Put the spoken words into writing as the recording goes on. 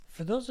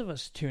For those of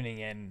us tuning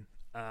in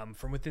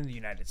from within the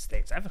United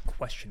States, I have a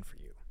question for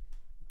you.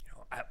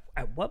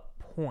 At what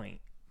point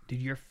did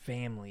your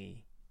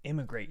family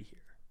immigrate here?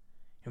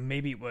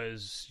 Maybe it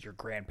was your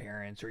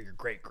grandparents or your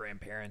great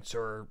grandparents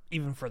or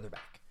even further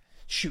back.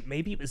 Shoot,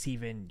 maybe it was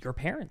even your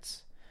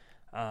parents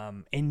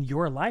in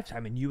your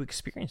lifetime and you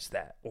experienced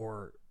that.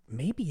 Or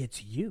maybe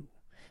it's you.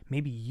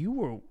 Maybe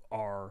you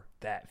are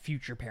that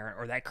future parent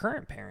or that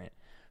current parent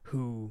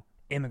who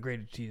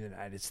immigrated to the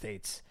United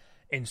States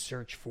in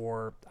search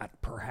for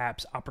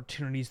perhaps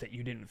opportunities that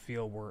you didn't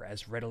feel were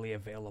as readily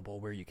available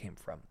where you came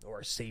from,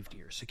 or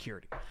safety or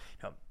security.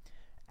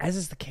 As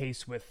is the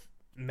case with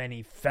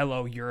many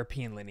fellow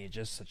European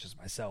lineages, such as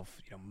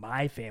myself,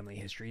 my family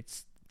history,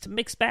 it's a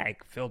mixed bag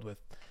filled with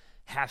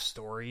half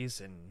stories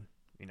and,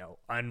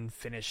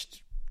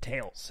 unfinished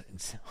tales.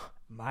 And so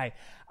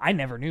I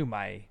never knew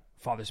my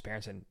father's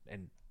parents, and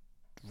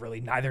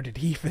really neither did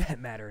he for that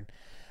matter.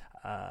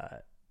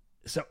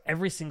 So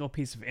every single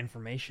piece of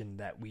information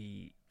that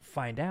we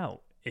find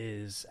out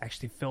is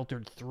actually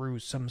filtered through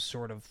some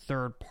sort of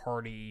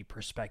third-party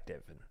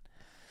perspective. And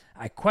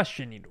I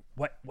question,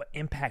 what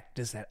impact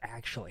does that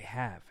actually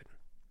have? And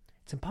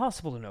it's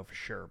impossible to know for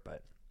sure,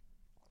 but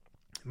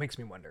it makes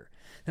me wonder.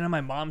 Then on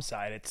my mom's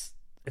side,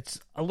 it's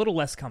a little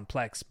less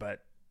complex, but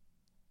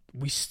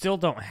we still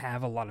don't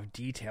have a lot of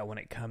detail when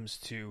it comes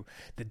to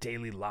the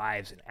daily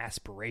lives and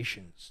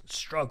aspirations and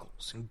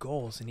struggles and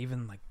goals and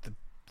even like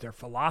their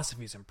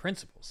philosophies and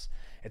principles.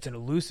 It's an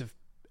elusive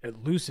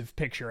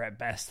picture at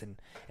best,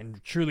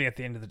 and truly at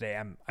the end of the day,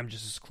 I'm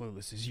just as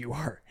clueless as you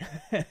are.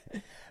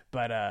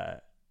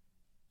 But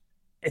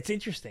it's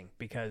interesting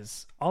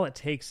because all it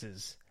takes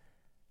is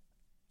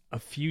a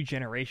few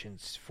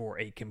generations for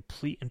a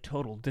complete and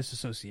total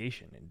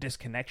disassociation and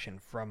disconnection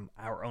from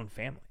our own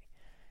family.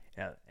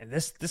 And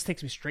this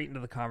takes me straight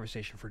into the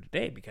conversation for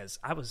today, because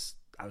I was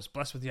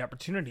blessed with the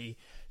opportunity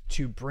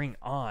to bring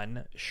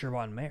on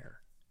Sherbon Meir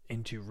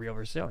into Real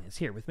Resilience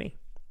here with me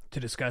to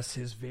discuss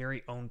his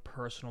very own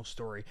personal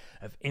story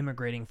of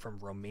immigrating from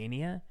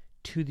Romania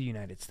to the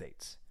United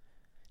States.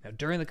 Now,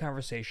 during the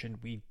conversation,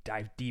 we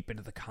dive deep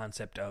into the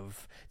concept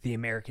of the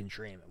American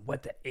dream and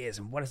what that is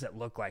and what does that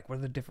look like, what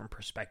are the different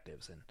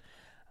perspectives. And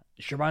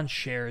Sherbon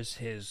shares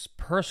his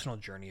personal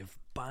journey of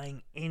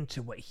buying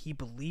into what he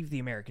believed the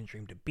American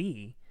dream to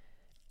be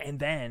and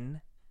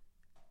then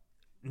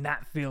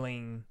not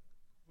feeling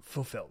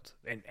fulfilled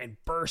and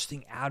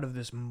bursting out of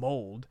this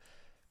mold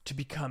to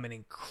become an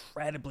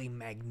incredibly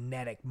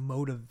magnetic,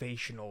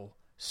 motivational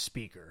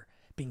speaker,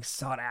 being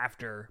sought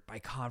after by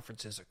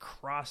conferences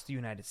across the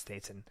United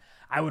States, and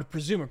I would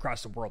presume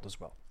across the world as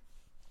well.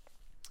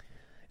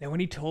 Now, when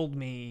he told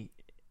me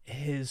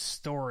his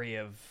story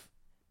of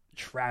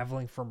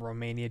traveling from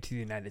Romania to the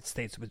United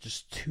States with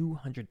just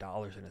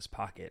 $200 in his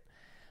pocket,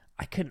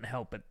 I couldn't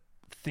help but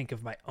think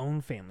of my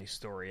own family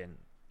story and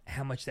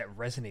how much that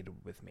resonated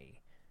with me.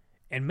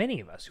 And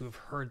many of us who have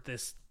heard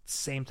this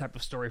same type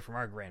of story from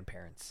our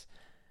grandparents.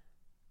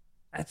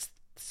 That's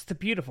the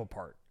beautiful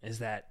part, is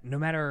that no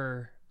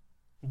matter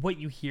what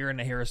you hear and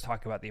hear us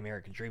talk about the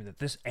American dream, that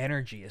this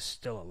energy is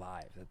still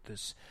alive, that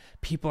this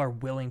people are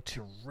willing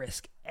to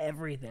risk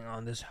everything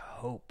on this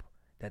hope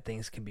that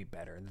things can be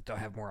better and that they'll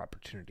have more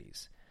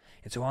opportunities.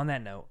 And so on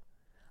that note,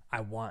 I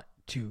want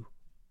to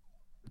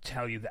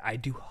tell you that I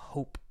do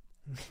hope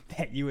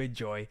that you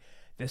enjoy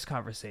this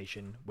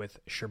conversation with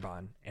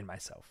Sherbon and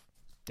myself.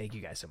 Thank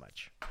you guys so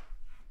much.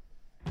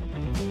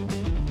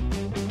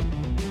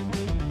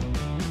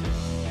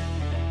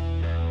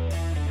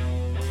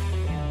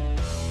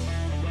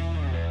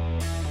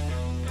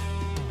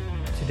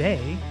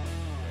 Today,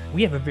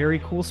 we have a very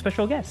cool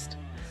special guest.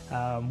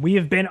 We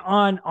have been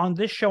on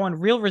this show on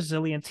Real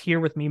Resilience here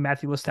with me,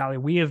 Matthew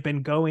Listali. We have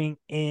been diving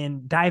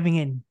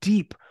in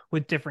deep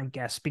with different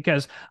guests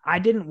because I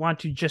didn't want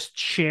to just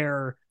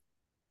share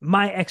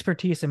my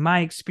expertise and my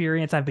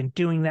experience. I've been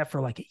doing that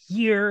for like a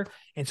year.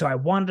 And so I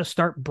wanted to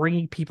start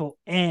bringing people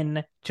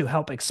in to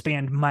help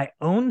expand my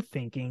own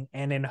thinking,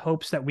 and in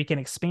hopes that we can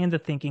expand the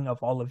thinking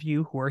of all of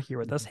you who are here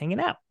with us hanging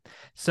out.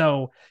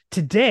 So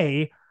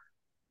today,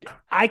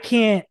 I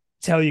can't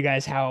tell you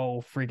guys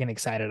how freaking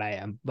excited I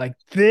am. Like,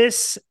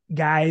 this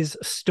guy's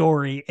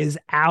story is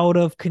out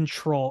of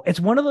control.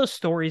 It's one of those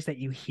stories that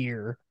you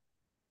hear,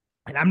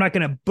 and I'm not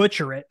going to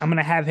butcher it. I'm going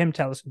to have him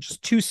tell us in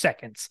just 2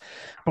 seconds.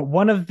 But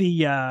one of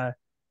the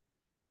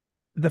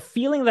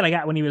feeling that I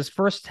got when he was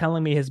first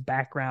telling me his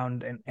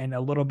background and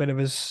a little bit of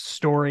his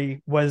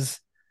story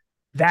was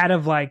that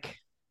of like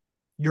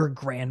your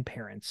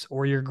grandparents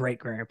or your great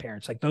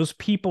grandparents, like those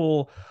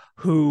people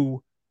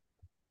who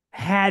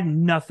had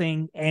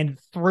nothing and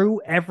threw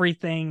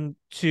everything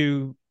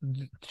to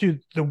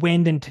the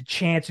wind and to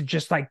chance, and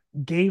just like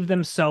gave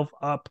themselves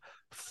up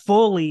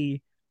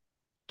fully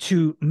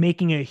to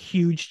making a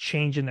huge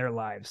change in their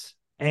lives.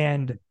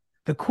 And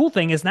the cool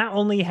thing is, not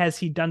only has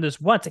he done this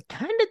once, it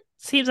kind of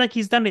seems like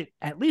he's done it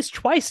at least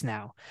twice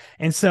now.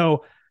 And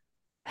so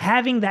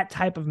having that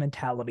type of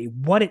mentality,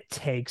 what it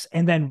takes,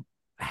 and then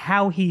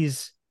how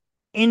he's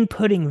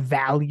inputting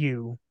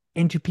value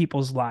into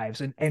people's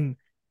lives and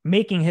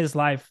making his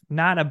life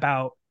not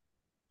about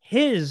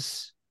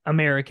his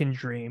American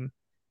dream,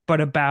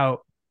 but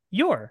about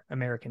your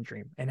American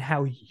dream and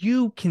how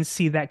you can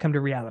see that come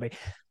to reality.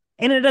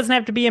 And it doesn't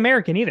have to be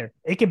American either.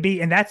 It can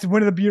be, and that's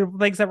one of the beautiful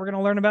things that we're going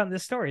to learn about in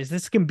this story is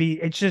this can be,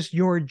 it's just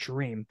your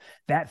dream,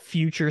 that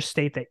future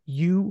state that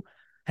you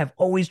have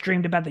always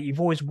dreamed about, that you've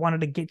always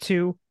wanted to get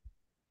to.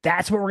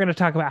 That's what we're going to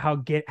talk about,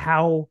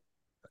 how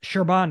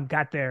Sherban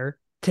got there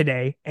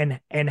today,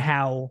 and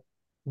how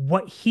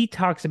what he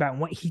talks about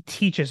and what he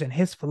teaches and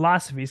his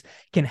philosophies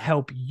can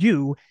help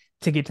you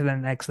to get to the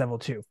next level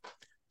too.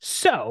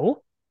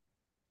 So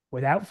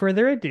without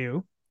further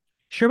ado,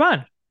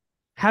 Sherban,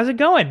 how's it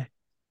going?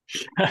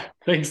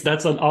 Thanks.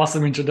 That's an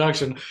awesome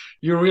introduction.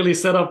 You really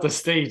set up the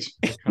stage.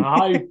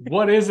 Hi,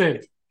 what is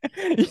it?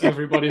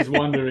 Everybody's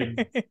wondering.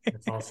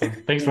 That's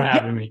awesome. Thanks for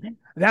having me.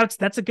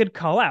 That's a good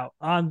call out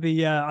on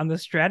the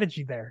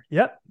strategy there.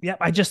 Yep.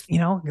 I just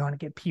want to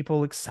get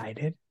people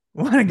excited.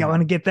 Want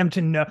to get them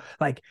to know,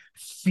 like,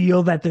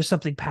 feel that there's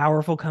something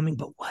powerful coming.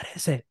 But what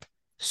is it?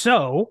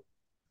 So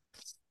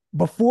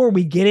before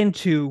we get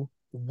into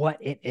what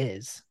it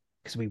is,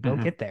 because we will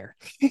get there,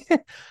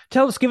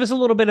 give us a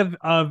little bit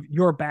of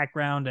your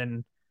background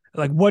and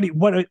like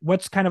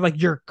what's kind of like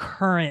your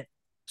current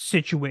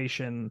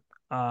situation.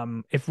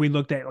 If we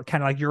looked at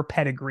kind of like your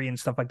pedigree and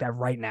stuff like that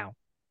right now.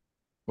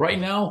 Right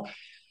now,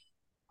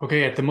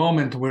 okay, at the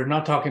moment, we're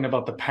not talking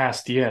about the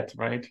past yet,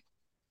 right?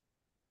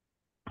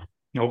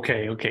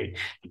 Okay.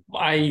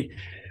 I,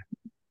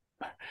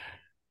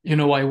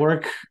 I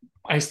work,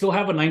 I still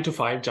have a 9 to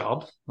 5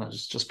 job.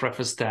 Let's just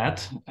preface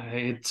that.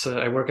 I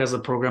work as a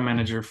program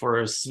manager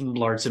for a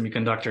large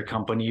semiconductor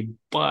company,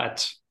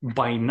 but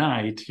by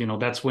night,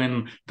 that's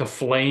when the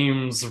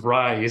flames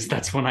rise.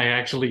 That's when I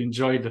actually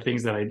enjoy the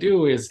things that I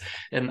do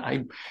and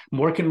I'm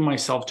working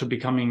myself to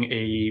becoming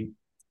a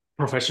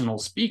professional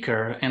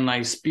speaker, and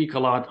I speak a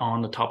lot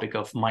on the topic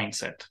of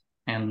mindset.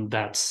 And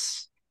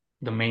that's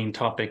the main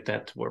topic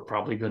that we're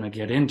probably going to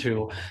get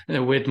into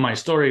with my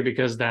story,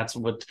 because that's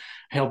what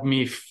helped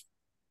me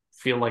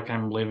feel like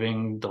I'm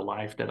living the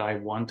life that I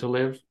want to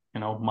live,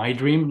 my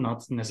dream,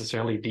 not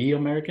necessarily the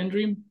American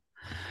dream.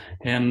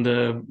 And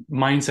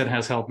mindset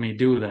has helped me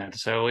do that.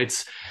 So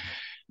it's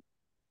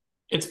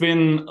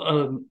been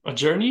a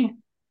journey,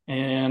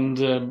 and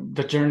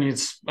the journey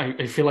is,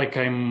 I feel like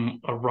I'm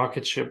a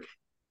rocket ship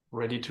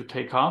ready to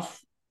take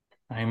off.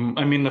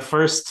 I'm in the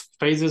first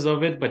phases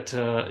of it, but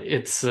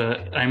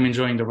I'm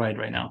enjoying the ride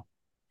right now.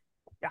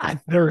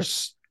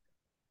 There's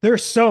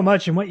so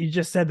much in what you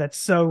just said that's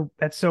so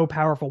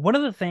powerful. One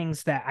of the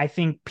things that I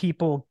think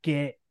people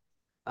they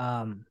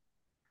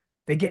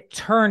get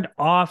turned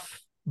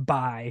off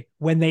by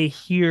when they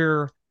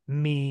hear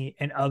me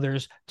and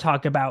others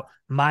talk about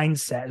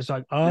mindset. It's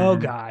like, oh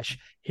gosh,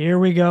 here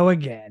we go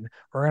again.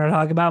 We're going to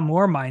talk about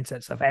more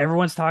mindset stuff.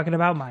 Everyone's talking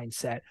about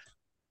mindset.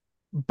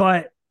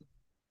 But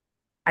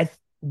I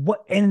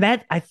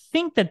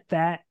think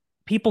that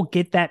people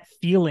get that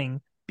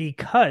feeling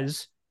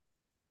because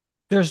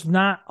there's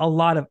not a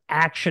lot of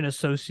action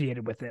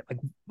associated with it.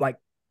 Like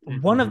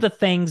one of the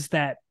things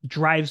that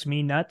drives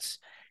me nuts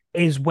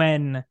is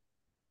when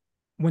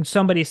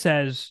somebody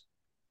says,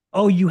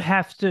 "Oh, you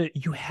have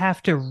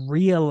to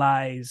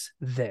realize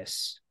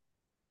this."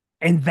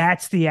 And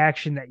that's the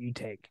action that you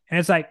take. And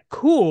it's like,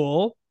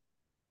 "Cool.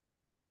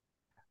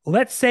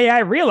 Let's say I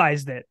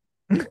realized it."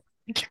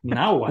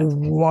 Now what?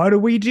 What do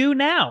we do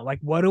now? Like,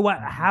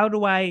 how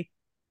do I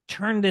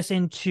turn this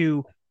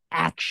into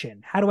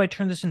action? How do I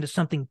turn this into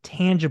something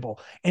tangible?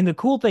 And the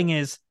cool thing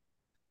is,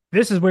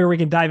 this is where we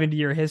can dive into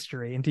your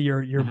history, into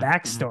your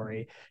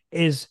backstory,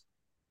 is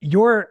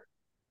your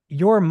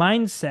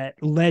mindset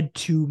led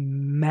to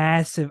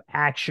massive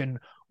action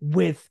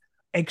with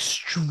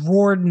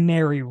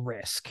extraordinary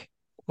risk,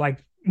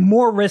 like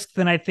more risk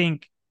than I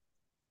think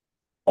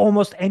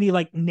almost any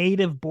like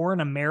native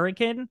born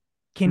American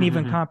can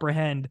even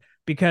comprehend,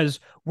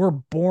 because we're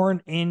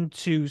born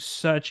into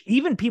such,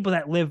 even people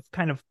that live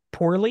kind of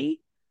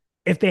poorly,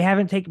 if they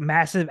haven't taken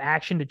massive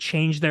action to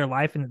change their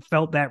life and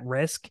felt that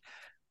risk,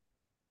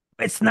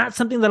 it's not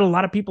something that a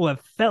lot of people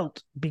have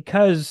felt,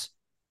 because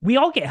we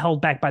all get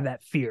held back by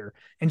that fear.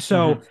 And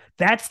so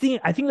I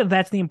think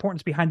that's the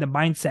importance behind the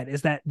mindset,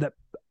 is that the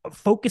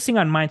focusing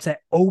on mindset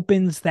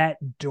opens that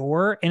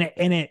door, and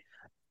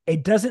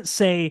it doesn't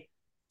say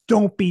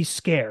don't be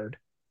scared.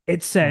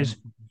 It says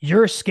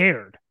you're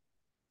scared.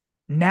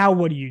 Now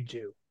what do you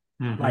do?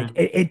 Like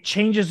it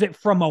changes it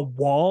from a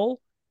wall,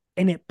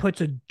 and it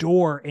puts a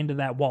door into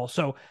that wall.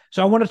 So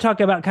I want to talk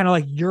about kind of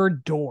like your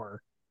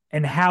door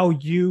and how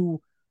you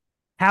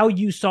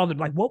saw that,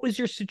 like, what was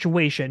your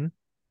situation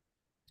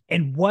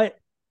and what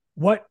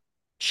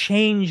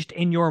changed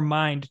in your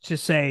mind to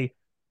say,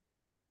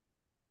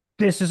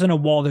 this isn't a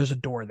wall, there's a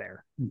door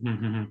there.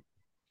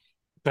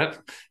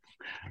 That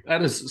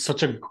is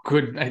such a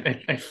good,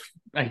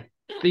 I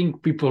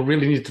think people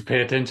really need to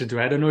pay attention to.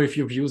 I don't know if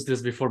you've used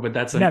this before, but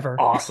that's an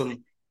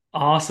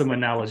awesome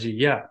analogy.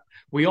 Yeah.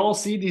 We all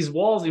see these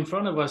walls in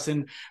front of us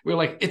and we're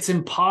like, it's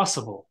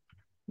impossible.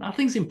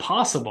 nothing's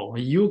impossible.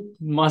 You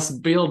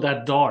must build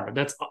that door.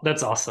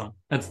 That's awesome.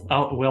 That's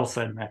well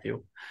said,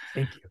 Matthew.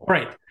 Thank you. All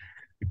right.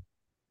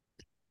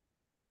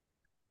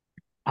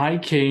 I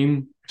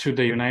came to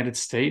the United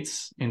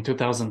States in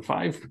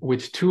 2005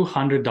 with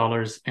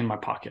 $200 in my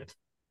pocket.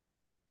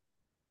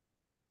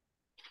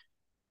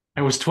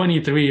 I was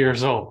 23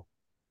 years old,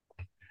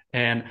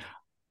 and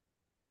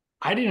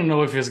I didn't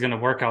know if it was going to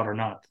work out or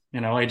not.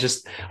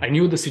 I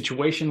knew the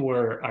situation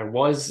where I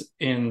was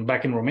in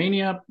back in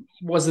Romania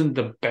wasn't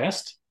the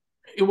best.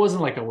 It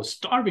wasn't like I was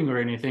starving or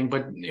anything,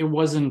 but it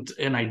wasn't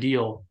an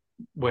ideal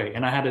way.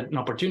 And I had an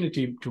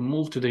opportunity to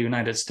move to the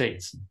United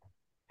States.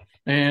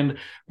 And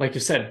like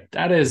you said,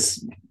 that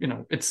is,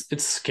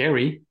 it's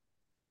scary.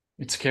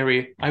 It's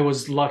scary. I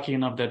was lucky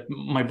enough that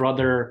my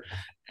brother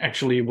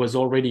actually was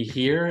already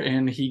here,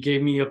 and he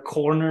gave me a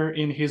corner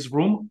in his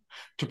room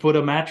to put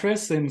a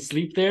mattress and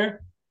sleep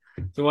there.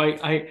 So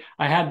I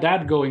had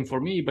that going for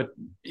me, but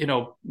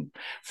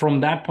from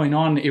that point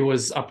on, it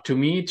was up to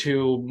me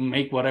to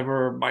make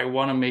whatever I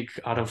want to make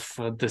out of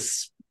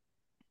this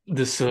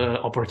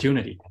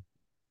opportunity,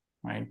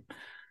 right?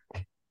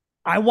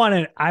 I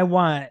want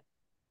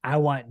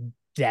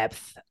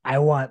depth. I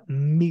want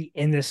meat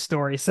in this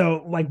story.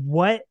 So like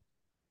what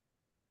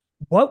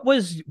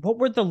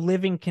were the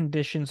living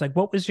conditions? Like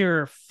what was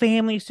your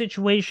family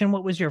situation?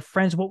 What was your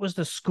friends? What was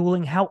the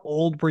schooling? How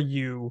old were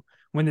you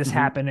when this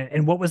happened?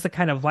 And what was the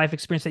kind of life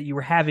experience that you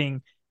were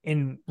having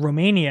in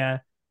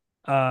Romania?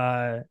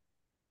 Yeah.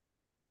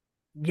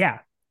 Yep.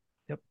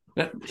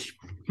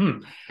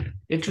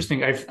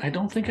 Interesting. I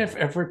don't think I've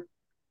ever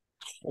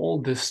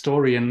told this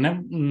story,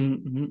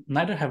 and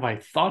neither have I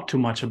thought too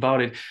much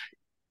about it.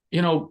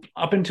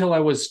 Up until I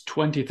was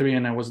 23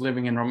 and I was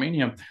living in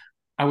Romania,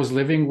 I was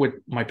living with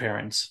my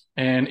parents,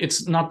 and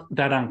it's not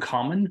that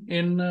uncommon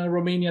in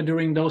Romania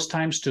during those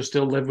times to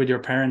still live with your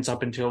parents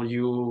up until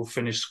you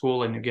finish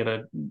school and you get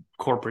a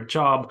corporate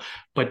job.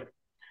 But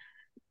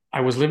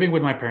I was living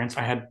with my parents.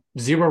 I had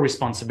zero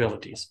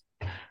responsibilities.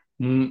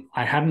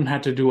 I hadn't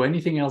had to do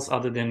anything else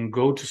other than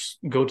go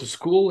to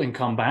school and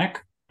come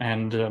back.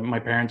 And my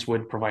parents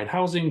would provide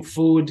housing,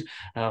 food,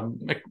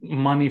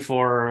 money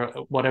for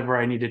whatever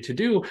I needed to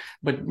do.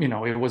 But,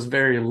 it was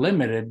very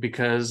limited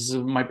because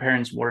my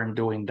parents weren't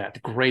doing that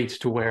great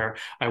to where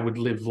I would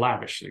live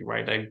lavishly,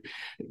 right?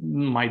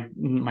 My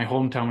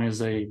hometown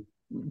is a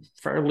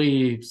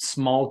fairly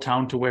small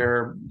town to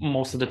where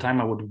most of the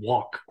time I would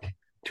walk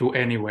to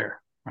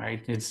anywhere.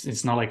 Right.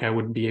 It's not like I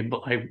would be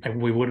able,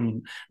 we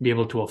wouldn't be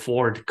able to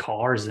afford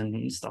cars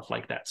and stuff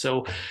like that.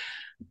 So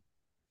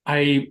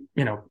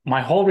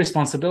my whole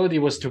responsibility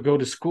was to go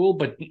to school,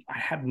 but I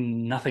had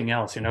nothing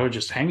else,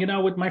 just hanging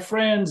out with my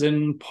friends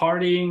and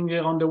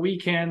partying on the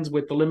weekends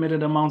with the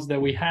limited amounts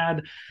that we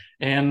had.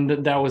 And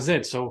that was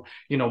it. So,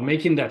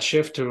 making that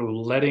shift to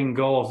letting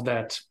go of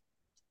that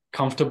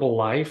comfortable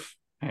life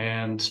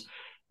and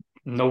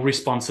no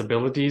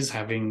responsibilities,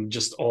 having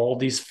just all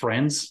these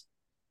friends,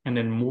 and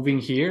then moving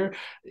here,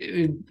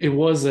 it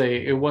was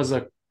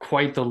a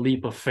quite a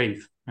leap of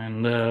faith,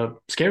 and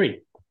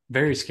scary,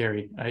 very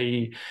scary.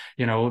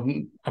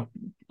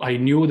 I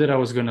knew that I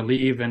was going to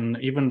leave, and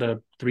even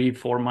the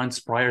 3-4 months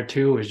prior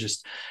to is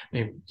just,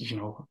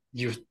 you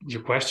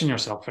question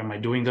yourself: am I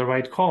doing the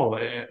right call?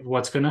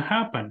 What's going to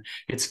happen?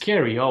 It's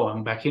scary. Oh,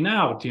 I'm backing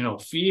out.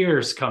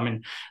 Fears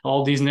coming,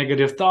 all these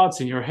negative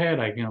thoughts in your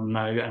head. I'm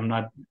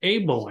not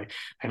able.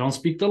 I don't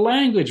speak the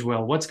language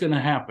well. What's going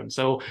to happen?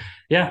 So,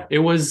 yeah, it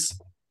was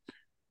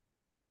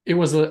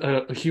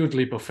a huge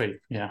leap of faith.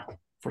 Yeah,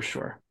 for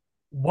sure.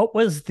 What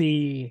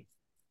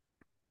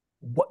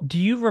do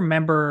you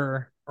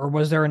remember, or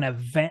was there an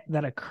event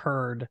that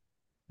occurred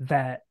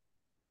that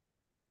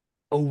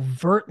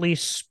overtly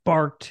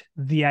sparked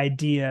the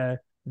idea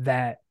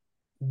that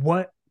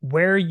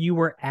where you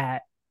were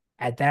at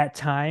that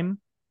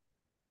time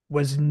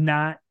was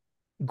not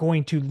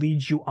going to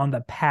lead you on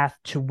the path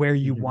to where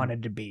you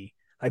wanted to be?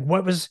 Like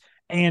what was,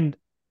 and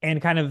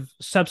kind of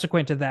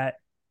subsequent to that,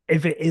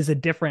 if it is a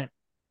different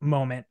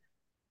moment,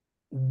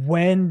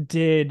 when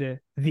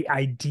did the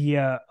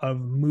idea of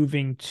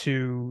moving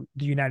to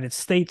the United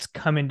States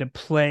come into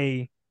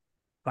play?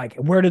 Like,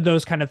 where did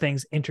those kind of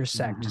things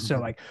intersect? So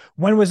like,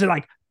 when was it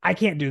like, I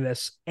can't do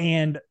this,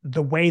 and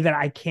the way that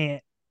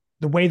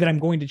I'm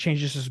going to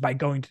change this is by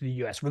going to the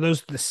US? Were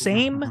those the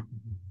same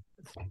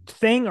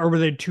thing, or were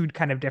they two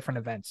kind of different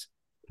events?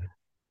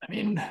 I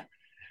mean,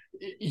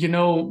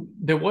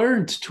 there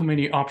weren't too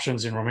many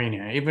options in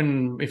Romania.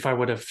 Even if I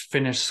would have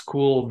finished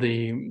school,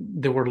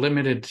 there were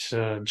limited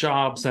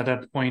jobs at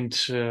that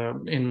point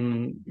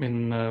in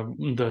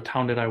the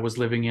town that I was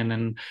living in,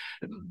 and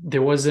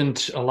there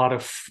wasn't a lot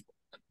of,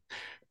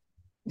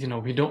 you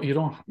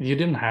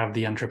didn't have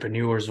the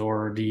entrepreneurs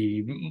or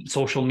the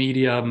social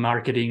media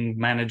marketing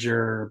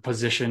manager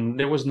position.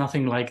 There was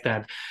nothing like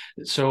that.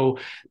 So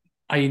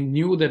I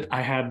knew that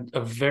I had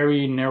a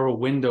very narrow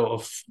window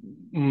of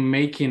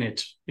making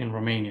it in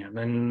Romania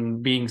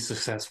and being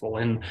successful.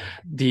 And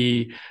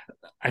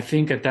I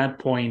think at that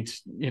point,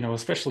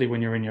 especially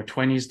when you're in your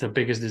 20s, the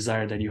biggest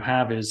desire that you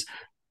have is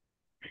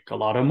make a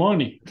lot of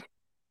money.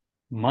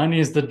 money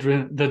is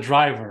the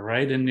driver,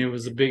 right? And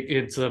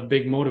it's a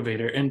big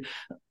motivator. And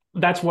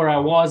that's where I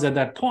was at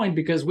that point,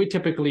 because we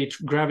typically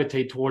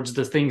gravitate towards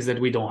the things that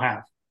we don't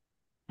have,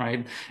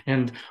 right?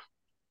 And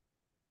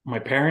my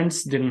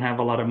parents didn't have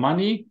a lot of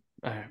money.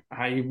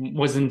 I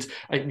wasn't,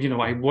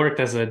 I worked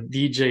as a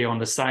DJ on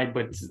the side,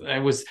 but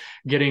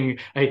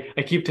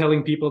I keep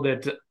telling people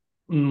that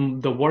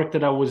the work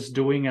that I was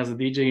doing as a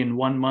DJ in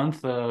 1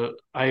 month,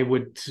 I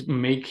would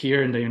make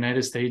here in the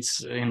United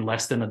States in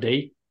less than a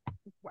day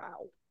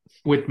Wow.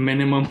 with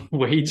minimum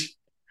wage.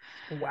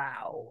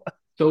 Wow.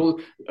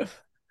 So,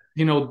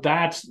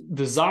 that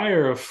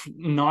desire of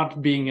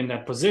not being in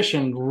that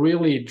position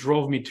really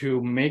drove me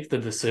to make the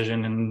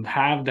decision and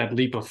have that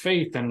leap of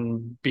faith,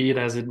 and be it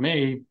as it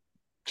may,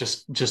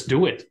 just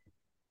do it.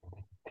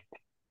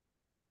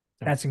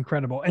 That's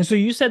incredible. And so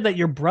you said that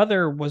your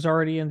brother was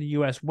already in the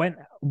US.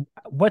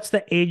 What's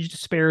the age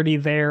disparity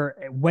there?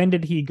 When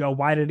did he go?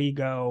 Why did he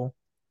go?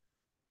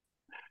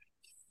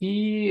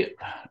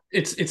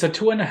 It's a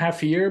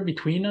 2.5 year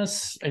between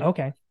us.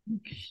 Okay.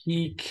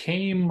 He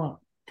came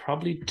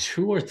probably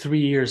 2 or 3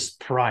 years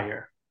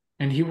prior,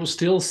 and he was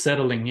still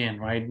settling in,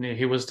 right?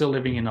 He was still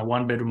living in a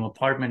 1 bedroom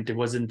apartment. It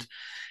wasn't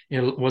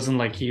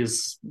like he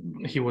was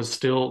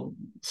still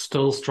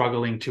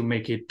struggling to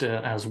make it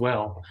as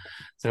well.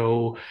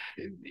 So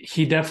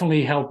he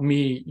definitely helped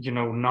me,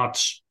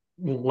 not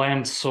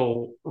land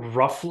so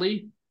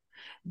roughly.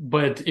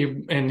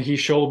 And he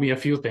showed me a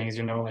few things,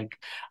 like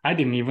I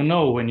didn't even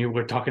know when you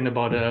were talking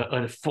about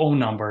a phone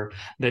number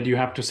that you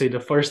have to say the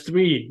first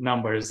three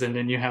numbers, and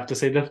then you have to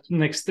say the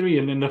next three,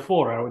 and then the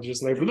four. I was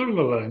just like, blah,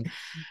 blah, blah.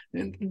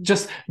 And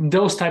just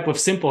those type of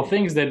simple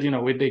things that,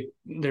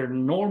 they're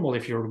normal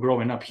if you're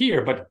growing up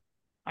here, but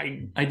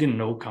I didn't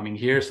know coming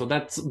here. So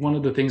that's one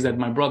of the things that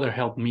my brother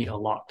helped me a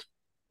lot.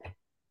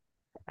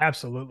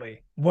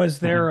 Absolutely. Was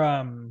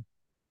there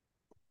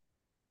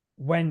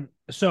when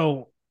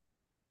so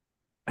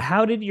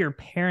how did your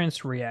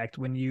parents react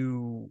when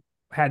you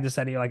had this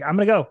idea, like, I'm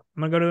gonna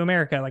go to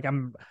America, like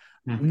I'm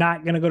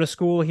not gonna go to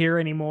school here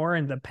anymore,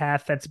 and the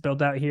path that's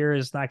built out here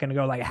is not gonna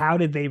go? Like, how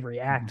did they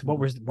react? What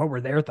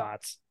were their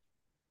thoughts?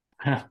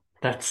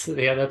 That's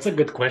a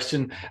good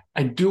question.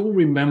 I do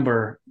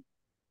remember,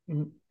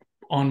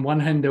 on one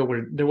hand,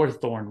 they were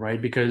thorn,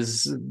 right?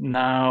 Because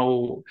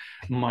now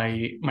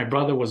my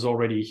brother was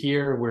already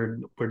here. We're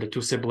the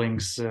two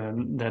siblings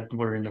that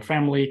were in the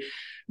family.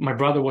 My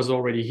brother was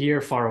already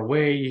here, far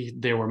away.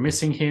 They were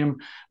missing him,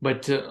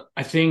 but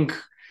I think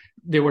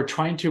they were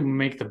trying to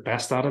make the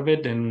best out of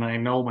it. And I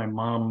know my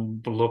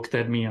mom looked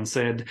at me and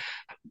said,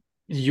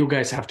 "You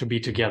guys have to be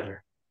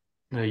together.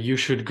 You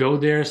should go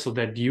there so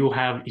that you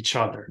have each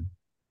other.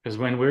 Because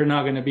when we're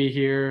not going to be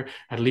here,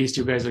 at least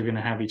you guys are going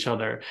to have each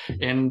other."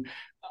 And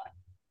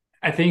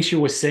I think she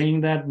was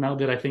saying that, now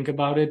that I think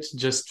about it,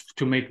 just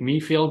to make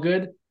me feel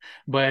good,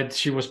 but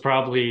she was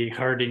probably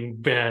hurting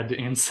bad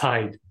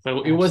inside.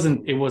 So it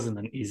wasn't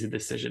an easy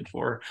decision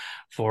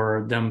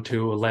for them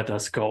to let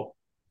us go.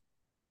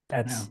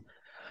 That's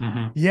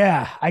Mm-hmm.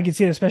 Yeah, I can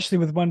see it, especially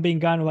with one being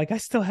gone. We're like, I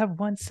still have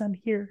one son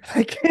here.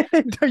 Like,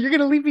 you're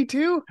gonna leave me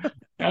too?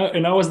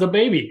 And I was the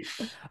baby.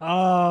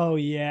 Oh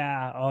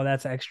yeah. Oh,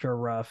 that's extra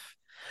rough.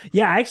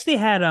 Yeah, I actually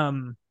had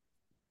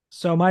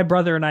so my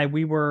brother and I,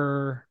 we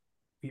are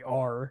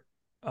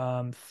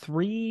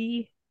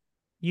 3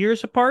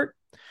 years apart.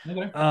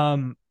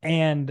 Okay.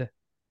 And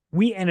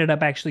we ended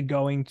up actually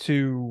going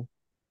to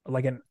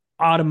like an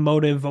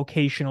automotive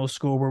vocational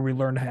school where we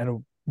learned how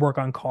to work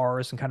on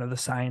cars and kind of the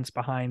science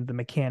behind the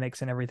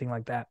mechanics and everything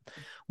like that.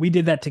 We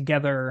did that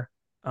together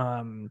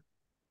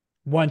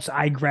once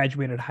I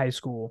graduated high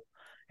school.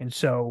 And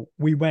so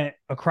we went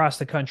across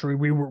the country.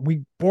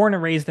 We born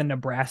and raised in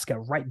Nebraska,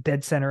 right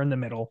dead center in the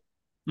middle.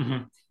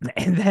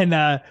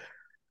 Mm-hmm.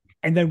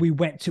 And then we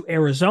went to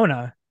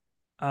Arizona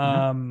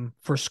Mm-hmm.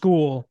 for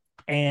school,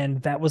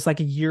 and that was like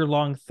a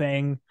year-long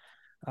thing.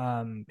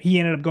 He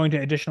ended up going to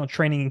additional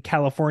training in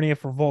California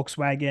for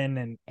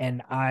Volkswagen,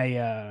 and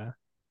I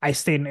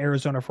stayed in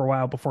Arizona for a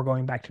while before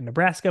going back to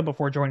Nebraska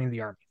before joining the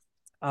Army.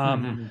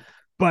 Mm-hmm.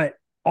 But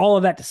all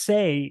of that to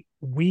say,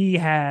 we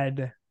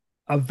had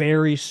a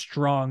very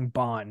strong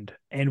bond,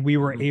 and we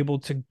were Mm-hmm. able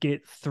to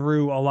get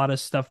through a lot of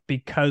stuff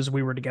because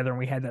we were together and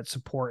we had that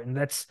support. And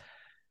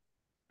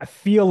I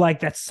feel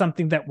like that's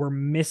something that we're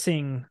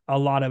missing a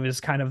lot of,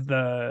 is kind of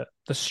the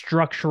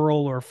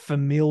structural or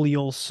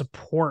familial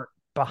support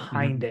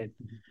behind it.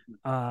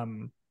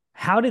 Um,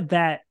 how did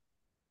that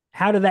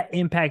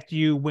impact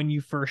you when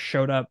you first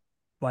showed up?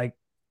 Like,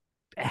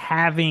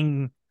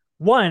 having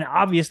one,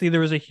 obviously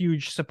there was a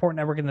huge support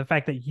network in the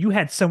fact that you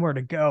had somewhere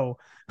to go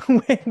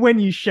when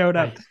you showed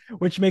up, Right.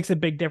 which makes a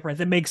big difference.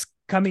 It makes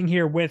coming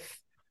here with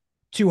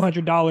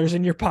 $200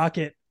 in your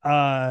pocket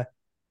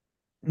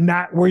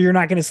not where you're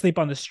not going to sleep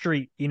on the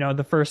street,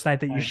 the first night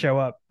that you Right. show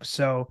up.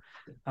 So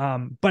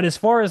but as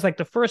far as like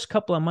the first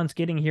couple of months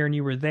getting here and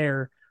you were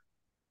there,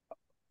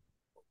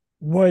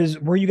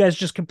 were you guys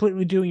just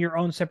completely doing your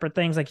own separate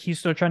things? Like, he's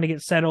still trying to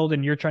get settled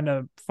and you're trying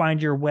to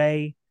find your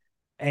way?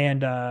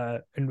 And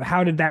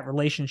how did that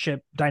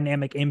relationship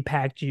dynamic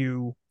impact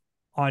you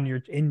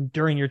on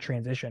during your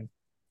transition.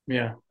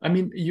 Yeah, I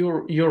mean,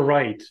 you're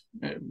right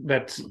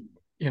that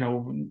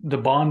the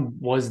bond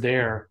was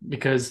there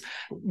because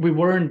we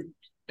weren't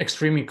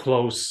extremely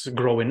close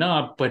growing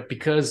up, but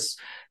because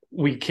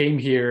we came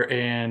here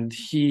and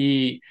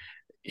he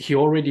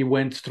already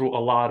went through a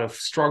lot of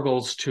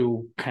struggles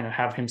to kind of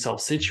have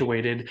himself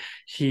situated.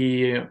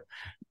 He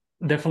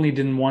definitely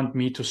didn't want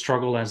me to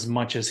struggle as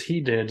much as he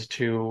did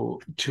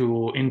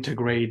to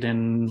integrate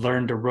and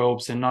learn the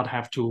ropes and not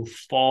have to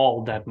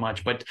fall that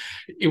much. But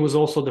it was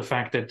also the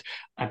fact that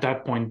at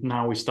that point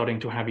now we're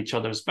starting to have each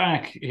other's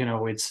back.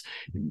 It's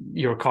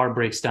your car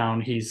breaks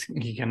down,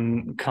 he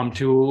can come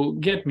to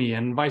get me,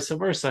 and vice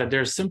versa.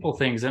 There's simple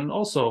things. And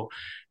also,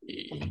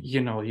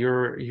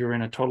 you're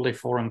in a totally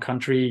foreign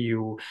country.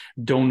 You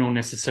don't know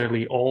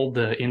necessarily all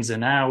the ins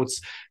and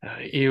outs.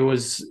 It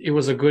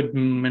was a good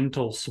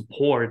mental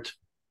support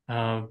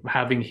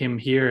having him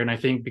here. And I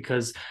think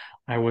because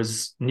I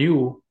was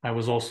new, I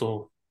was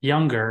also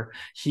younger,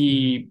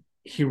 he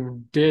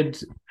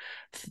did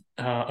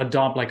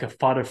adopt like a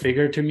father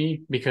figure to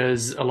me,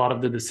 because a lot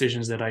of the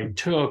decisions that I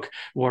took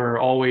were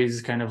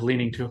always kind of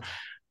leaning to,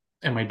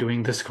 am I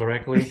doing this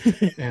correctly?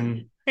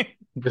 And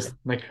just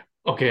like,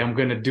 okay, I'm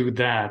gonna do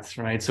that,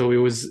 right? So it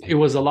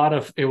was a lot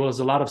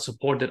of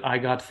support that I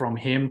got from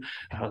him,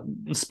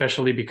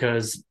 especially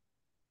because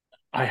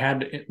I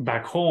had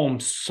back home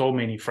so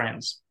many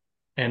friends,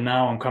 and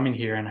now I'm coming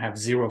here and have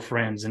zero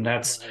friends, and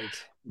that's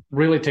Right.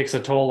 really takes a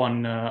toll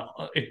on.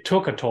 It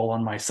took a toll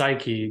on my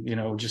psyche,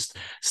 just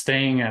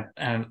staying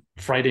at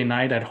Friday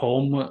night at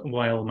home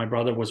while my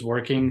brother was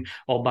working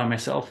all by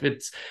myself.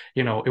 It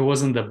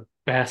wasn't the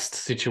best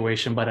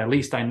situation, but at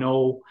least I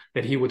know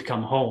that he would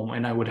come home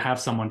and I would have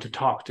someone to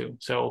talk to.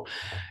 So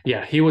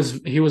yeah, he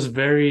was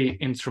very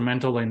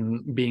instrumental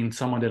in being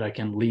someone that I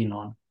can lean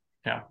on.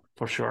 Yeah,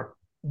 for sure.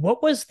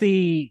 What was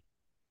the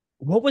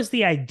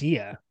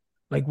idea?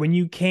 Like when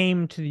you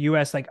came to the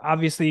US, like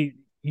obviously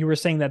you were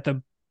saying that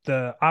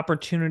the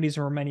opportunities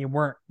were many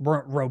weren't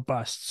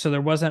robust. So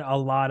there wasn't a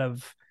lot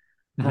of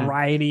Mhm.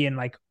 variety in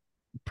like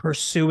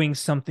pursuing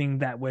something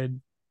that would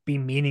be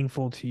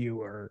meaningful to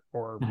you, or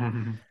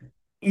Mhm.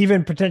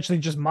 even potentially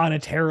just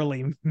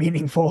monetarily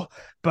meaningful.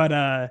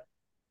 But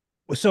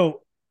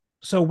so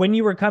so when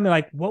you were coming,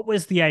 like what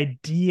was the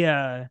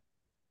idea?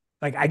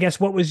 Like, I guess,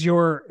 what was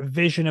your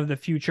vision of the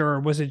future? Or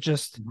was it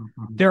just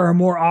Mhm. there are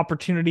more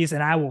opportunities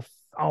and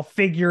I'll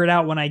figure it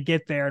out when I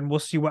get there and we'll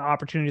see what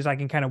opportunities I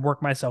can kind of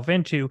work myself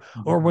into?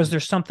 Or was Mhm. there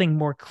something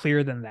more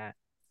clear than that?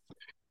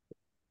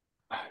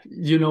 I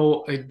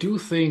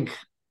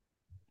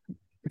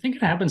think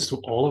it happens to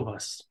all of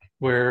us,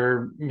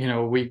 where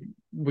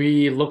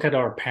we look at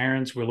our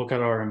parents, we look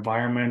at our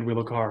environment, we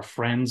look at our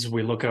friends,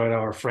 we look at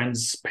our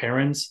friends'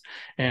 parents,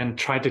 and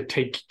try to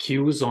take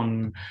cues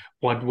on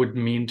what would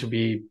mean to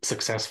be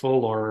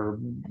successful or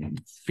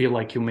feel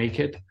like you make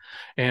it.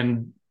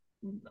 And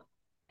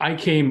I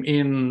came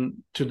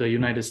in to the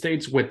United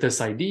States with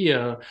this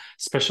idea,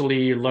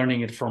 especially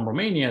learning it from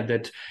Romania,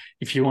 that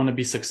if you want to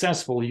be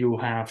successful, you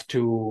have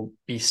to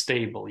be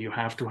stable. You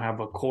have to have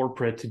a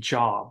corporate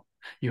job.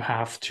 You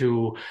have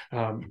to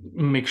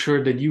make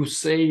sure that you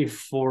save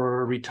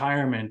for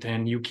retirement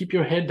and you keep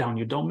your head down.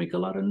 You don't make a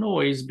lot of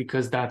noise,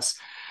 because that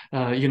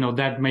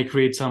may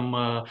create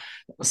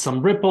some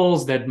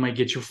ripples that might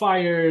get you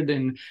fired.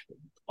 And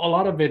a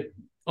lot of it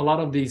a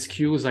lot of these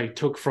cues I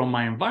took from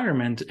my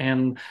environment,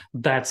 and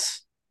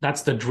that's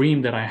the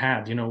dream that I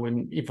had.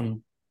 When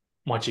even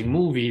watching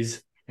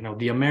movies,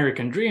 the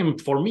American dream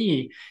for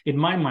me, in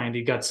my mind,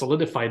 it got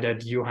solidified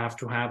that you have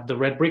to have the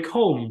red brick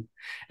home,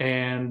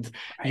 and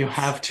you Right.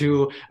 have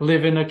to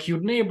live in a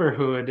cute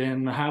neighborhood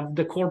and have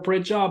the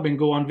corporate job and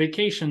go on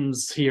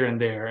vacations here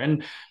and there.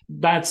 And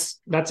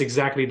that's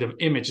exactly the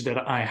image that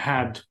I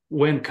had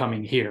when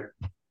coming here.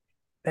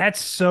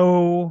 That's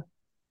so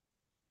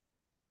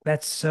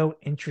that's so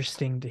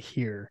interesting to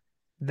hear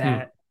Hmm.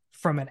 that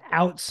from an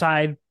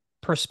outside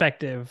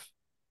perspective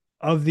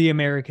of the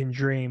American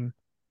dream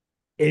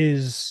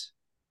is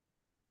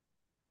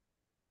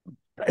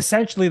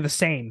essentially the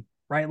same,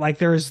 right? Like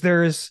there's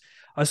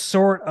a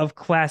sort of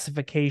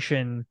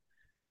classification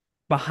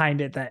behind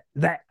it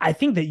that I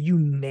think that you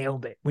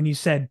nailed it when you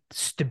said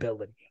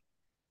stability,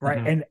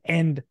 right? Hmm.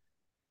 And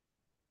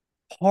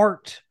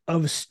part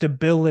of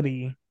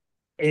stability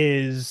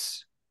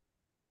is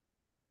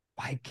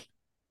like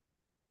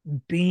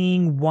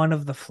being one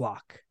of the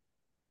flock.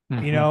 Hmm.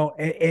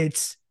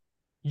 It's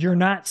you're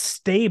not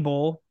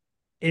stable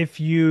if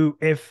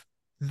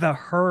the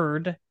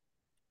herd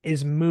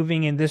is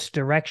moving in this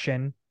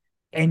direction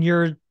and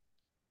you're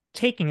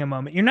taking a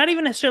moment. You're not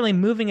even necessarily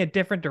moving a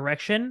different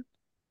direction,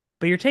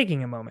 but you're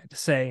taking a moment to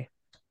say,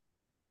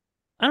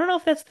 I don't know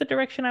if that's the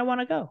direction I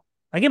want to go.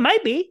 Like it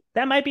might be.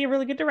 That might be a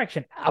really good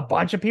direction. A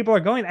bunch of people are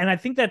going, and I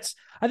think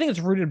it's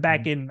rooted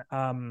back in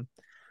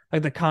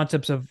like the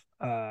concepts of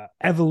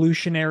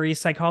evolutionary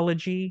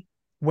psychology,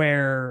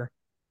 where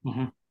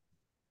Hmm.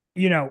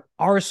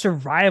 our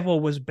survival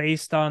was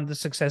based on the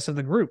success of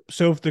the group.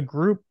 So if the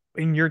group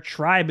in your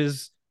tribe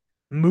is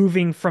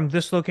moving from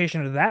this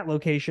location to that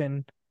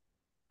location,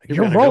 You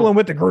You're gotta rolling go.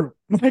 with the group.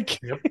 Like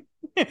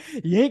Yep.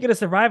 you ain't gonna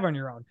survive on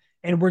your own.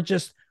 And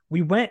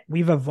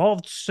we've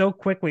evolved so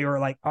quickly, or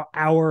like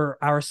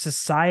our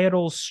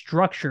societal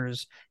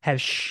structures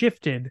have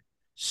shifted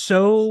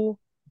so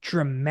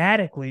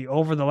dramatically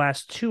over the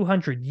last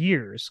 200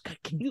 years.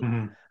 Can you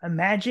Mhm.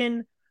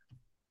 imagine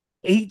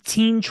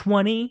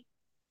 1820?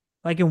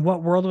 Like in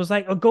what world was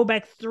like? Or go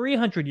back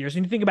 300 years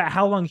and you think about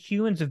how long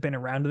humans have been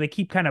around. They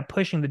keep kind of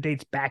pushing the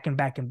dates back and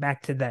back and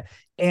back to the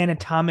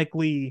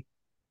anatomically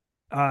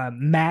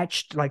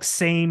matched, like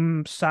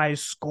same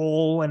size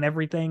skull and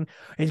everything.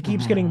 It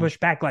keeps getting Mhm. pushed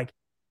back like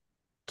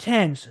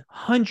tens,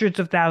 hundreds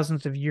of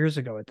thousands of years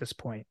ago at this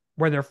point,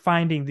 where they're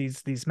finding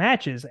these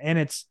matches, and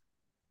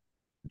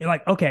you're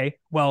like, okay,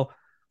 well,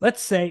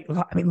 let's say,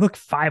 I mean, look,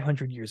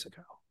 500 years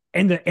ago,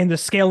 and the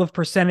scale of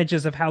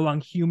percentages of how long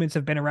humans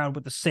have been around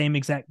with the same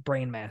exact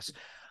brain mass,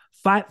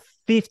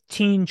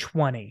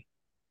 1520,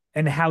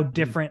 and how Mhm.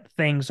 different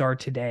things are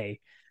today.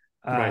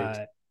 Right.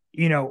 Uh,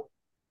 you know,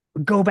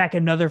 go back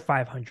another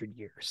 500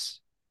 years,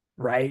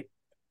 right?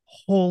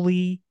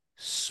 Holy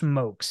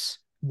smokes.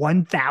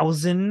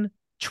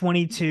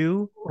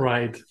 1022.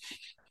 Right.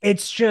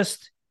 It's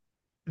just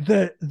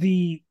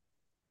the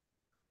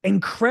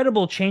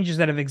incredible changes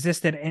that have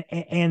existed,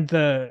 and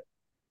the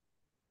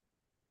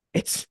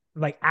it's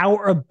like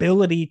our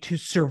ability to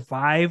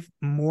survive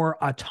more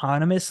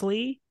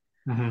autonomously.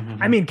 I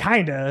Mhm. mean,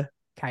 kind of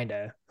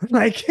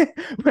like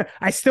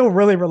I still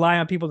really rely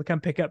on people to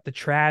come pick up the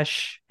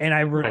trash,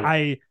 and Right.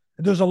 I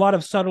there's a lot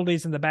of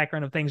subtleties in the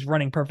background of things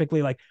running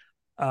perfectly. Like,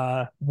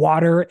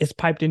 water is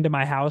piped into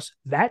my house.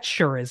 That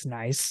sure is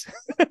nice.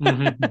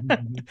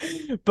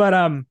 Mhm.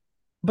 but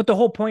but the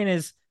whole point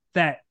is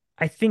that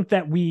I think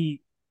that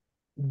we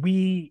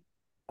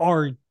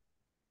are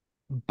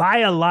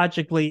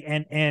biologically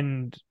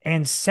and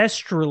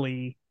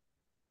ancestrally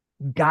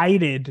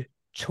guided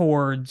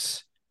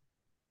towards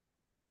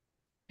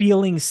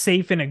feeling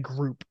safe in a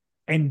group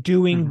and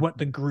doing Mhm. what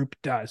the group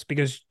does,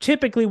 because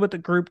typically what the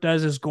group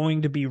does is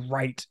going to be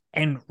right,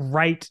 and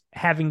right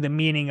having the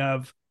meaning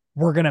of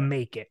we're going to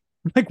make it.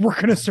 Like we're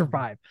going to Mhm.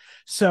 survive.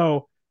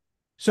 So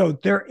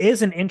there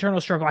is an internal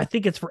struggle. I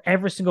think it's for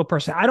every single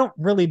person. I don't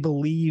really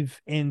believe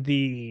in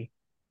the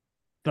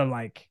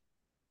like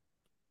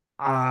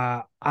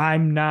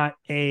I'm not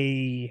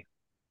a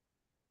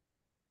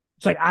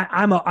it's like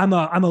I'm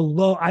a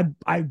low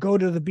I go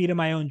to the beat of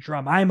my own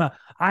drum. I'm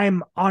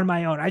on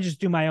my own. I just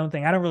do my own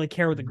thing. I don't really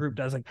care what the group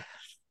does. Like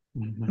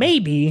Mhm.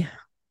 maybe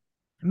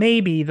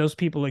maybe those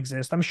people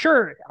exist. I'm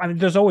sure. I mean,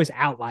 there's always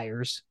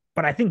outliers,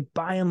 but I think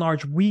by and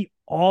large we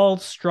all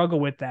struggle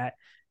with that,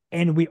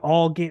 and we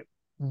all get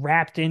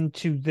wrapped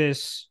into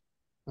this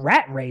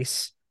rat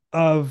race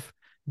of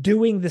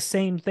doing the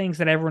same things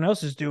that everyone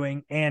else is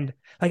doing. And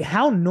like,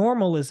 how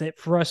normal is it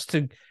for us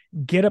to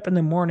get up in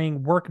the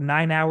morning, work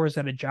 9 hours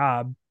at a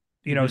job,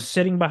 Mhm.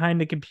 sitting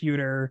behind a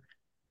computer,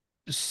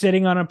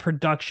 sitting on a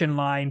production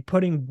line,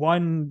 putting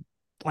one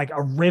like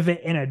a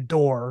rivet in a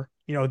door,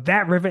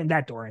 that rivet in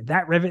that door, and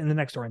that rivet in the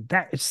next door, and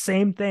that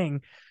same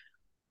thing.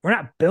 We're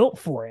not built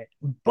for it,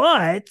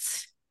 but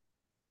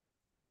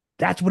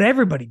that's what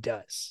everybody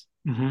does.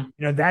 Mhm.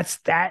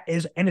 That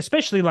is, and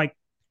especially like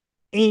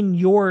in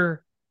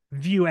your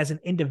view as an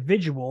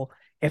individual,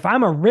 if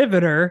I'm a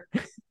riveter,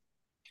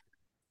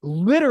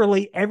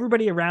 literally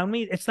everybody around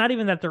me, it's not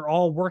even that they're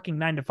all working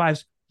 9 to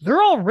 5s,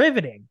 they're all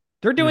riveting.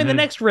 They're doing the Mhm.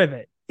 next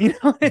rivet.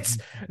 It's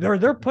Mhm.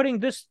 they're putting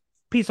this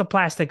piece of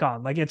plastic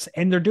on. Like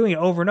and they're doing it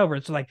over and over.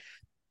 It's like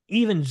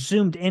even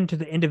zoomed into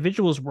the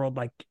individual's world,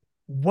 like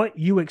what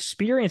you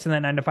experience in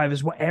that 9 to 5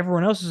 is what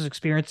everyone else is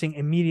experiencing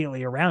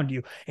immediately around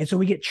you. And so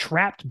we get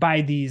trapped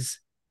by these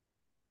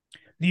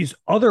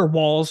other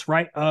walls,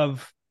 right,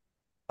 of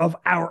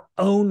our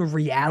own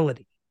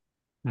reality.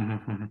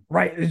 Mhm.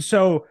 Right. And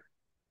so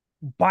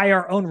by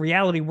our own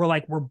reality,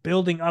 we're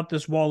building up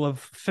this wall of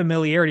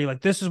familiarity.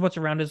 Like this is what's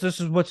around us. This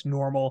is what's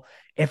normal.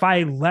 If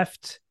I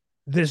left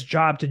this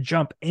job to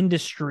jump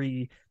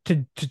industry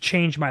to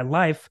change my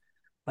life,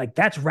 like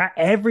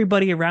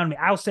everybody around me.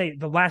 I'll say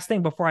the last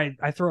thing before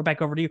I throw it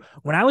back over to you.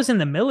 When I was in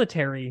the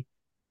military,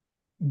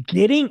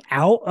 getting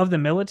out of the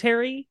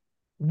military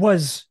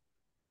was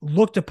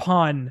looked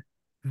upon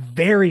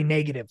very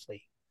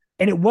negatively.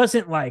 And it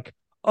wasn't like,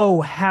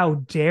 oh, how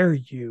dare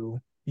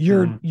you?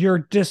 You're Mhm. you're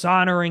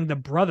dishonoring the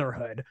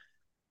brotherhood.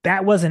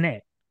 That wasn't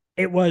it.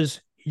 It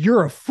was,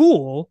 you're a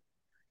fool.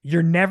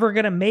 You're never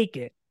gonna make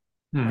it.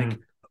 Like Mhm.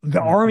 the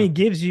army Mhm.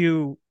 gives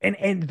you,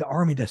 and the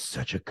army does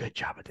such a good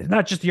job at this.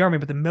 Not just the army,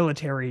 but the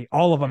military,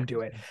 all of them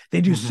do it. They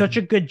do such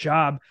a Mhm. good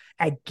job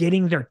at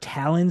getting their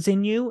talons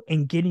in you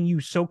and getting you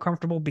so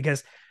comfortable,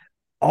 because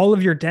all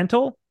of your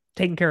dental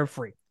taken care of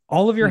free,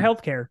 all of your Mhm.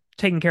 healthcare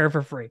taken care of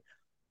for free.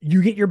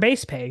 You get your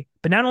base pay,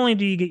 but not only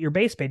do you get your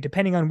base pay,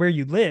 depending on where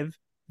you live,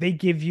 they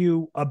give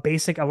you a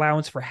basic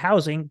allowance for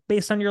housing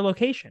based on your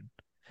location.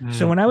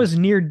 So when I Mhm. was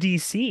near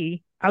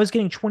DC, I was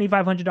getting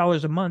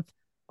 $2,500 a month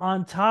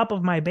on top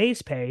of my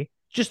base pay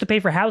just to pay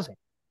for housing.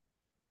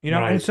 And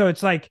Right. so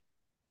it's like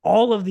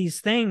all of these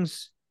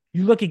things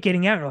you look at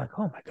getting out, and you're like,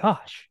 oh my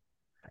gosh.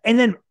 And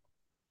then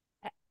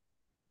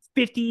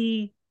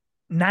 50,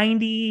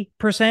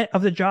 90%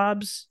 of the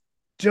jobs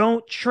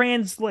don't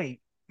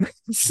translate.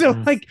 So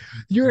like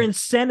your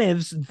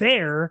incentives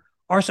there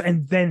are so,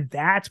 and then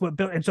that's what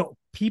built. And so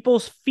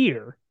people's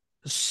fear,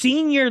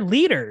 senior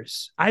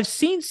leaders, I've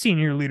seen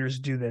senior leaders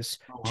do this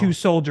to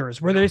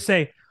soldiers where they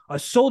say a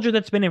soldier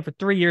that's been in for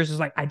 3 years is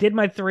like, I did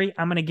my 3,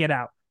 I'm going to get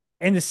out.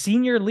 And the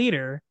senior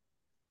leader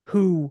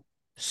who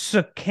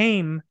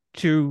succumbed,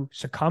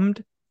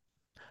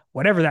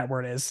 whatever that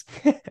word is,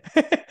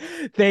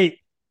 they,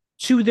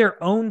 to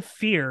their own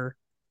fear,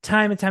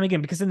 time and time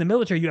again, because in the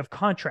military you have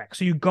contracts.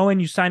 So you go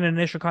in, you sign an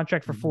initial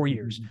contract for 4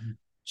 years,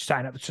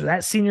 sign up. So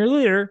that senior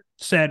leader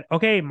said,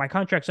 okay, my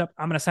contract's up,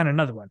 I'm going to sign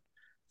another one.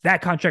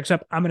 That contract's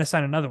up, I'm going to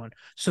sign another one.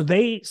 So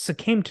they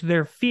succumbed to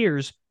their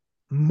fears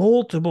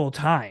multiple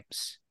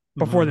times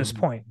before this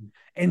point.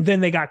 And then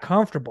they got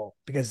comfortable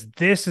because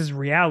this is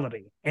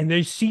reality. And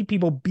they see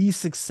people be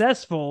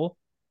successful.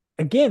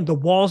 Again, the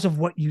walls of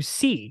what you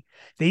see.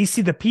 They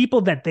see the people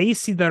that they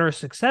see that are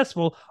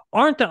successful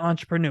aren't the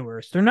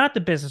entrepreneurs. They're not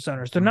the business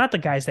owners. They're not the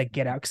guys that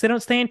get out because they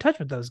don't stay in touch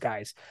with those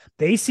guys.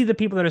 They see the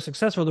people that are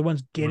successful, the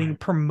ones getting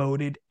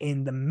promoted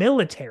in the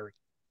military.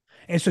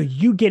 And so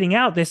you getting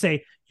out, they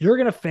say, you're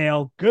going to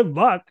fail. Good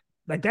luck.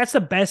 Like that's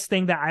the best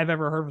thing that I've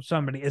ever heard from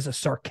somebody is a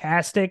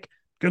sarcastic,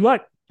 good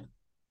luck.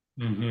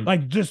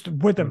 Like just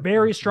with a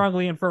very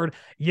strongly inferred,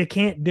 you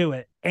can't do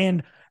it.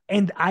 And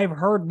I've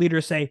heard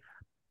leaders say,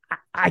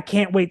 I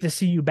can't wait to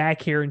see you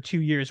back here in 2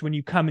 years when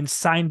you come and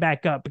sign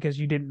back up because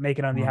you didn't make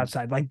it on the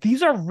outside. Like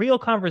these are real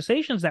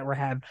conversations that we're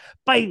having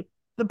by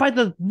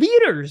the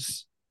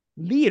leaders.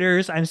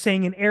 Leaders, I'm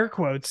saying in air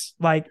quotes,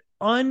 like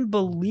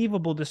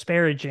unbelievable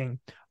disparaging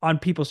on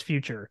people's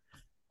future.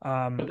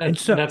 And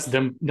so that's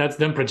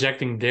them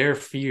projecting their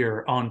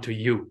fear onto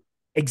you.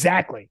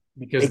 Exactly.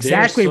 Because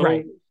exactly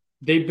right.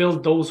 They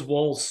build those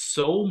walls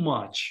so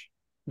much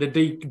that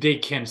they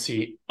can't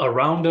see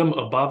around them,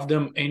 above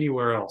them,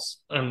 anywhere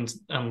else, and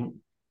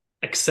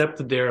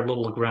except their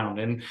little ground.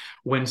 And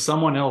when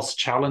someone else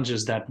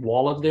challenges that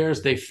wall of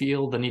theirs, they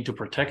feel the need to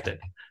protect it,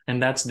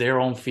 and that's their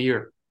own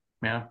fear.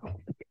 Yeah.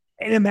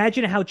 And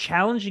imagine how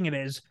challenging it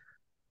is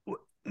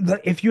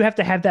if you have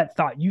to have that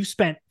thought. You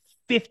spent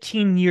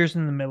 15 years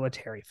in the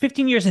military,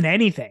 15 years in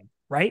anything,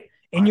 right?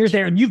 And you're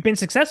there, and you've been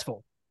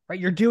successful, right?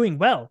 You're doing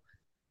well.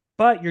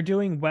 But you're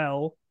doing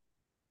well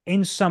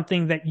in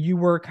something that you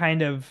were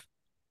kind of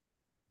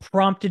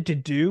prompted to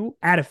do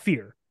out of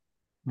fear,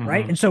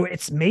 right? And so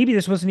it's maybe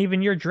this wasn't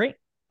even your dream.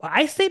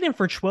 I stayed in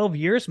for 12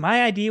 years.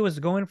 My idea was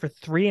to go in for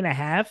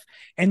 3.5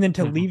 and then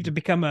to leave to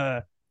become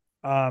a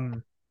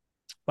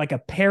like a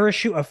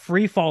parachute, a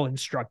free fall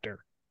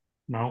instructor.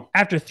 No.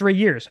 After 3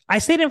 years, I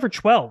stayed in for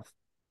 12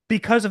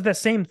 because of the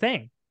same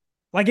thing.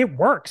 Like it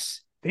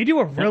works. They do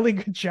a really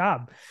good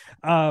job.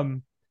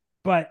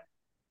 But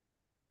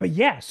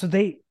yeah, so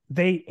they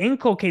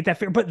inculcate that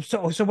fear. But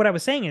so what I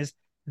was saying is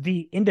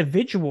the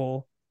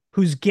individual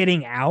who's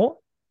getting out,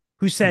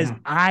 who says,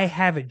 I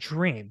have a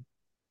dream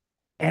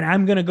and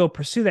I'm going to go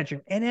pursue that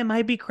dream. And it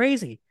might be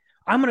crazy.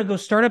 I'm going to go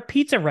start a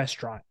pizza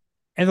restaurant.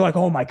 And they're like,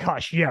 oh my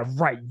gosh, yeah,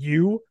 right.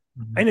 You.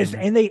 And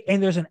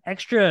there's an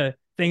extra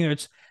thing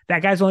that's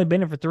that guy's only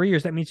been in for 3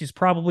 years. That means he's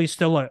probably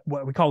still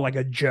what we call like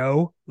a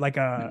Joe, like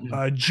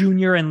a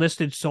junior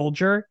enlisted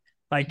soldier.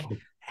 Like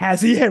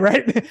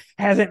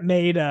hasn't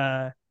made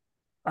it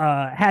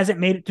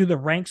through the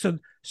ranks.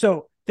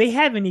 So they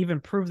haven't even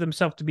proved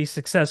themselves to be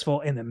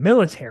successful in the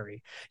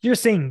military. You're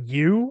saying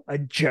you, a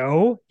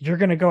Joe, you're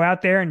going to go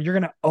out there and you're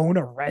going to own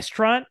a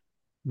restaurant?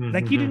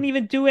 Like you didn't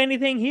even do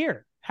anything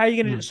here. How are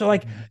you going to do? So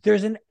like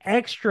there's an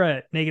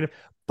extra negative,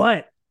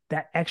 but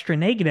that extra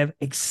negative,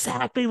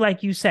 exactly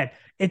like you said,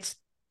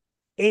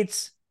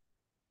 it's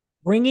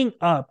bringing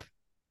up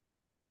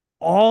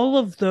all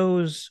of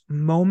those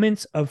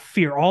moments of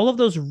fear, all of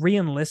those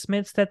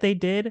re-enlistments that they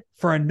did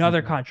for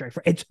another contract.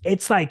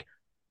 It's like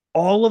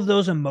all of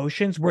those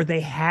emotions where they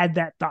had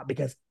that thought,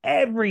 because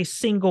every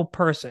single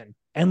person,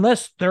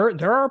 unless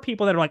there are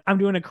people that are like, I'm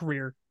doing a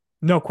career,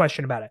 no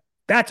question about it.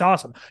 That's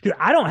awesome. Dude,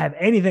 I don't have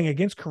anything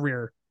against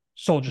career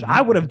soldiers.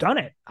 I would have done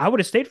it. I would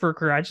have stayed for a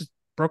career. I just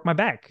broke my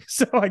back,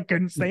 so I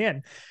couldn't stay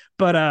in.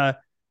 But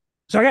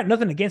so I got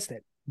nothing against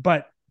it.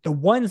 But the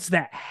ones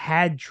that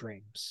had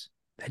dreams,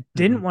 that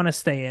didn't want to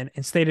stay in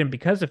and stayed in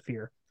because of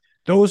fear,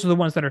 those are the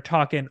ones that are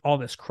talking all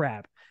this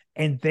crap.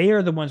 And they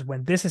are the ones,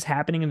 when this is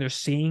happening and they're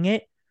seeing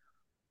it,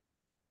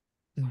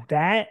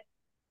 that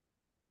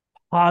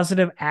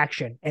positive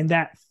action and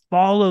that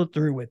follow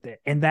through with it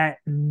and that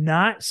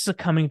not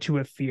succumbing to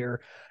a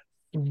fear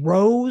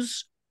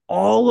throws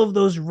all of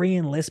those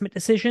re-enlistment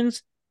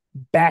decisions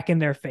back in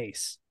their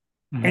face.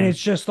 And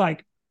it's just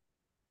like,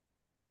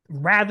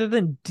 rather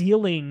than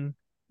dealing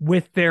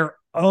with their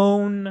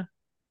own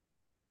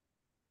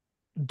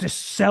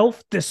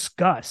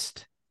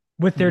self-disgust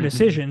with their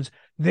decisions,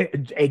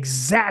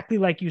 exactly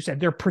like you said,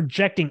 they're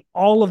projecting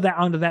all of that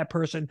onto that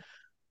person,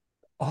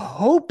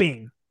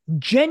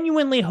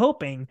 genuinely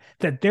hoping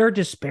that their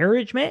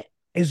disparagement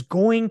is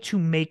going to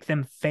make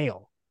them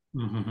fail.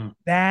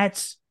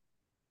 That's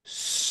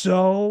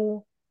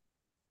so,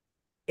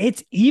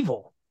 it's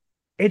evil.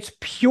 It's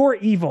pure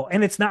evil.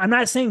 And it's not, I'm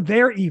not saying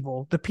they're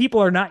evil. The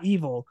people are not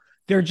evil.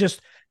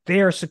 They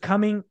are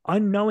succumbing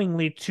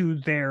unknowingly to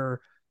their Mhm.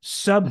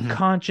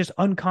 subconscious,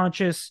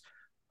 unconscious,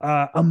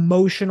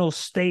 emotional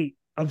state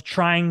of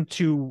trying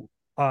to,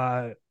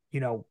 you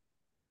know,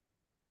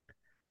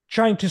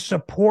 trying to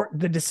support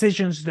the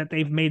decisions that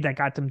they've made that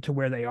got them to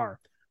where they are.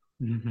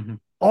 Mhm.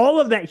 All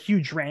of that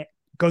huge rant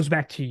goes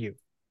back to you,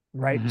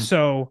 right? Mhm.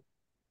 So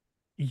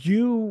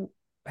you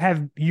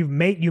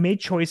made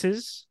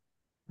choices,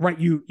 right?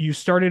 You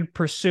started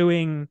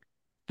pursuing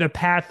the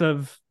path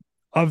of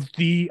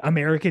the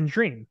American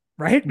dream,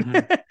 right?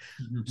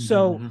 Mhm.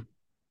 So Mhm.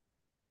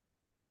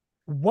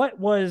 what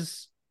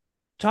was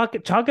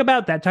talk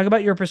about that, talk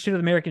about your pursuit of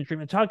the American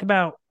dream, and talk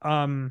about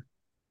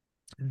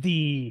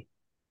the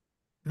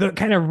the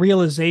kind of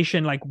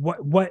realization, like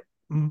what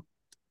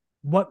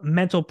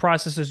mental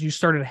processes you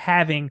started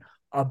having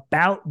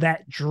about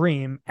that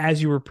dream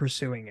as you were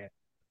pursuing it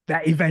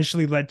that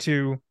eventually led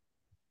to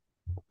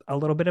a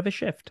little bit of a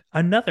shift,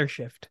 another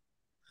shift.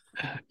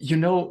 You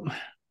know,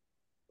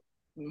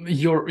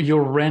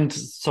 your rent,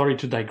 sorry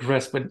to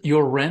digress, but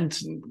your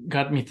rent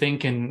got me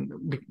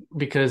thinking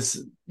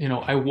because,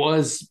 I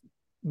was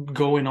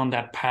going on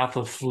that path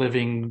of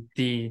living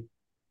the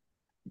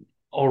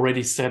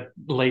already set,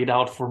 laid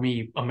out for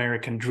me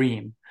American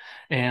dream.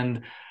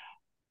 And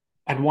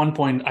at one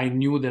point I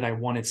knew that I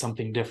wanted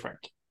something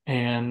different.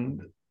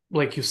 And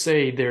like you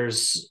say,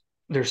 there's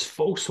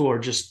folks who are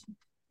just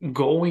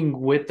going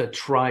with the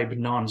tribe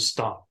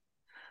nonstop.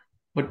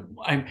 But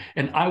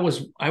I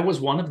was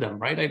one of them,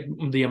 right?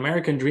 The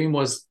American dream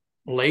was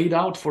laid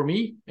out for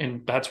me,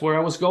 and that's where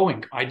I was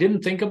going. I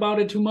didn't think about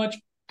it too much.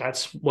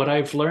 That's what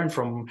I've learned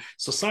from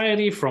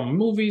society, from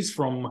movies,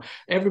 from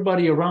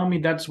everybody around me.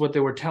 That's what they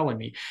were telling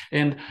me.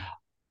 And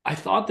I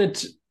thought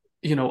that,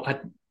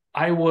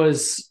 I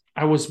was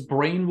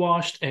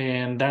brainwashed,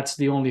 and that's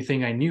the only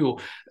thing I knew.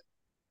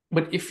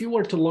 But if you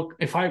were to look,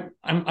 if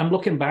I'm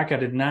looking back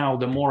at it now,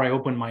 the more I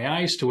open my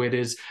eyes to it,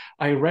 is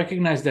I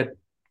recognize that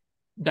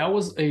that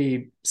was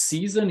a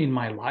season in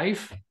my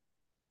life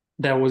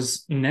that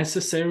was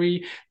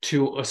necessary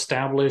to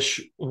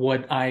establish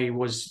what I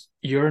was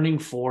yearning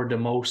for the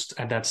most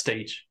at that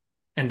stage.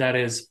 And that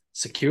is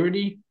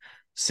security,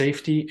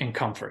 safety, and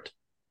comfort.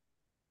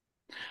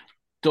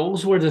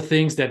 Those were the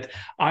things that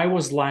I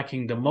was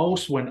lacking the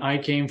most when I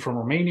came from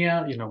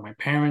Romania. My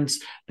parents,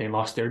 they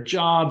lost their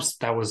jobs.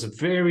 That was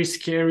very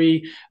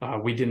scary.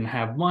 We didn't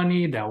have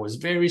money. That was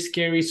very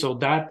scary. So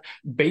that,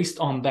 based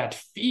on that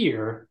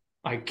fear,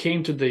 I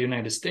came to the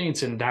United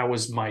States, and that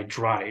was my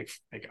drive.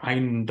 Like, I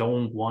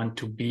don't want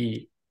to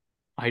be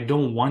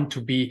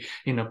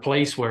in a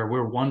place where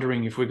we're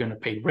wondering if we're going to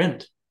pay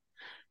rent,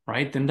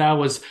 right? And that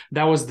was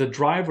the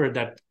driver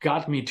that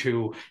got me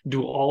to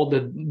do all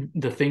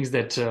the things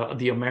that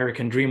the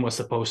American dream was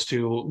supposed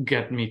to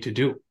get me to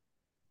do.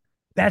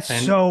 That's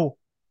And so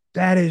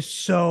that is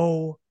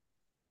so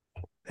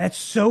that's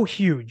so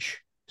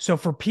huge. So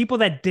for people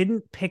that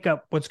didn't pick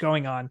up what's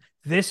going on,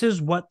 this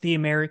is what the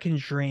American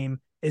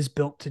dream is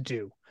built to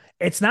do.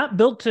 It's not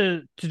built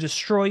to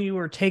destroy you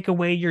or take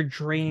away your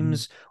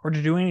dreams or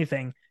to do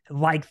anything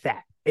like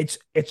that. It's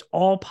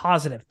all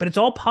positive, but it's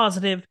all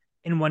positive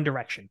in one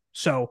direction.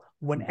 So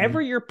whenever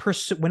you're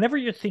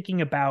thinking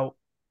about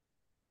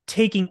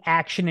taking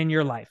action in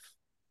your life,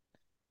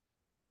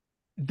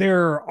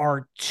 there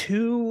are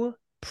two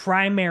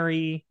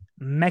primary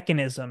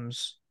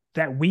mechanisms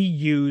that we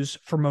use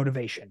for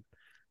motivation.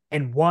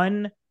 And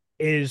one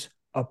is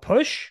a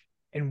push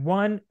and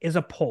one is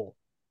a pull,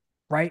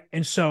 right?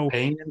 And so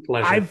pain and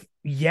pleasure.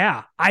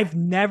 I've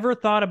never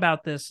thought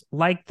about this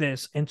like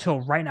this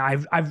until right now.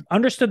 I've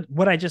understood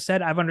what I just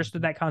said. I've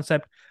understood that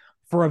concept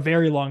for a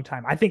very long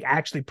time. I think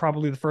actually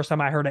probably the first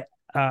time I heard it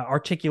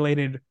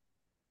articulated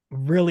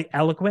really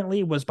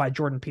eloquently was by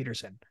Jordan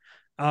Peterson.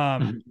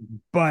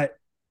 But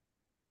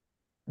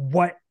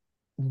what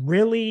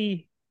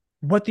really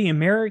what the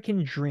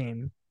American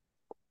dream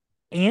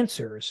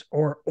answers,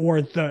 or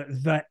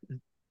the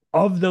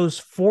of those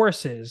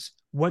forces,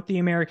 what the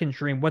American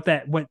dream, what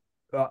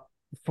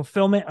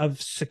fulfillment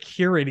of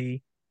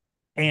security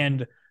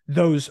and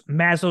those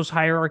Maslow's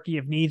hierarchy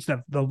of needs,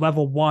 the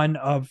level one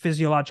of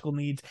physiological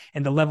needs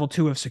and the level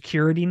two of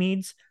security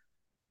needs.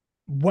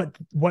 What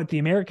the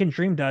American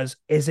dream does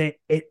is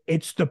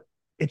it's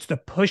the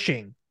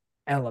pushing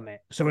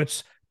element. So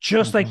it's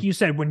just like you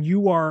said, when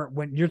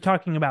you're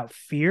talking about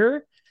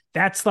fear,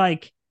 that's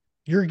like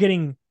you're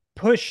getting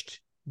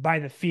pushed by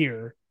the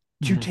fear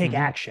to take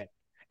action.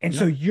 And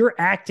so Yeah. you're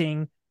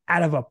acting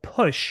out of a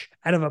push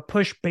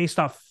based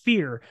off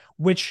fear,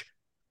 which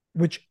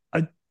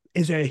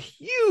is a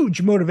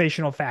huge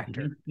motivational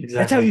factor.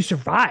 That's how you Exactly.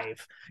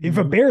 survive. If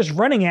a bear's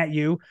running at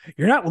you,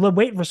 you're not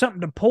waiting for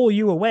something to pull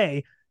you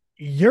away.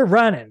 You're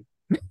running,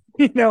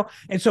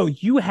 And so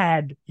you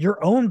had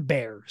your own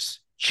bears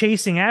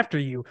chasing after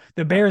you,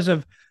 the bears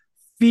of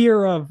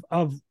fear of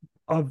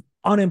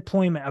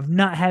unemployment, of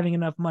not having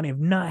enough money, of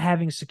not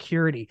having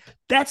security.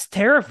 That's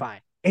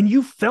terrifying. And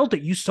you felt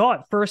it, you saw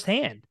it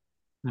firsthand.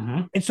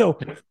 Mm-hmm. And so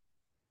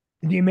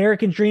the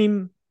American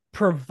dream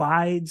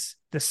provides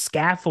the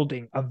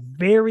scaffolding, a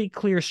very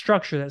clear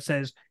structure that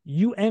says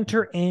you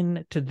enter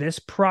into this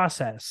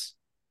process,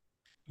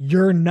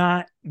 you're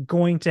not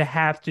going to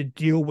have to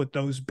deal with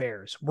those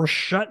bears. We're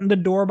shutting the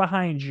door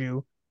behind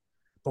you,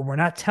 but we're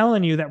not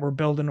telling you that we're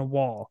building a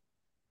wall.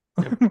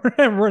 Yep.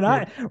 we're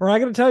not Yep. we're not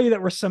going to tell you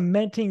that we're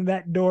cementing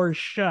that door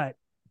shut.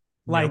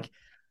 Like, Yep.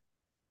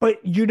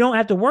 but you don't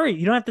have to worry.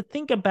 You don't have to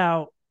think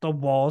about the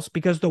walls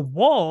because the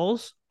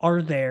walls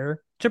are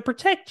there to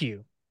protect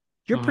you.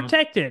 You're Mhm.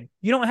 protected.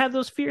 You don't have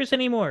those fears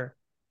anymore.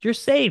 You're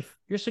safe.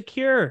 You're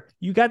secure.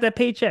 You got that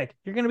paycheck.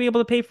 You're going to be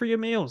able to pay for your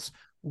meals.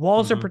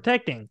 Walls are Mhm.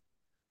 protecting.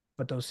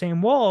 But those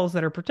same walls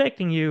that are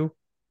protecting you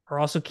are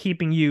also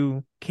keeping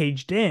you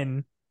caged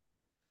in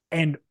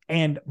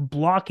and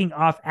blocking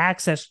off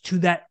access to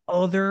that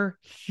other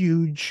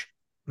huge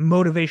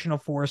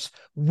motivational force,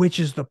 which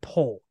is the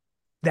pull.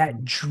 That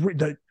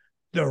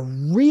the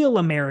real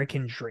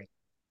American dream,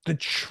 the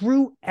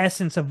true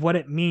essence of what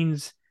it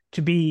means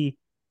to be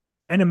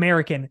an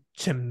American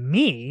to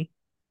me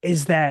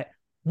is that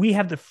we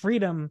have the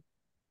freedom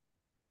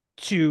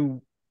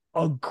to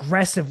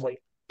aggressively,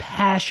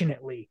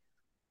 passionately,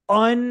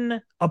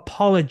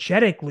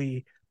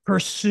 unapologetically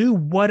pursue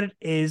what it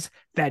is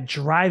that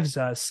drives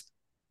us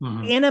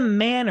Mhm. in a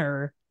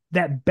manner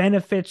that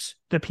benefits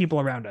the people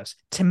around us.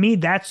 To me,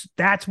 that's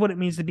what it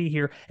means to be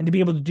here and to be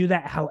able to do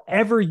that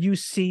however you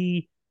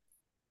see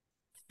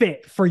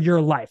fit for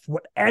your life.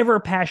 Whatever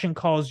passion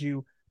calls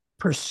you,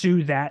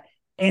 pursue that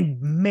and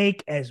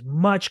make as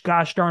much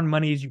gosh darn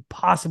money as you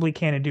possibly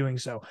can in doing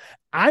so.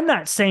 I'm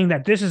not saying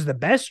that this is the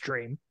best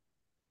dream.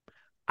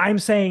 I'm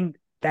saying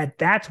that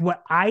that's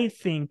what I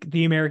think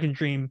the American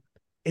dream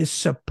is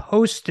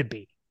supposed to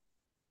be.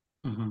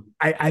 Mhm.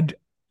 I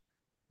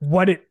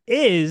what it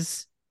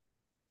is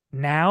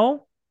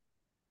now,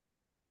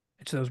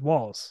 it's those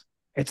walls.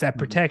 It's that Mhm.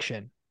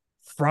 protection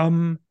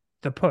from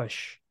the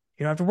push.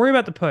 You don't have to worry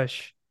about the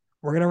push.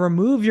 We're going to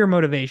remove your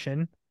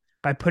motivation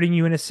by putting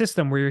you in a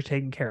system where you're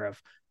taken care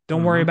of.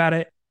 Don't worry Mhm. about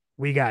it.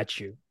 We got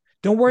you.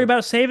 Don't worry Yep.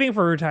 about saving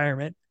for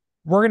retirement.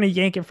 We're going to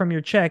yank it from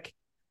your check.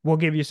 We'll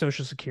give you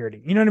social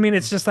security. You know what I mean?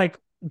 It's just like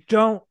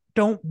don't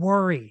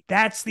worry.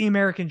 That's the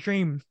American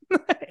dream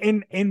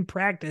in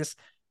practice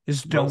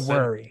is Well don't said.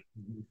 worry.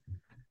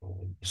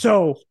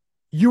 So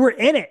you were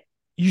in it.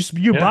 You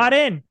Yeah. bought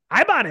in.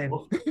 I bought in.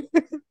 Well,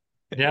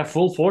 yeah,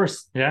 full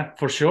force. Yeah,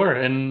 for sure.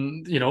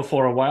 And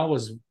for a while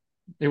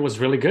it was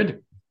really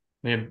good.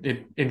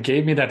 It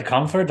gave me that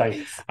comfort.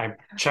 I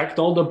checked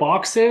all the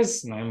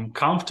boxes and I'm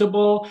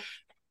comfortable.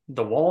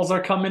 The walls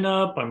are coming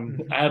up. I'm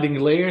Mhm. adding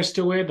layers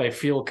to it. I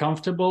feel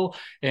comfortable.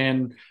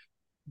 And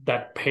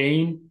that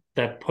pain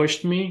that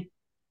pushed me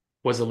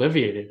was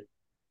alleviated.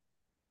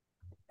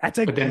 That's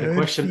a But then the good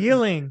question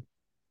feeling.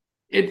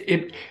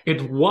 it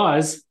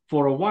was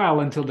for a while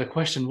until the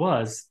question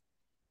was,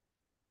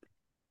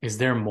 is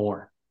there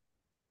more?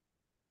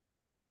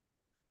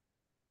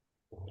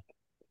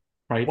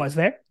 Right? Was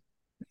there?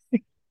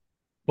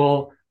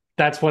 Well,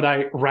 that's what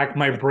I racked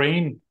my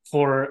brain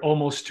for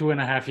almost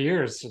 2.5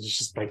 years. It's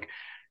just like,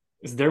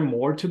 is there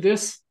more to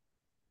this?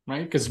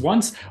 Right? Because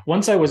once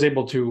I was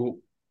able to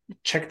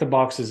check the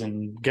boxes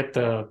and get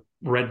the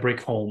red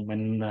brick home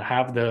and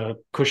have the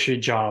cushy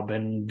job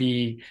and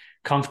be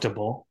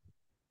comfortable,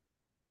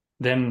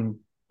 then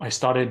I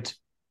started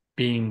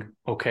being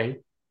okay.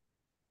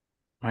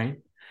 Right?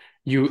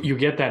 You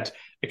get that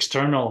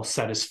external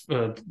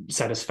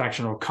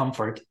satisfaction or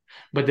comfort,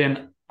 but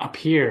then up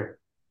here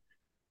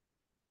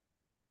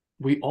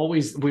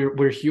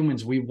we're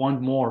humans. We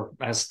want more.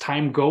 As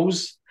time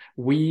goes,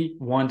 we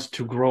want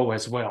to grow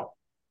as well.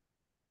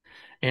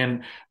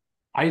 And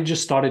I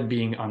just started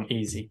being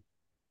uneasy.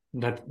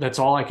 That's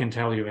all I can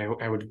tell you.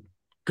 I would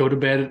go to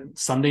bed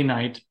Sunday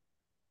night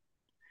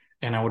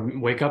and I would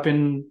wake up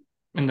in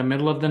the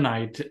middle of the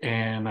night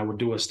and I would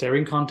do a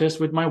staring contest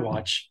with my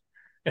watch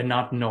and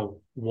not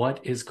know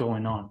what is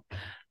going on.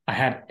 I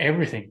had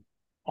everything.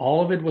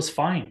 All of it was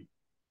fine,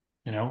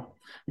 you know?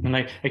 And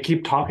I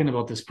keep talking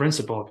about this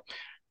principle.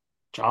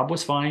 Job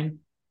was fine.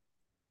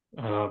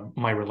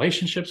 My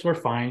relationships were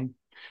fine.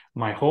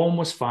 My home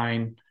was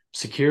fine.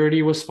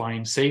 Security was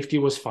fine. Safety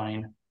was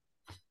fine.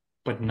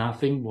 But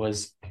nothing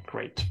was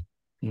great.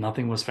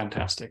 Nothing was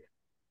fantastic.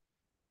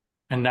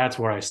 And that's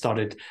where I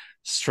started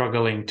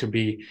struggling to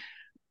be.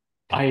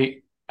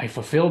 I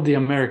fulfilled the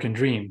American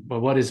dream, but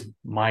what is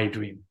my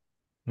dream?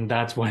 And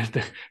that's when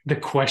the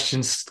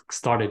questions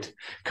started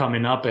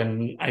coming up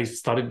and I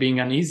started being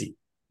uneasy.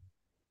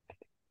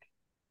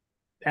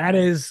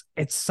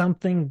 It's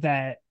something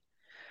that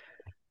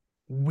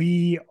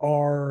we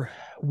are,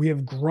 we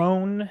have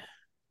grown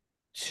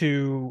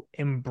to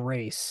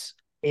embrace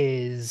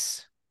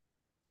is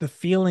the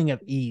feeling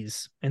of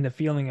ease and the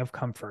feeling of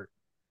comfort.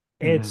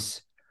 Mm-hmm.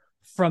 It's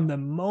from the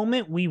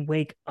moment we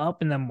wake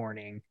up in the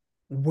morning,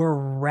 we're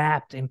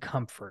wrapped in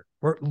comfort.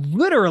 We're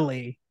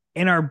literally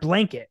in our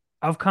blanket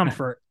of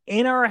comfort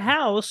in our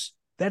house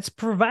that's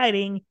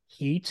providing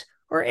heat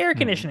or air Mm-hmm.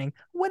 conditioning,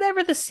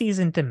 whatever the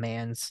season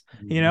demands,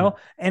 Mm-hmm.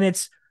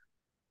 And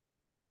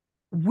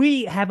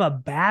we have a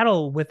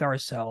battle with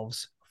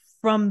ourselves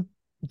from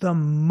the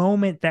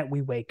moment that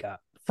we wake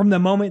up, from the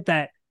moment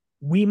that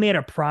we made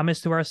a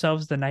promise to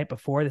ourselves the night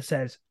before that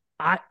says,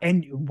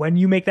 and when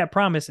you make that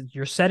promise,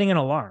 you're setting an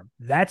alarm.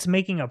 That's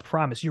making a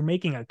promise. You're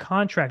making a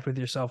contract with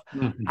yourself.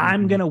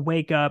 I'm going to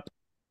wake up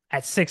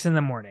at 6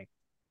 a.m.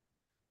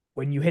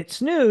 When you hit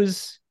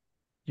snooze,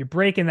 you're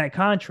breaking that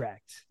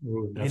contract.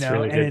 Ooh, that's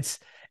really and good.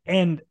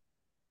 and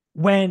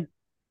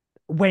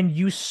when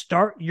you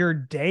start your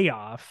day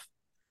off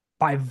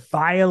by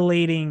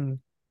violating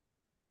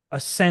a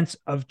sense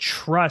of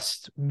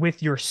trust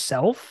with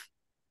yourself,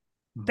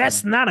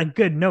 that's not a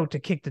good note to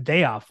kick the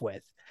day off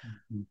with.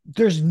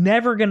 There's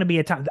never going to be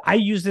a time. I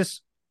use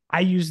this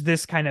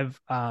kind of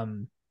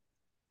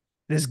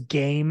this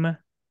game,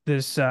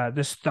 this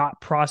thought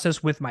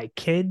process with my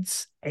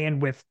kids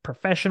and with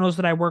professionals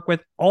that I work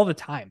with all the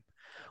time.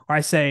 Where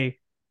I say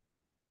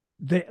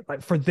that,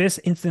 like, for this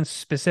instance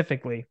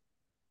specifically,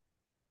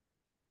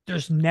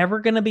 there's never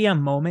going to be a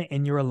moment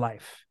in your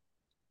life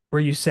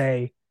where you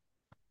say,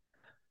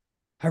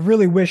 I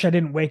really wish I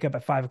didn't wake up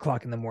at 5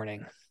 o'clock in the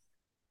morning.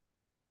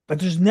 But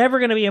there's never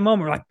going to be a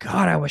moment where, like,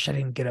 God, I wish I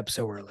didn't get up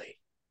so early.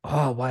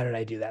 Oh, why did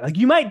I do that? Like,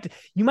 you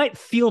might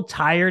feel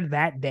tired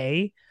that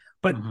day,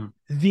 but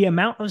the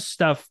amount of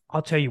stuff,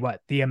 I'll tell you what,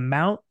 the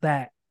amount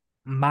that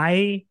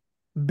my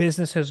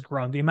business has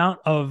grown, the amount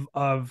of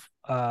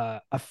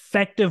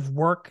effective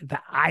work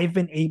that I've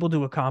been able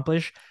to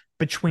accomplish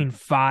between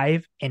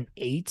 5 and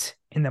 8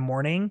 in the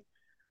morning,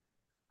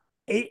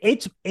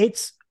 it's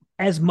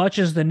as much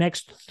as the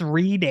next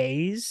 3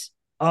 days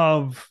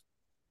of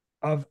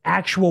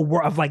actual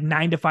work, of like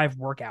 9 to 5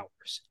 work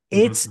hours.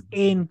 It's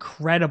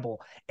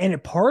incredible. And a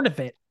part of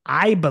it,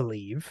 I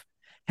believe,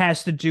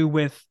 has to do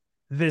with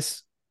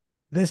this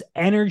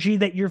energy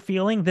that you're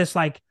feeling, this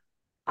like,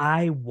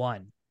 I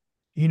won.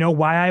 You know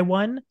why I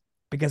won?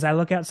 Because I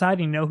look outside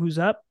and you know who's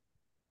up?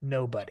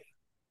 Nobody.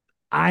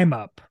 I'm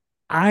up.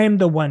 I'm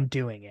the one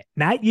doing it,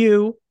 not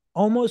you.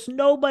 Almost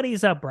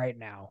nobody's up right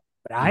now,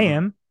 but I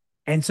am.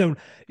 And so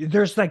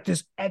there's like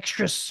this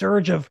extra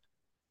surge of,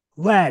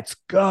 let's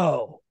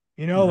go.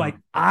 Like,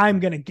 I'm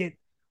going to get,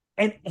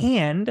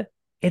 and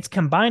it's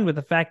combined with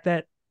the fact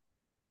that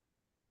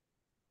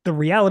the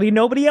reality,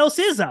 nobody else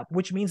is up,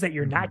 which means that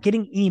you're not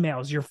getting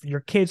emails. Your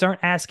kids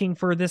aren't asking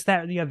for this,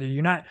 that, or the other.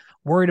 You're not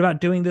worried about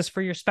doing this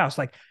for your spouse.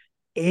 Like,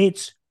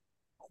 it's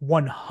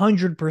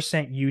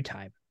 100% you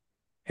time.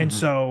 And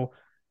so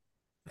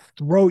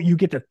you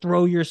get to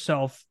throw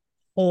yourself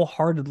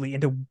wholeheartedly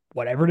into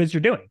whatever it is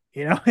you're doing,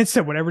 and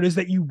so whatever it is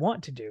that you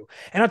want to do.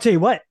 And I'll tell you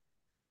what,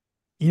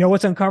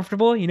 what's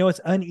uncomfortable? What's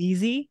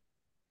uneasy?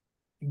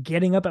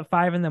 Getting up at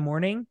 5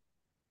 a.m.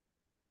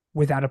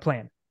 without a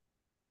plan.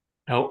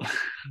 Oh,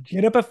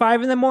 get up at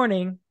 5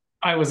 a.m.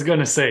 I was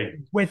gonna say,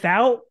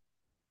 without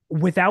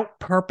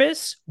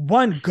purpose.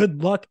 One,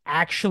 good luck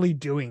actually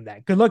doing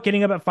that. Good luck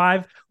getting up at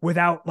 5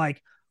 without,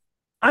 like,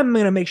 I'm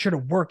gonna make sure to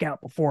work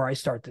out before I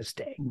start this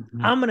day.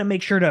 I'm gonna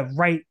make sure to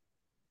write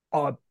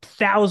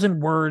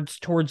 1,000 words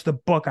towards the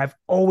book I've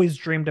always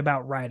dreamed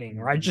about writing.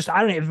 Or I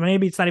don't know,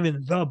 maybe it's not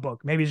even the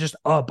book. Maybe it's just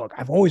a book.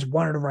 I've always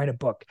wanted to write a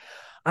book.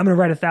 I'm going to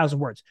write 1,000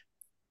 words.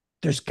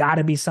 There's got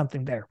to be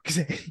something there.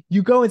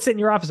 You go and sit in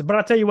your office, but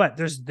I'll tell you what,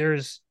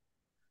 there's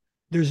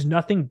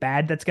nothing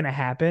bad that's going to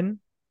happen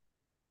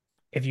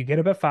if you get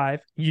up at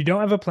 5, you don't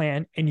have a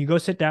plan, and you go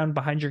sit down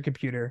behind your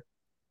computer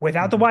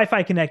without the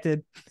Wi-Fi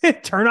connected,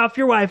 turn off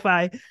your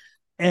Wi-Fi,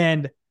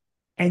 and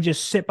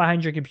just sit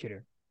behind your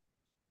computer.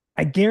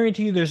 I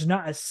guarantee you there's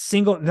not a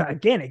single,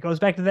 again, it goes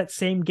back to that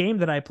same game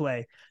that I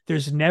play.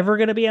 There's never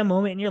going to be a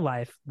moment in your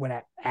life when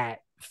at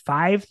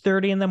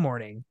 5:30 in the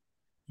morning,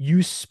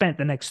 you spent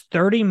the next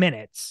 30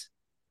 minutes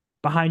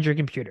behind your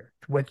computer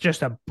with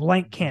just a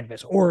blank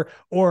canvas or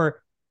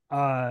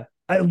a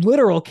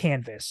literal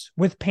canvas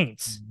with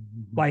paints,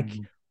 like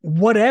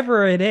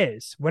whatever it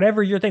is,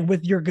 whatever your thing,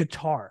 with your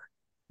guitar,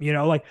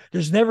 like,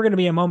 there's never going to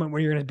be a moment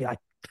where you're going to be like,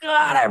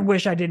 God, I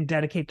wish I didn't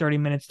dedicate 30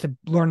 minutes to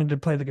learning to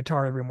play the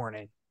guitar every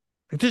morning.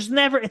 It's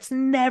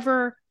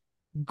never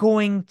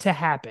going to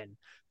happen.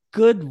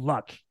 Good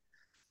luck.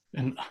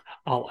 And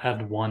I'll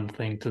add one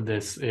thing to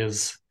this,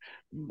 is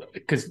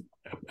because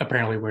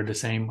apparently we're the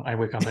same. I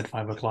wake up at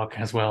 5 o'clock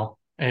as well,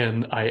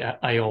 and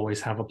I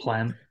always have a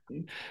plan.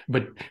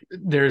 But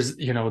there's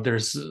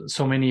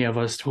so many of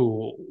us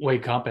who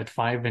wake up at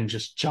 5 and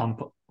just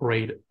jump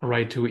right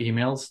to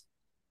emails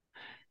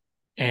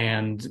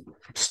and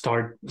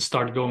start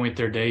going with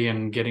their day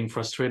and getting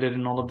frustrated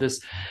and all of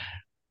this.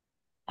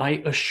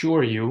 I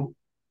assure you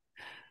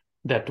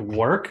that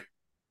work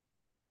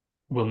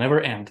will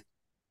never end.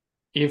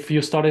 If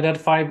you started at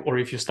 5 or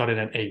if you started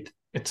at 8,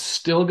 it's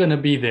still going to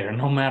be there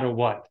no matter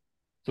what.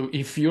 So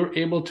if you're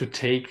able to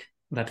take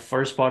that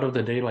first part of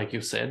the day, like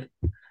you said,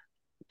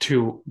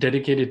 to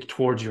dedicate it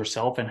towards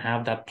yourself and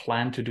have that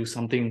plan to do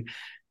something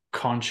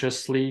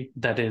consciously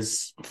that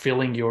is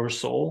filling your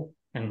soul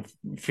and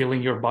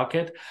filling your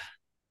bucket,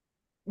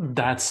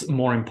 that's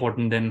more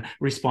important than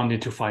responding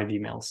to 5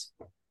 emails.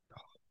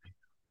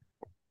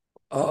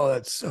 Oh,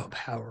 that's so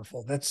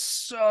powerful. That's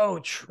so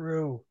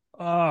true.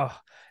 Oh,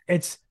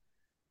 it's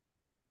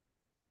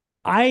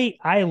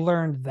I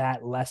learned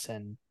that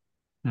lesson.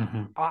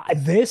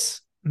 Mm-hmm.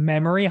 This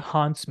memory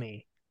haunts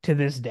me to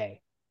this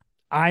day.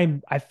 I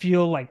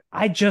feel like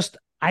I just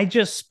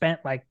spent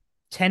like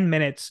 10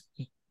 minutes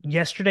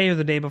yesterday or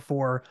the day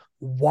before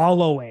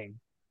wallowing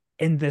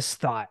in this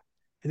thought,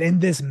 in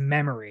this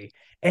memory.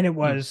 And it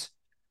was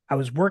I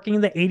was working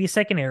in the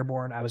 82nd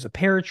Airborne. I was a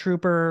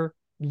paratrooper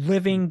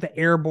living the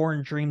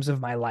airborne dreams of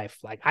my life.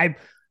 Like I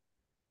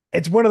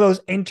it's one of those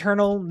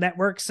internal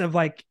networks of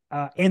like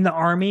in the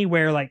army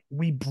where like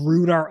we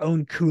brewed our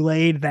own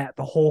Kool-Aid that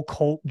the whole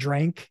cult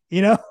drank,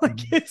 like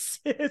Mm-hmm.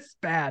 it's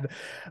bad.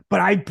 But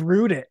I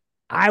brewed it.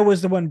 I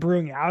was the one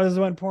brewing it. I was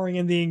the one pouring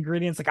in the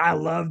ingredients. Like I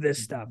love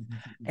this stuff.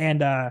 And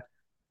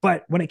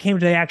but when it came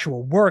to the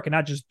actual work and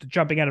not just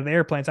jumping out of the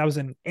airplanes, I was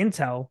in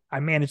Intel.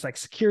 I managed like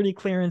security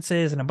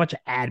clearances and a bunch of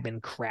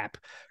admin crap,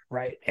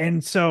 right?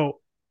 And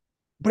so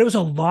but it was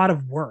a lot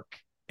of work.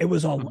 It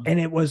was all, Mm-hmm. and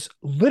it was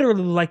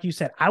literally like you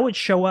said. I would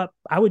show up,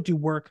 I would do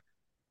work.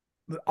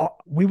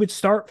 We would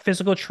start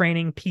physical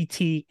training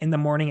PT in the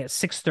morning at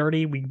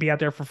 6:30. We'd be out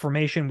there for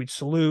formation. We'd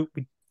salute,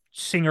 we'd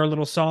sing our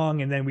little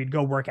song, and then we'd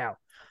go work out.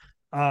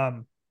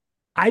 Um,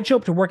 I'd show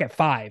up to work at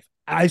 5.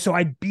 So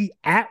I'd be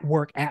at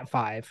work at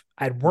 5.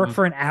 I'd work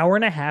for an hour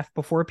and a half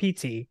before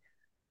PT,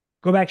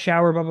 go back,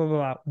 shower, blah blah blah,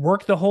 blah,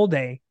 work the whole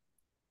day.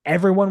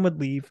 Everyone would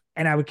leave,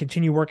 and I would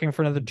continue working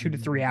for another 2 to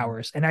 3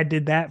 hours. And I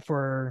did that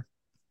for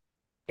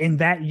in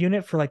that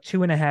unit for like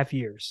 2.5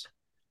 years.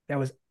 That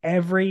was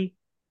every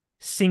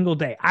single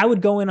day. I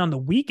would go in on the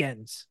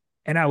weekends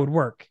and I would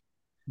work.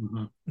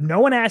 Mm-hmm. No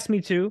one asked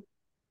me to.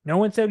 No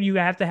one said you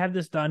have to have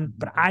this done,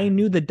 but I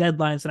knew the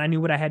deadlines and I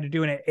knew what I had to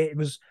do. And it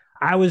was,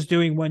 I was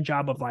doing one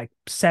job of like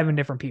 7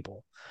 different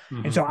people.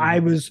 And so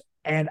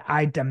Mm-hmm.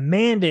 I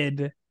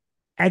demanded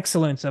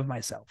excellence of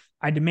myself.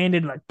 I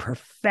demanded like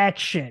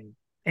perfection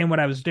in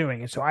what I was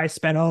doing. And so I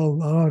spent a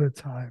lot of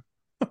time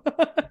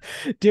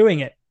doing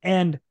it.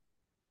 And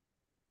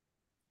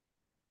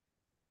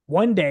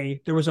one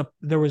day there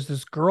was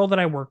this girl that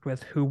I worked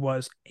with who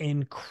was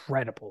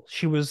incredible.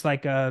 She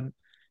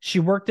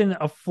worked in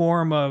a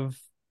form of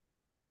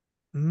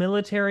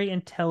military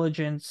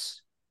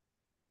intelligence,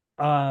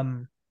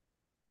 um,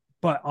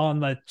 but on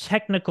the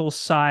technical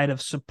side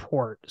of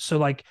support. So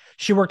like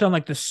she worked on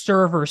like the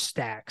server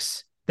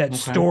stacks that Okay.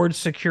 stored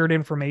secured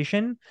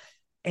information.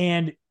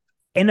 And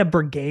in a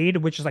brigade,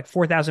 which is like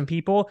 4,000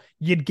 people,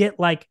 you'd get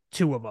like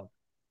two of them.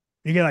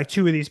 You get like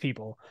two of these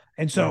people.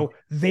 And Wow. so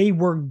they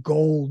were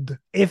gold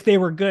if they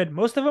were good.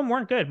 Most of them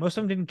weren't good. Most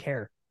of them didn't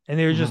care. And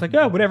they were just like,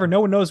 oh, whatever. Mm-hmm.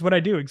 No one knows what I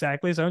do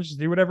exactly. So I just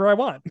do whatever I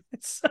want.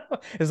 So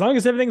as long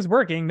as everything's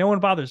working, no one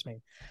bothers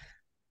me.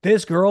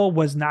 This girl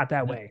was not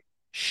that way.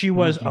 She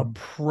was a Mm-hmm.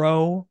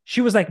 pro.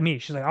 She was like me.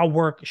 She's like, I'll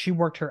work. She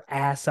worked her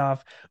ass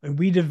off. And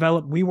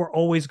we were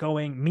always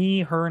going, me,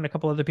 her, and a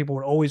couple other people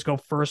would always go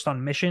first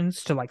on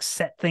missions to like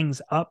set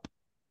things up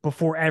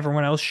before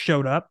everyone else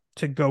showed up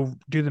to go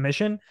do the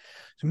mission.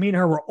 So me and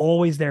her were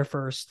always there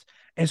first.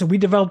 And so we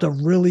developed a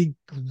really,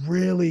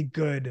 really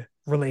good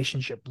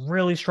relationship,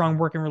 really strong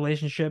working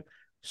relationship,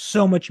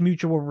 so much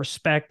mutual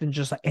respect and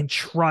just like and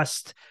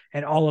trust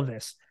and all of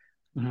this.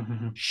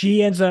 Mm-hmm.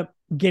 She ends up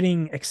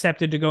getting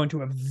accepted to go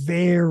into a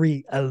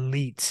very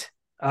elite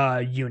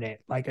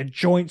unit, like a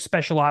joint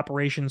special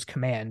operations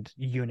command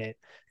unit.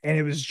 And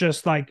it was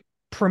just like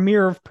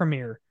premiere of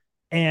premiere.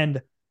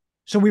 And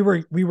so we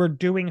were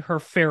doing her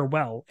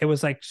farewell. It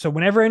was like, so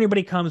whenever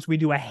anybody comes, we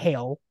do a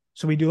hail.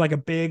 So we do like a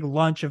big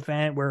lunch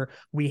event where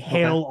we Okay.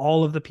 hail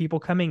all of the people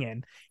coming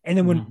in. And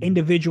then when Mm-hmm.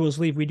 individuals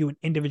leave, we do an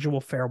individual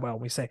farewell.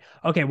 We say,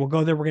 okay, we'll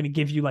go there. We're going to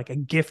give you like a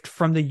gift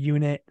from the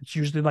unit. It's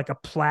usually like a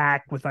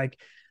plaque with like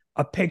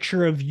a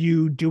picture of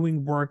you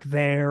doing work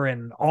there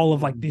and all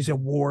of like these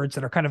awards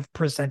that are kind of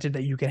presented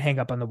that you can hang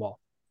up on the wall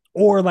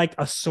or like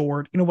a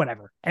sword,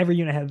 whatever. Every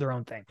unit had their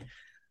own thing.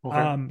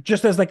 Okay.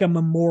 Just as like a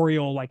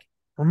memorial, like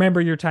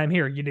remember your time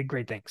here, you did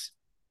great things.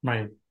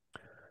 Right.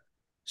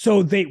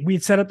 So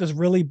we'd set up this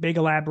really big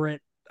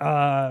elaborate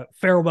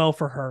farewell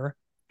for her,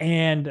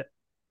 and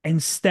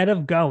instead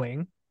of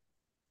going,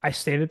 I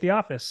stayed at the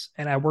office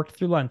and I worked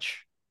through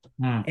lunch.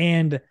 Mm.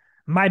 And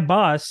my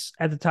boss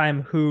at the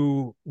time,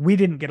 who we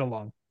didn't get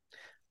along,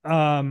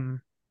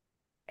 um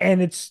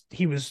and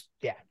he was,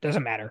 yeah,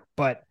 doesn't matter,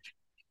 but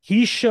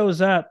he shows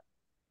up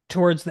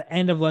towards the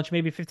end of lunch,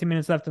 maybe 15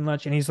 minutes left in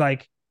lunch, and he's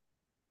like,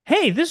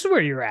 hey, this is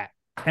where you're at.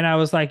 And I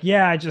was like,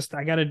 yeah,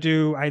 I gotta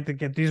do, I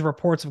think these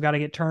reports have got to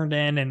get turned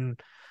in, and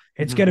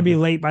it's gonna be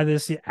Mm-hmm. late by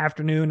this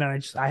afternoon,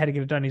 and I had to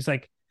get it done. He's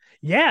like,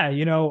 yeah,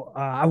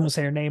 I won't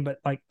say her name, but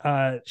like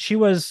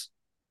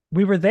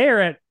we were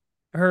there at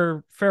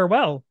her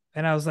farewell.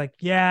 And I was like,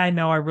 yeah, I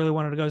know, I really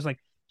wanted to go. He's like,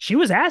 she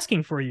was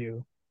asking for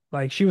you.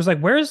 Like she was like,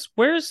 where's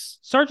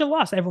Sergeant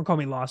Lost? Everyone called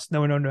me Lost.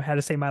 No one knew how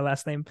to say my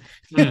last name.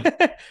 Mm.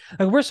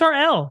 Like, where's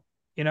Sergeant L?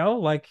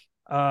 Like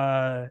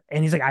and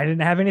he's like, I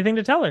didn't have anything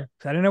to tell her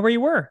because I didn't know where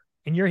you were,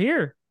 and you're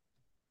here.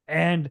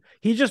 And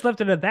he just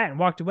left it at that and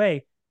walked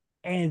away.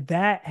 And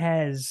that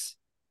has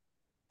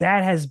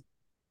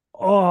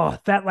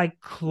that like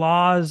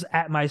claws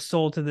at my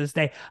soul to this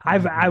day.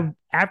 Mm-hmm. I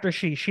after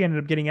she ended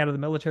up getting out of the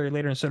military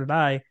later, and so did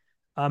I.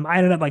 I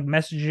ended up like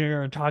messaging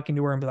her and talking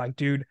to her and be like,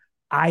 dude,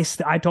 I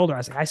told her, I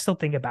was like, I still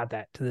think about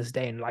that to this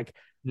day. And like,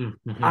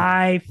 Mm-hmm.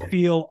 I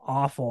feel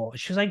awful.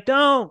 She was like,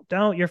 don't,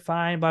 you're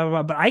fine, blah, blah,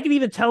 blah. But I could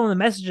even tell in the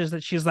messages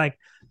that she's like,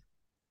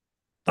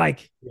 Yeah.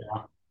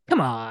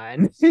 come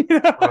on. You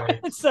know?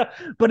 Right. So,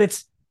 but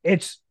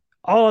it's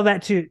all of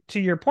that to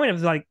your point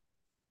of like,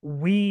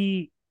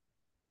 we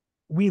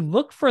we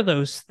look for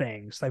those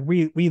things. Like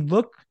we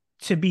look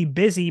to be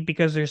busy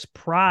because there's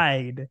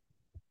pride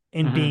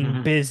in Mm-hmm. being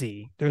Mm-hmm.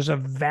 busy. There's a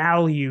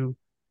value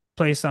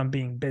placed on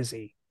being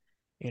busy,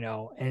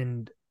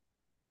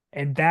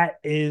 and that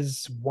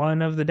is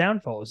one of the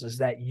downfalls is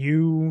that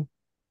you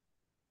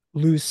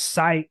lose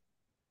sight,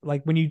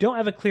 like when you don't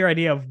have a clear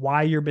idea of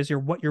why you're busy or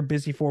what you're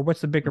busy for,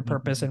 what's the bigger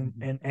purpose, and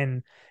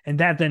Mm-hmm.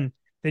 that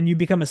then you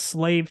become a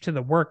slave to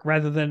the work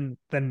rather than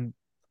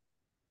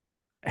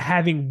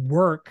having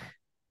work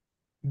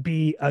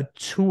be a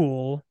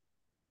tool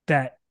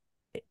that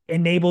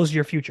enables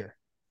your future,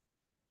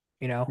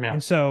 Yeah.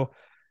 and so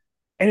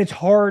and it's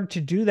hard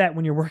to do that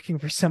when you're working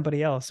for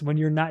somebody else, when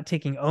you're not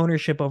taking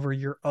ownership over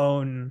your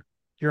own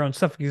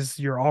stuff, because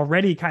you're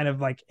already kind of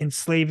like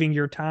enslaving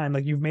your time.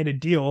 Like you've made a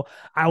deal,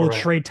 I will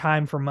Right. trade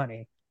time for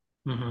money,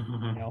 Mm-hmm. you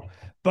Mm-hmm. know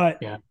but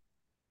Yeah.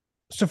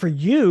 so for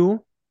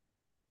you,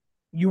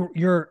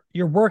 you're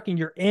working,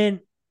 you're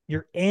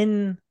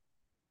in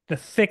the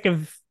thick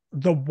of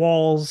the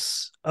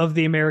walls of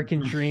the American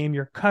Mm-hmm. dream.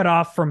 You're cut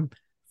off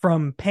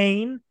from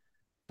pain,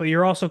 but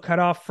you're also cut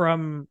off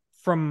from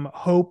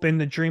hope and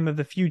the dream of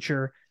the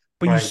future.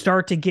 But you Right.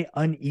 start to get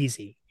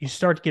uneasy. You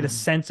start to get a Mm-hmm.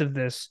 sense of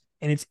this,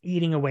 and it's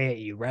eating away at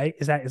you, right?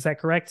 Is that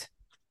correct?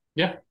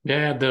 Yeah.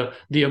 Yeah.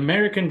 The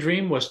American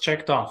dream was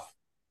checked off.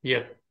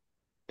 Yet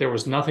there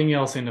was nothing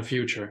else in the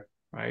future,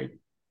 right?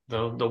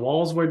 The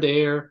walls were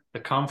there, the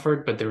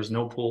comfort, but there was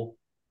no pool,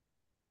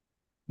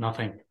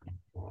 nothing.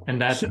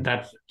 And So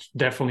that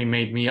definitely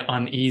made me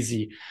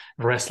uneasy,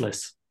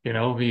 restless.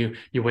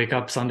 You wake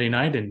up Sunday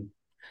night and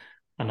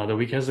another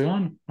week has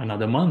gone,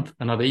 another month,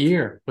 another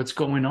year. What's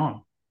going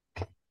on?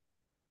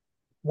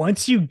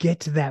 once you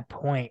get to that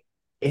point,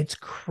 it's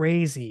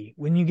crazy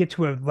when you get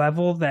to a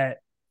level that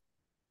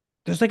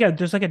there's like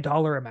a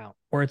dollar amount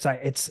where it's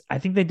I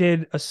think they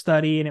did a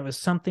study and it was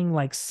something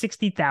like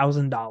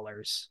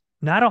 $60,000.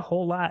 Not a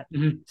whole lot.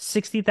 Mm-hmm.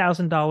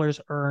 $60,000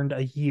 earned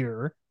a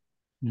year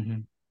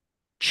Mm-hmm.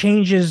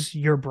 changes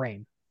your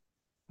brain,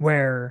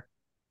 where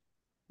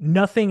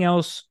nothing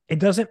else, it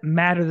doesn't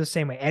matter the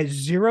same way. As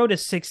 0 to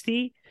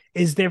 60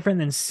 is different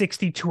than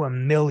 60 to a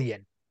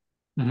million.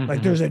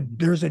 Like Mm-hmm.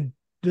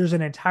 there's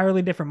an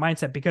entirely different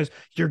mindset, because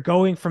you're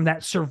going from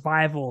that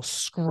survival,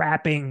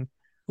 scrapping,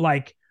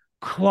 like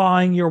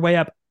clawing your way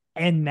up,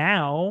 and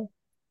now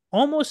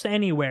almost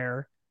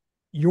anywhere,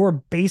 your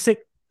basic,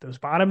 those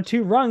bottom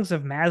two rungs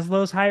of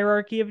Maslow's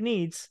hierarchy of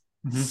needs,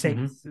 Mm-hmm. say,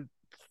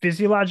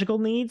 physiological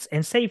needs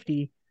and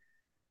safety,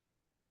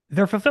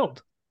 they're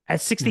fulfilled. At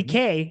Mm-hmm.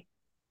 60K,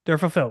 they're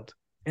fulfilled.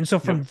 And so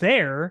from Yep.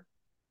 there,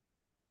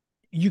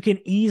 you can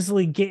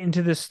easily get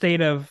into this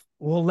state of,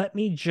 well, let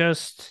me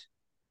just,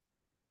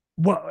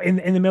 well, in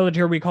the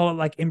military, we call it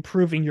like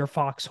improving your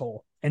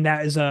foxhole. And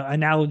that is an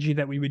analogy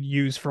that we would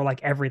use for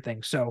like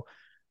everything. So,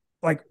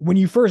 like when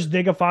you first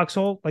dig a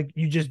foxhole, like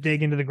you just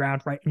dig into the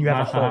ground, right? And you have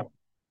a Uh-huh. hole.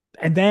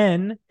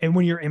 And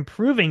when you're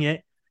improving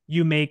it,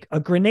 you make a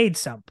grenade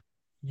sump.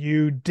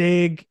 You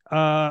dig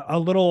a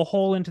little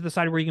hole into the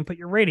side where you can put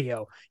your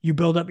radio. You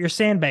build up your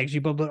sandbags. You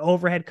build an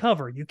overhead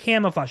cover. You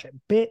camouflage it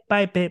bit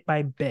by bit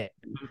by bit.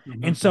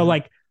 And so, Mm-hmm.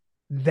 like,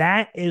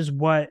 that is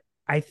what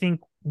I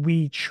think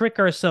we trick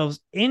ourselves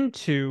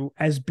into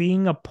as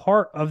being a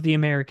part of the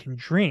American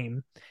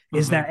dream,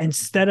 is Mm-hmm. that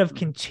instead of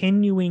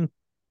continuing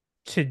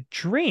to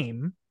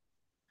dream,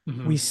 we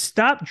Mm-hmm.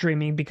 stop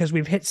dreaming because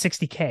we've hit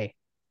 60K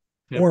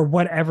Yep. or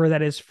whatever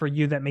that is for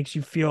you that makes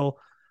you feel,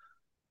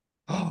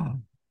 oh,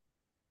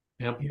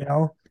 Yep. you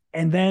know,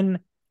 and then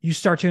you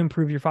start to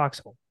improve your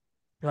foxhole.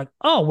 You're like,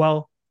 oh,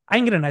 well, I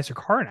can get a nicer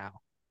car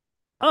now.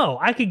 Oh,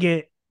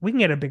 we can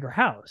get a bigger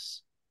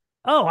house.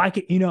 Oh,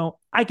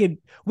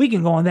 we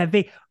can go on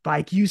that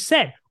like you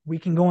said, we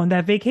can go on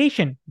that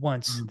vacation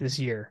once Mm-hmm. this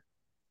year,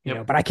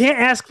 Yep. but I can't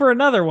ask for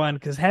another one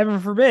because heaven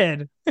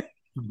forbid.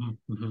 Mm-hmm.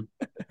 Mm-hmm.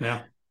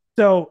 Yeah.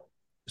 So,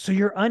 so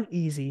you're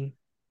uneasy.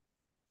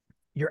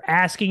 You're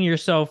asking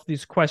yourself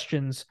these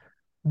questions.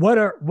 What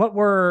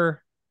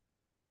were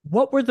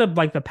the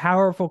like the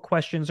powerful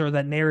questions or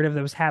that narrative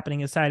that was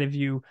happening inside of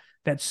you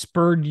that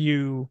spurred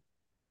you,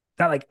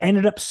 that like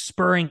ended up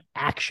spurring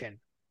action?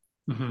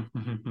 Mm-hmm.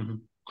 Mm-hmm. Mm-hmm.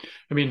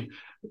 I mean,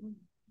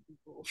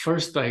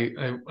 first,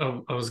 I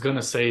was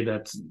gonna say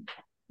that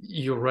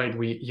you're right.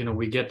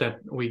 We get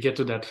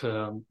to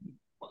that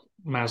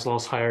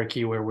Maslow's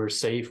hierarchy where we're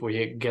safe.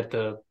 We get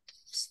the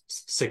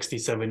 60,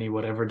 70,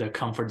 whatever the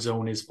comfort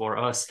zone is for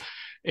us,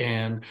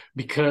 and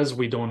because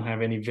we don't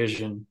have any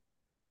vision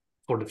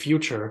for the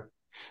future,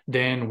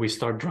 then we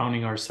start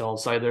drowning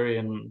ourselves either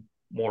in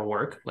more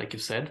work, like you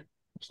said.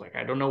 It's like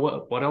I don't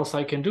know what else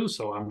I can do,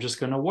 so I'm just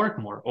gonna work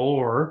more.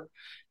 Or,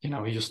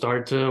 you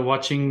start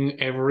watching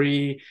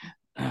every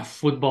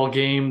football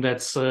game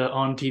that's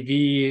on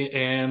TV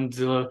and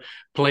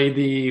play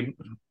the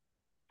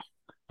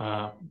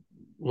uh,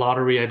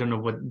 lottery. I don't know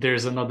what,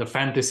 there's another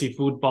fantasy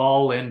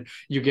football, and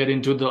you get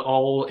into the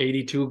all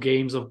 82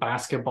 games of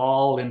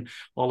basketball and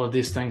all of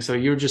these things. So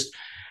you're just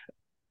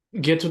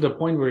get to the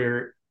point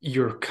where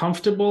you're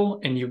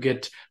comfortable and you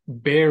get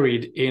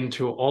buried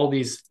into all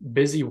these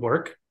busy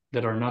work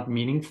that are not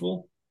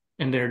meaningful,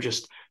 and they're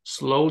just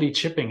slowly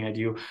chipping at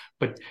you.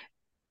 But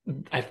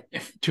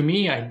to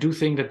me, I do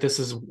think that this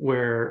is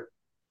where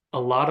a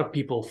lot of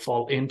people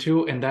fall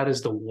into, and that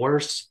is the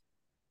worst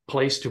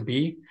place to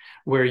be,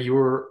 where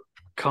you're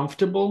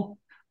comfortable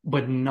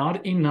but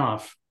not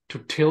enough to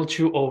tilt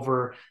you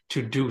over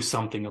to do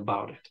something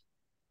about it.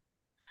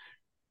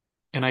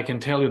 And I can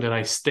tell you that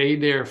I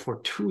stayed there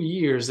for 2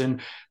 years,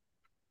 and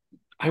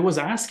I was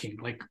asking,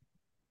 like,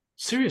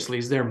 seriously,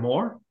 is there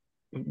more?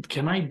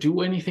 Can I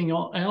do anything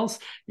else?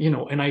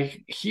 And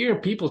I hear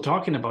people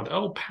talking about,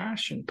 oh,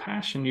 passion.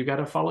 You got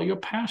to follow your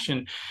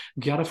passion.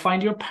 You got to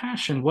find your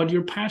passion, what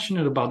you're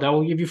passionate about. That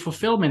will give you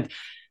fulfillment.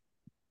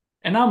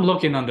 And I'm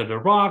looking under the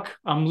rock.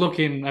 I'm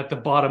looking at the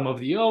bottom of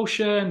the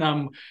ocean.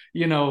 I'm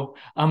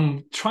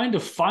trying to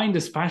find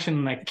this passion,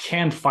 and I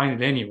can't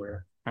find it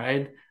anywhere,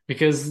 right?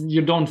 Because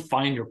you don't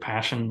find your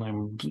passion.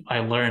 I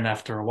learned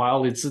after a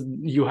while,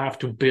 you have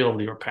to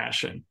build your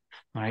passion,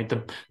 right?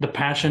 The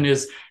passion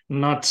is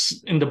not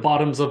in the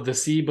bottoms of the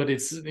sea, but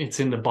it's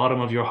in the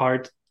bottom of your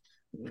heart.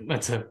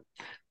 That's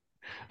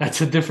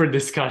a different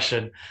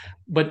discussion.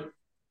 But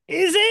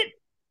is it?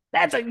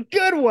 That's a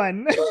good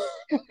one.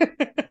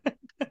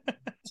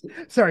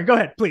 Sorry, go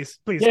ahead, please.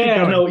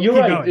 Yeah, no, you're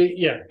right.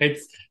 Yeah,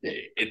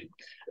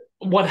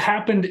 what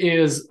happened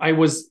is I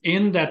was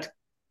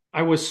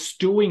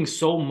stewing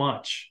so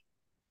much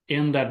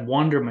in that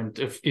wonderment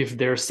if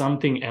there's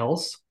something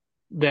else,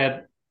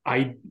 that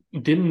I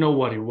didn't know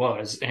what it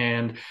was.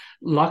 And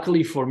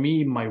luckily for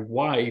me, my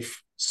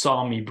wife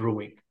saw me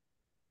brewing.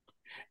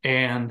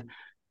 And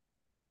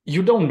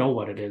you don't know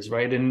what it is,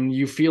 right? And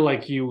you feel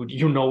like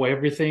you know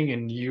everything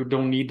and you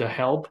don't need the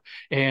help.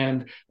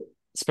 And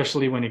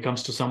especially when it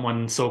comes to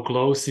someone so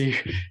close,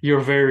 you're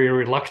very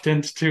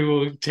reluctant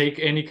to take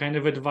any kind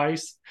of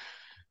advice.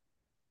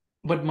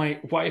 But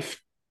my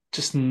wife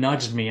just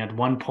nudged me at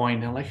one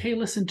point and like, hey,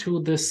 listen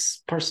to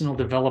this personal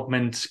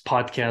development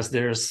podcast.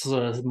 There's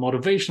a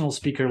motivational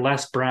speaker,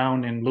 Les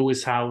Brown and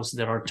Lewis Howes,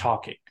 that are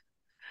talking.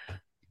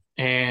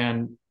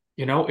 And,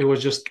 it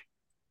was just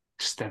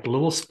that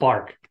little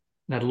spark.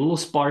 That little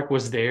spark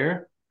was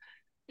there.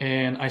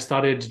 And I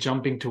started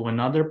jumping to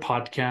another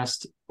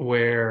podcast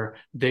where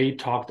they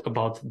talked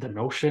about the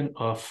notion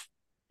of,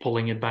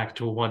 pulling it back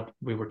to what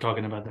we were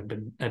talking about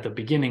at the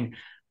beginning,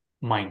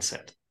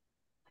 mindset.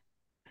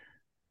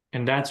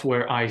 And that's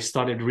where I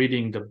started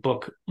reading the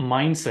book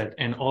Mindset,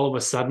 and all of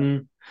a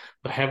sudden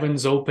the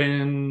heavens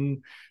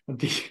open,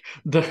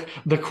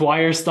 the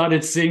choir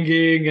started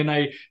singing,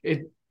 and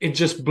it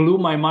just blew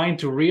my mind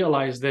to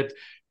realize that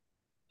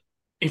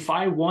if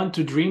I want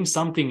to dream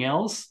something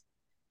else,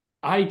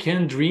 I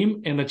can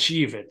dream and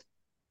achieve it.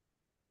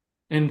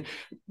 And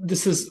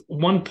this is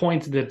one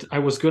point that I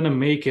was going to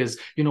make is,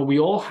 we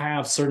all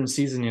have certain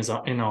seasons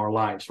in our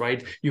lives,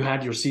 right? You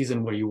had your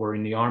season where you were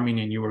in the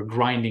army and you were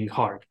grinding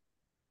hard.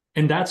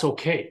 And that's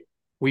okay.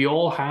 We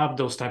all have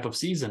those type of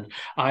seasons.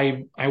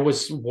 I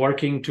was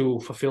working to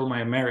fulfill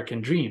my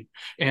American dream,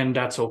 and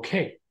that's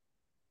okay.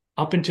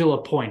 Up until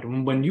a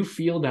point when you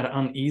feel that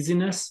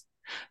uneasiness,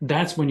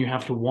 that's when you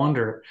have to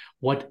wonder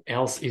what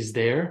else is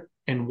there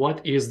and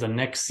what is the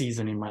next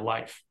season in my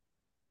life.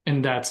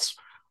 And that's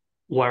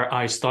where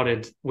I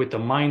started with the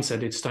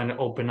mindset. It's trying to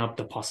open up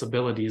the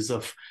possibilities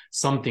of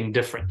something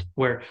different,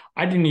 where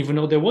I didn't even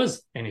know there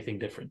was anything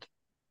different,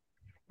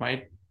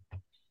 right?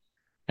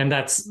 And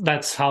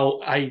that's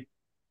how I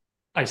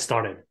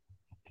started.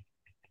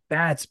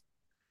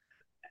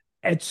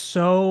 It's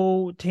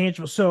so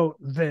tangible. So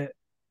the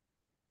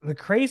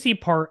crazy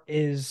part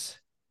is,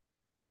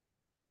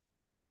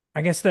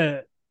 I guess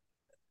a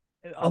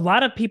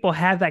lot of people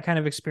have that kind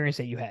of experience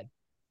that you had,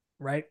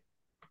 right?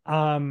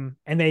 And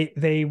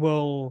they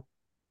will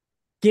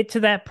get to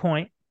that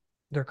point,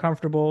 they're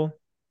comfortable,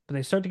 but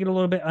they start to get a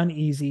little bit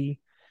uneasy.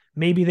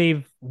 Maybe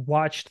they've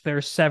watched their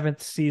 7th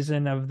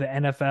season of the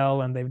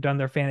NFL and they've done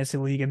their fantasy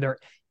league, and they're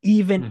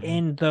even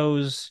in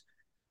those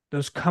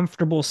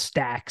comfortable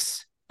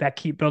stacks that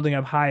keep building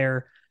up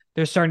higher.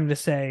 They're starting to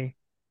say,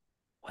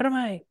 what am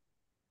I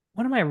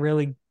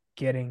really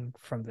getting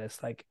from this?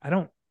 Like,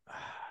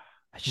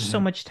 it's just so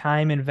much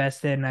time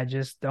invested, and I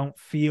don't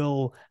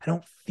feel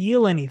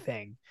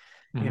anything,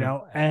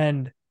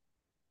 and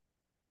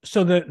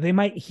so they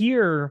might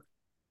hear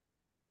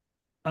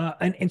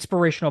an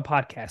inspirational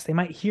podcast. They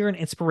might hear an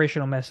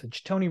inspirational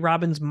message. Tony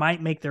Robbins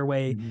might make their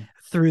way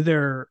through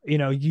their,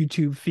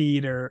 YouTube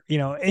feed, or,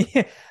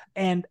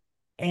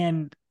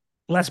 and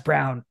Les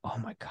Brown. Oh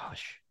my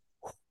gosh,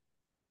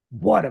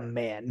 what a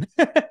man.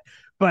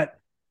 But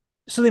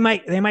so they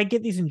might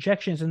get these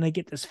injections, and they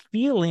get this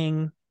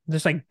feeling,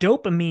 this like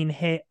dopamine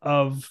hit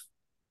of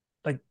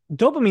like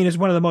dopamine is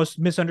one of the most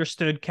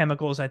misunderstood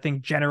chemicals, I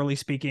think, generally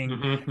speaking.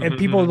 Mm-hmm, And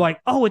people are mm-hmm, like,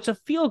 oh, it's a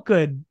feel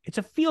good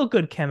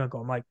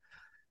chemical. I'm like,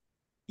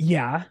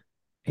 yeah,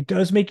 it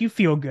does make you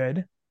feel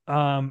good.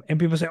 And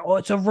people say, oh,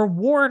 it's a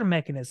reward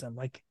mechanism.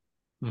 Like,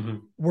 mm-hmm,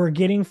 we're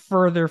getting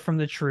further from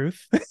the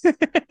truth.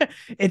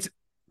 It's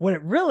what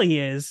it really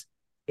is.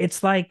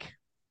 It's like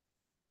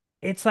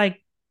it's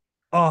like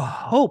a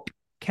hope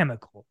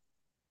chemical.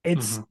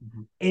 It's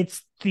mm-hmm,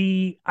 it's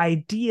the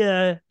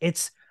idea,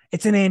 it's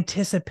an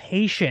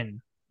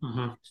anticipation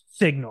mm-hmm,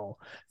 signal.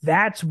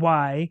 That's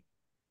why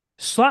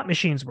slot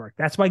machines work.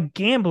 That's why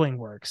gambling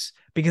works,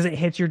 because it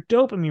hits your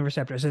dopamine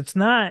receptors. It's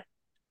not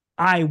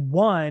I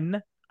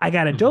won, I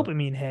got a mm-hmm,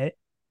 dopamine hit.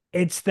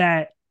 It's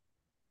that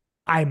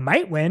I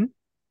might win,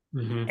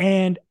 mm-hmm,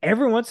 and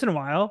every once in a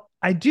while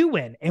I do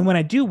win. And when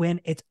I do win,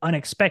 it's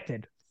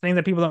unexpected. Thing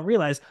that people don't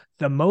realize,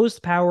 the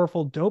most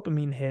powerful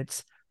dopamine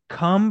hits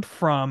come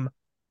from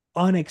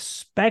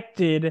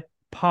unexpected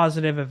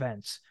positive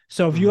events.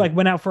 So if you mm-hmm, like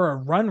went out for a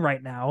run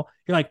right now,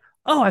 you're like,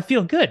 oh, I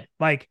feel good.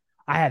 Like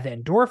I have the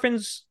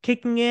endorphins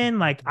kicking in,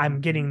 like I'm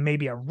mm-hmm, getting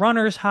maybe a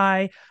runner's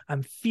high.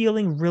 I'm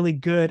feeling really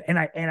good. And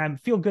I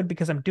feel good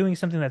because I'm doing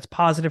something that's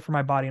positive for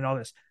my body and all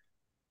this.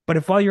 But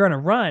if while you're on a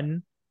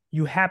run,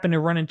 you happen to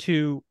run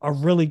into a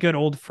really good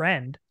old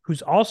friend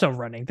who's also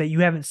running that you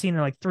haven't seen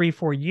in like 3,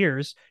 4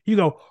 years, you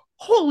go,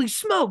 holy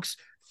smokes,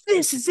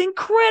 this is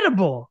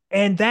incredible.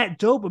 And that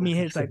dopamine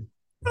hits like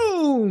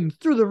boom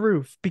through the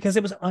roof because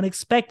it was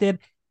unexpected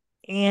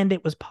and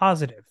it was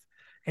positive.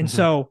 And mm-hmm.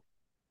 so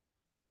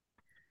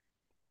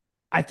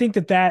I think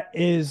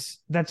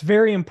that's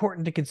very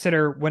important to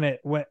consider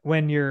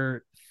when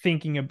you're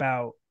thinking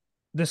about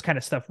this kind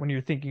of stuff, when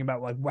you're thinking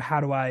about like how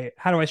do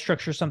I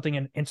structure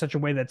something in such a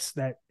way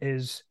that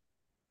is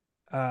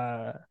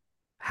uh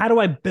how do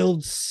I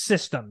build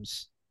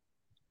systems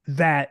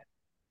that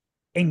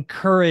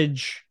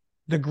encourage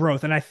the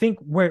growth. And I think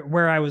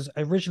where I was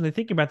originally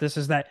thinking about this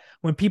is that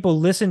when people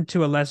listen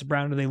to a Les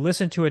Brown or they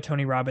listen to a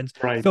Tony Robbins,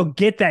 Right. they'll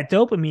get that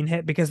dopamine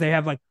hit because they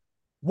have like,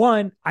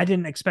 one, I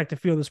didn't expect to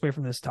feel this way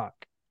from this talk.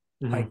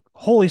 Mm-hmm, Like,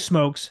 holy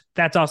smokes,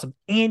 that's awesome.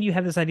 And you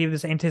have this idea of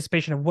this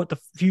anticipation of what the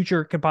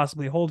future could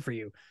possibly hold for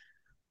you.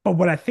 But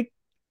what I think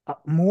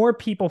more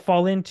people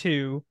fall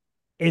into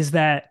is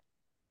that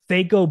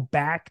they go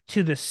back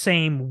to the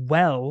same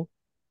well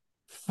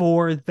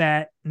for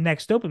that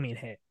next dopamine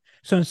hit.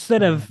 So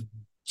instead of mm-hmm,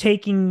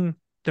 taking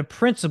the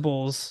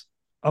principles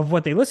of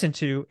what they listen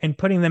to and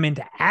putting them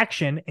into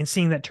action and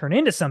seeing that turn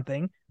into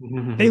something, they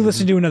mm-hmm.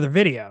 listen to another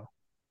video,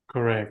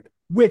 Correct.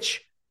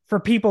 which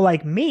for people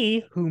like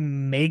me who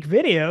make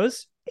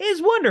videos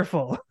is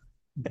wonderful.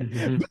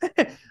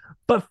 Mm-hmm,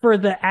 But for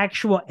the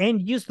actual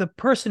end use, the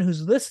person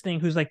who's listening,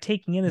 who's like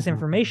taking in this mm-hmm,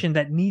 information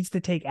that needs to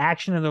take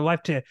action in their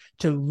life to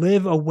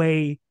live a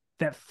way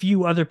that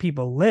few other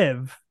people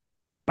live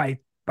by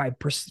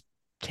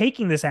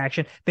taking this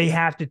action, they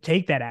have to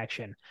take that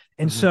action.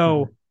 And mm-hmm.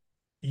 so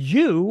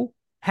you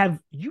have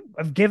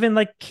given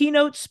like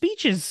keynote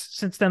speeches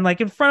since then,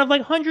 like in front of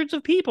like hundreds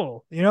of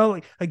people,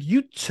 like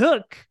you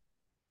took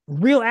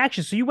real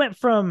action. So you went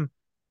from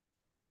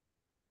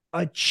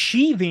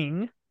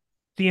achieving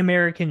the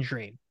American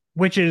dream,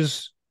 which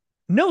is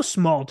no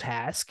small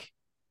task,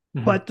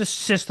 Mm-hmm. but the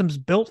system's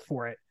built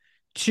for it,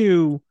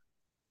 to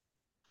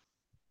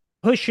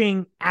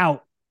pushing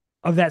out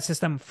of that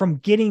system, from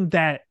getting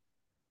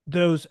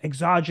those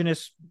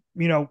exogenous,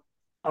 you know,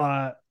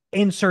 uh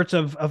inserts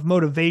of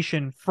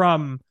motivation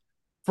from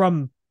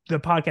the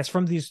podcast,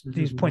 from these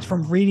points,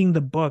 from reading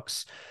the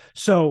books.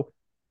 So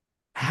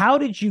how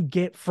did you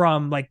get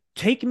from, like,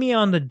 take me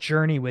on the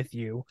journey with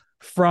you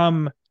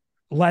from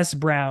Les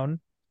Brown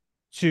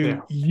to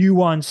Yeah.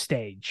 you on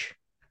stage?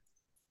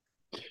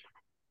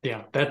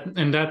 Yeah,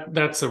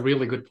 that's a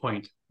really good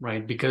point,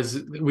 right?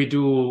 Because we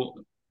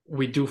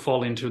do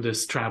fall into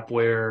this trap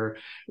where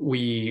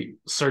we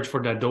search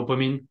for that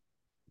dopamine,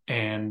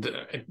 and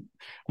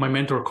my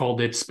mentor called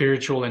it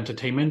spiritual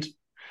entertainment,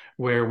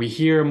 where we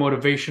hear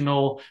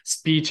motivational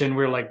speech and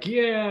we're like,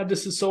 yeah,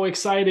 this is so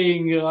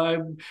exciting.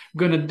 I'm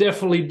gonna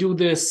definitely do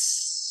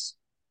this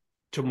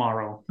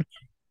tomorrow,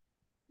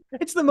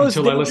 It's the most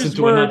until I listen dangerous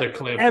to word another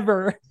clip.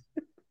 ever.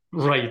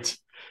 Right.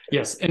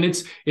 Yes, and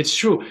it's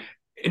true.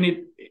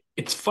 And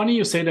it's funny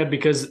you say that,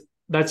 because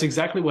that's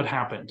exactly what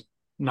happened.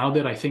 Now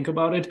that I think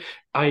about it,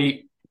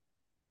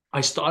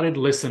 I started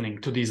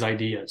listening to these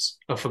ideas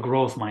of a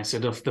growth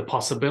mindset, of the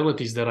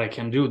possibilities that I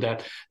can do,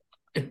 that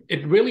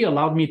it really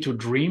allowed me to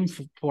dream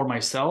for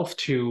myself,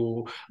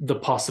 to the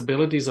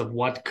possibilities of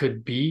what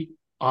could be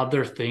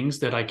other things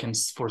that I can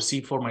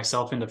foresee for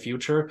myself in the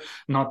future,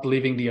 not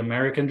living the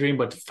American dream,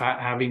 but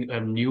having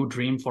a new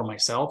dream for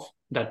myself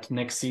that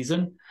next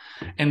season.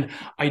 And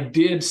I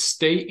did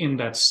stay in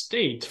that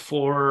state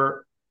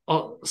for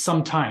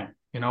some time.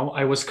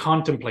 I was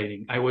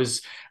contemplating, I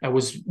was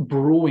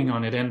brewing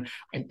on it. And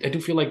I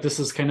do feel like this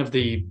is kind of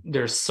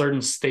there's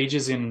certain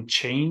stages in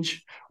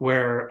change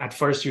where at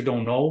first you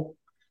don't know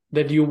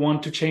that you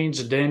want to change,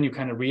 then you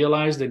kind of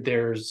realize that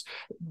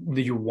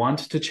you want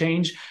to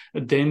change,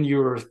 then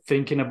you're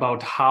thinking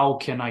about how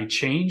can I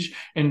change,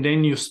 and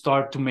then you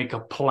start to make a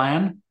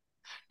plan,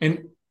 and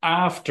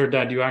after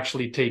that you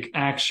actually take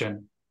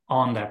action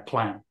on that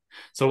plan.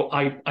 So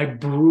I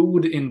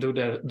brewed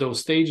into those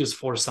stages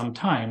for some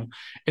time,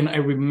 and I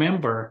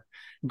remember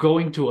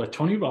going to a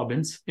Tony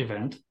Robbins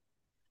event.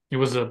 It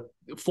was a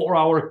 4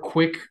 hour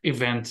quick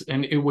event,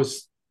 and it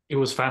was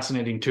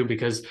fascinating too,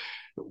 because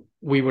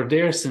we were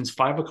there since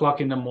 5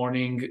 o'clock in the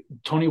morning.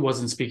 Tony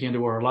wasn't speaking.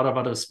 There were a lot of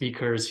other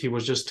speakers. He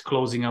was just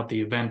closing out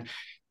the event.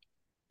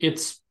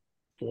 It's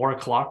 4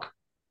 o'clock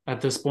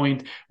at this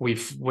point.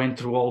 We've went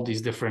through all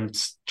these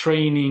different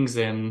trainings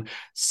and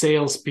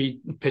sales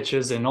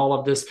pitches and all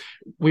of this.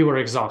 We were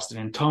exhausted,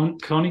 and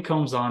Tony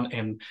comes on,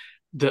 and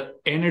the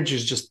energy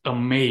is just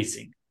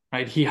amazing,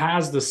 right? He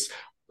has this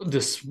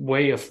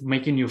way of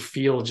making you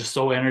feel just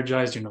so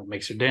energized,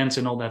 makes you dance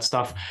and all that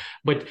stuff.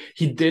 But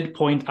he did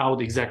point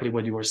out exactly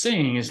what you were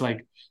saying, is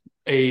like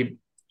a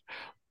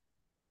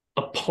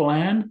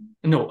plan,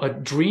 no, a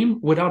dream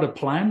without a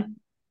plan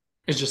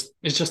is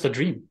just a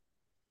dream,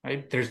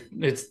 right?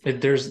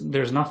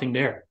 There's nothing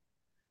there.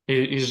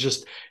 It's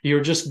just, you're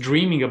just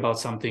dreaming about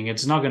something.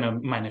 It's not going to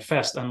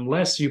manifest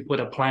unless you put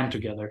a plan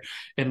together.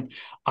 And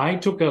I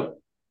took a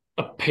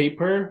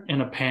paper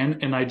and a pen,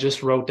 and I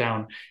just wrote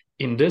down,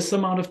 in this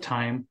amount of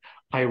time,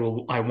 I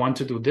want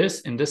to do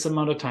this. In this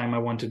amount of time, I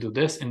want to do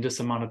this. In this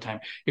amount of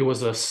time. It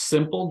was a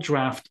simple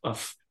draft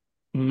of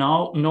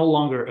no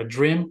longer a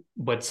dream,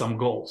 but some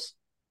goals.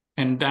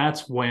 And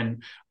that's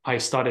when I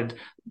started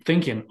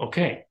thinking,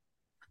 okay,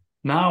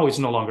 now it's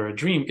no longer a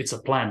dream, it's a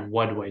plan.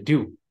 What do I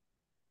do?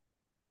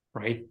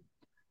 Right?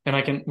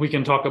 And we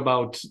can talk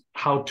about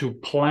how to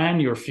plan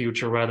your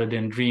future rather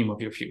than dream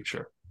of your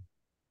future.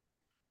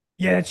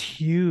 Yeah, it's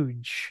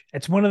huge.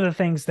 It's one of the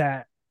things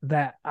that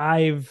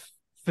I've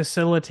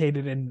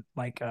facilitated in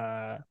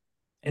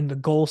in the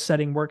goal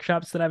setting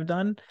workshops that I've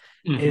done,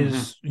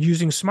 is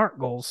using SMART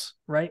goals,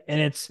 right?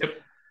 And it's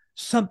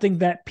something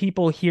that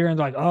people hear and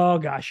like, oh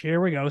gosh, here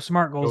we go,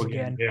 SMART goals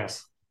again.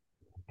 Yes.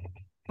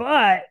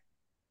 But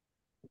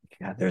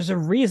God, there's a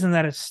reason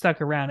that it's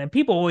stuck around, and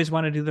people always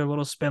want to do their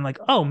little spin, like,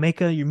 oh,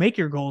 you make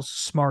your goals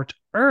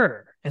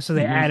smarter, and so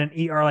they add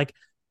an ER. Like,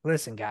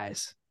 listen,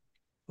 guys,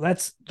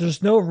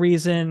 there's no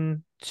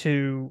reason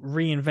to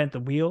reinvent the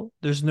wheel.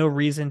 There's no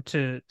reason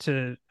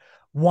to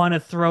want to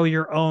throw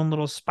your own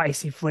little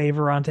spicy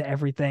flavor onto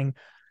everything.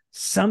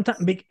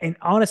 Sometimes, and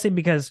honestly,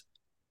 because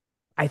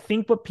I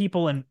think what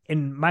people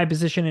in my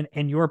position and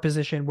in your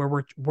position,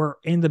 where we're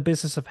in the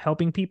business of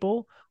helping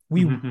people,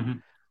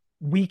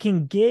 we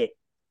can get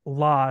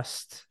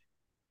lost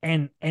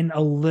and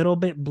a little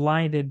bit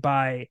blinded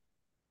by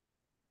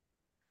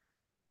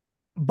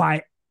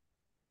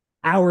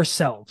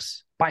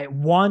ourselves, by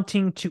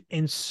wanting to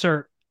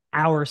insert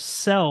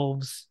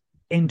ourselves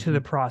into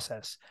the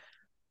process.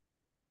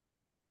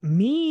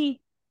 This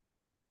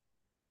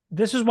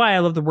is why I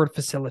love the word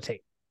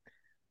facilitate.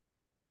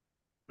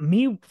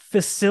 Me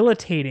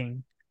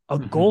facilitating a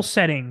goal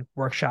setting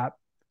workshop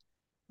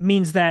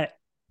means that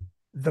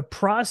the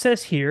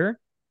process here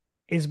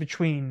is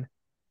between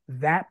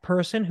that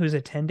person who's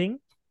attending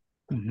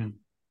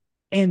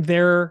and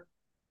their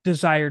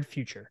desired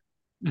future.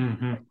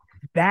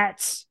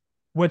 That's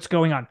what's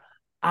going on.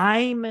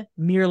 I'm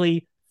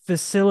merely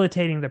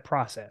facilitating the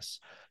process.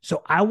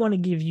 So I want to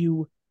give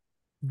you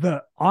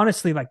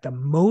honestly, like the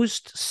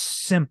most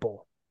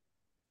simple,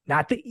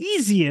 not the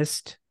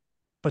easiest,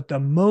 but the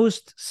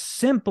most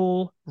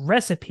simple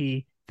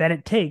recipe that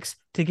it takes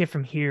to get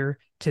from here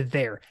to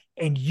there.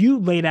 And you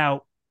laid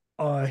out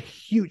a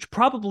huge,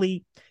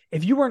 probably,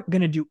 if you weren't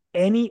going to do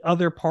any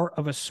other part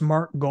of a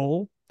SMART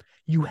goal,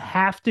 you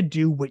have to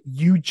do what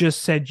you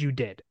just said you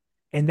did.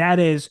 And that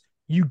is,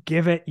 you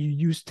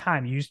use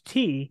time, you use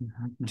T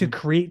to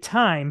create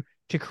time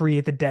to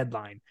create the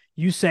deadline.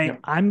 You say,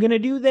 I'm going to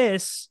do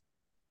this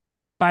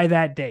by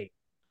that date.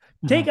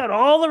 Take out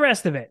all the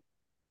rest of it.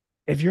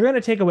 If you're going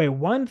to take away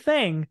one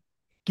thing,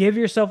 give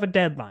yourself a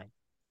deadline.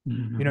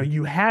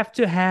 You have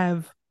to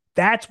have,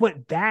 that's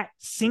what that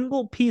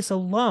single piece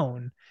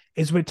alone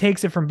is what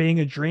takes it from being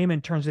a dream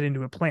and turns it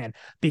into a plan.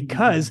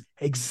 Because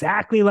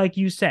exactly like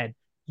you said,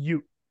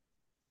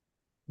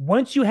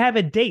 once you have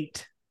a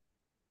date,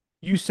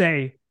 you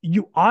say,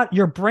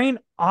 your brain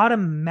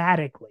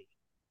automatically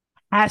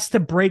has to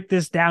break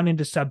this down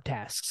into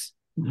subtasks.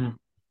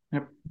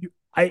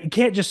 I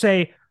can't just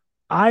say,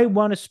 I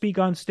want to speak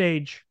on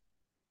stage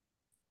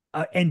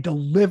and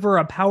deliver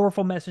a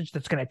powerful message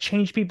that's going to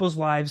change people's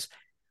lives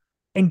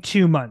in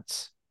 2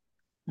 months.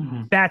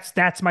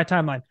 That's my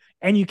timeline.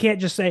 And you can't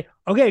just say,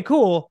 okay,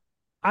 cool,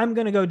 I'm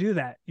going to go do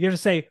that. You have to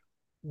say,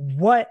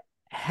 what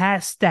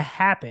has to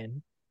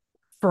happen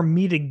for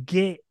me to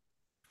get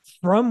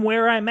from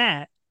where I'm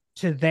at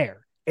to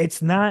there?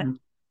 It's not,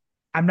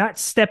 I'm not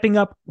stepping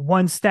up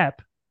one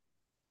step.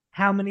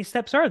 How many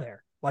steps are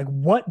there? Like,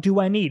 what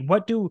do I need?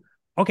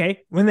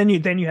 Okay. Well, then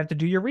you have to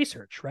do your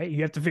research, right?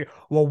 You have to figure,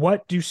 well,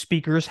 what do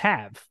speakers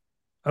have?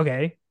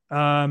 Okay.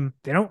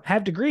 They don't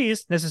have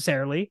degrees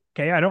necessarily.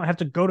 Okay. I don't have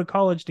to go to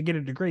college to get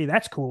a degree.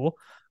 That's cool.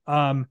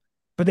 But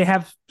they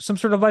have some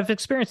sort of life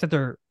experience that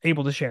they're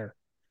able to share.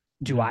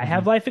 Do I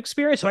have Mhm. life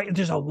experience? So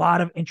there's a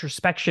lot of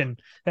introspection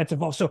that's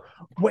involved. So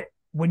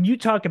when you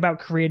talk about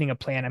creating a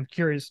plan, I'm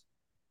curious,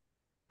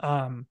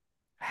 um,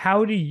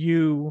 how do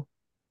you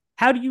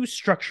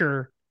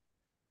structure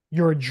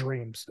your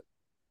dreams?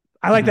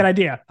 I like that Mhm.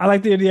 idea. I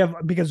like the idea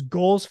of, because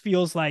goals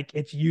feels like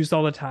it's used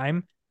all the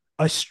time.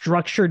 A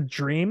structured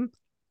dream,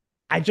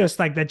 I just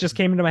like that just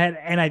came into my head,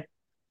 and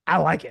I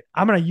like it.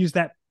 I'm gonna use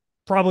that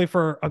probably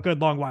for a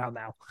good long while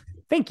now.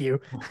 Thank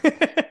you.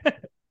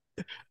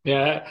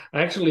 Yeah,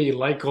 I actually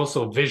like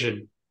also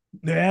vision,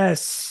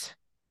 Yes.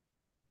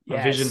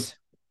 a vision. Yes.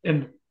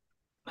 And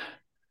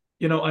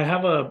I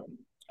have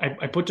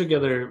I put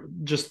together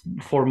just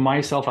for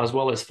myself as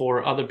well as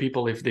for other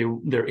people if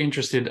they're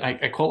interested.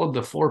 I call it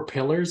the four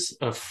pillars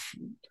of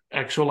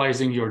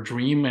actualizing your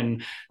dream.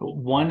 And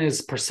one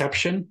is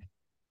perception,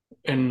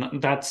 and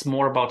that's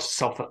more about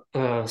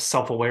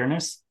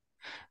self-awareness.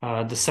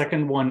 The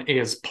second one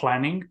is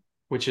planning,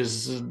 which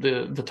is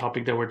the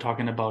topic that we're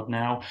talking about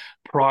now.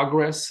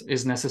 Progress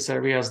is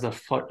necessary as the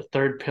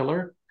third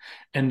pillar,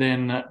 and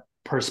then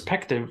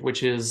perspective,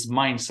 which is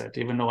mindset.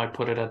 Even though I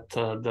put it at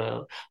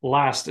the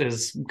last,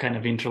 is kind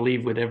of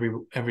interleaved with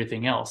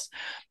everything else.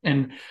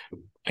 And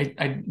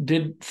I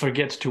did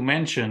forget to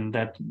mention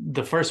that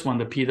the first one,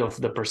 the P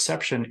of the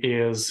perception,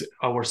 is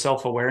our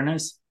self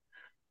awareness.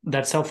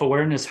 That self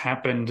awareness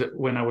happened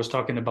when I was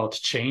talking about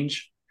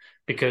change,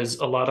 because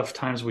a lot of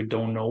times we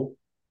don't know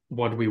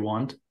what we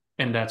want.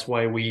 And that's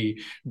why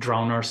we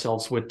drown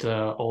ourselves with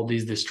all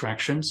these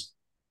distractions.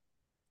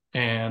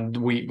 And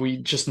we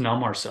just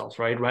numb ourselves,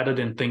 right? Rather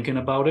than thinking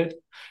about it,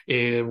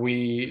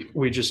 we're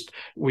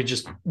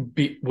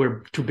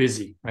too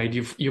busy, right?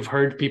 You've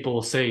heard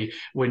people say,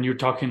 when you're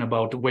talking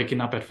about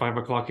waking up at 5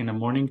 o'clock in the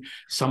morning,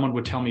 someone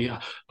would tell me,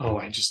 "Oh,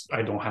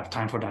 I don't have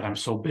time for that. I'm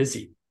so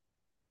busy."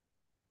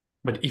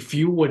 But if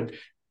you would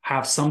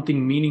have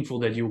something meaningful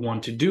that you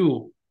want to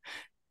do,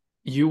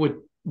 you would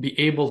be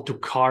able to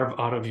carve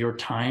out of your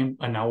time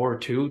an hour or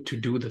two to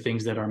do the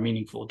things that are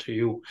meaningful to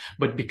you.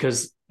 But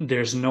because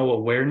there's no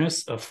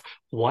awareness of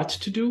what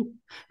to do,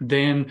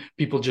 then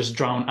people just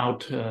drown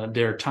out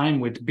their time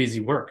with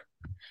busy work.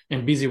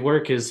 And busy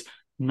work is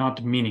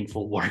not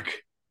meaningful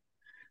work.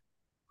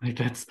 Like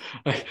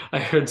I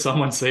heard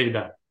someone say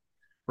that,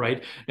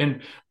 right?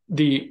 And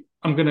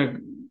I'm gonna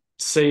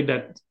say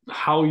that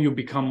how you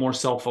become more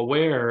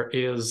self-aware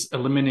is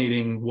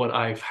eliminating what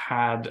I've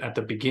had at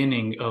the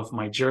beginning of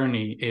my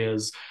journey,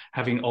 is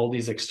having all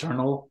these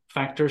external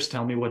factors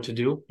tell me what to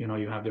do.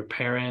 You have your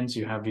parents,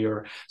 you have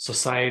your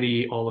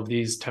society, all of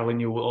these telling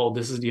you, "Oh,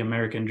 this is the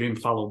American dream,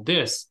 follow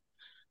this."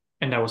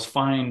 And that was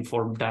fine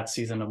for that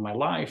season of my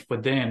life.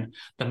 But then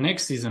the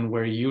next season,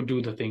 where you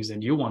do the things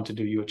that you want to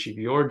do, you achieve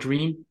your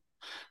dream,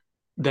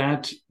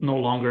 that no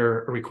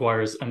longer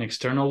requires an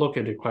external look.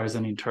 It requires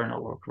an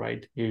internal look,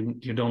 right?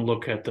 You don't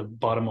look at the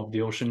bottom of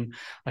the ocean.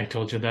 I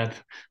told you that.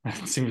 I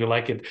seem to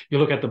like it. You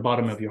look at the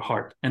bottom of your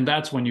heart, and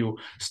that's when you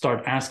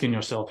start asking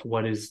yourself,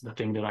 what is the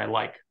thing that I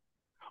like?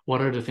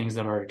 What are the things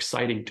that are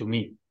exciting to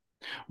me?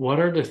 What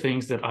are the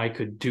things that I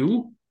could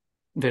do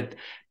that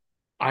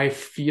I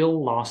feel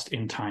lost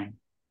in time?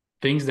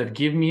 Things that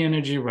give me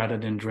energy rather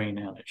than drain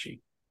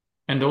energy.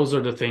 And those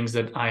are the things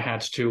that I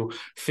had to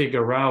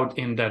figure out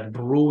in that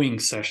brewing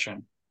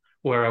session,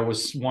 where I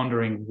was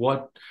wondering,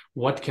 what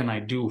can I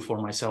do for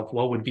myself?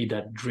 What would be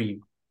that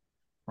dream,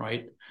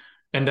 right?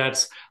 And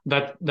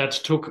that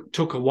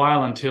took a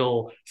while,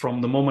 until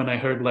from the moment I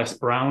heard Les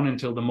Brown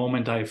until the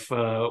moment I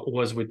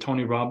was with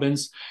Tony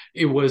Robbins.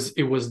 It was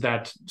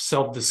that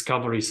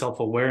self-discovery,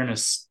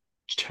 self-awareness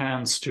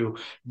chance to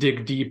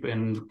dig deep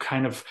and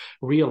kind of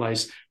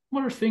realize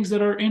what are things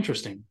that are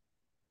interesting.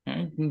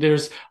 Right?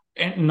 There's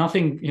and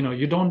nothing,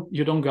 you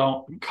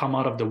don't come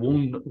out of the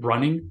womb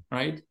running,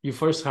 right? You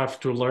first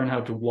have to learn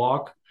how to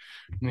walk,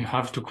 and you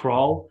have to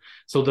crawl.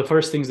 So the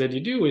first things that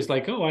you do is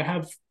like, oh,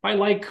 I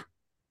like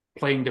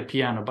playing the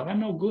piano, but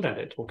I'm no good at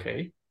it.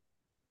 Okay,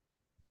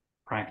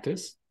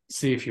 practice,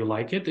 see if you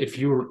like it. If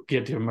you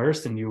get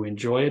immersed and you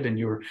enjoy it, and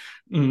you're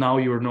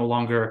no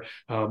longer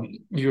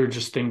you're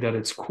just think that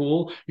it's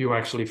cool, you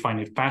actually find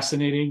it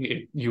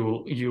fascinating,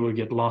 you will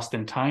get lost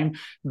in time.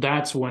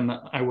 That's when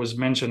I was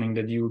mentioning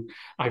that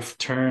I've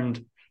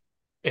turned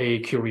a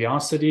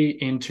curiosity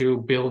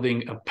into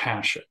building a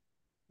passion.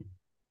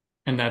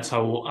 And that's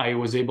how I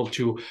was able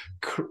to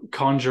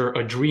conjure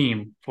a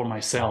dream for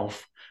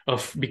myself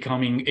of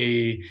becoming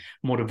a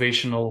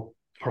motivational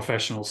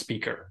professional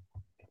speaker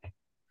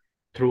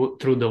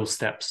through those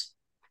steps.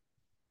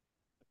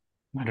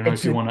 I don't know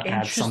It's if you an want to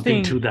add something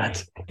interesting, to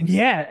that.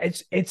 yeah,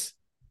 it's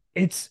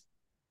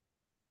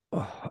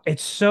oh,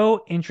 it's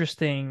so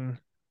interesting.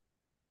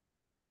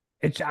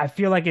 I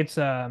feel like it's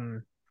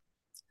a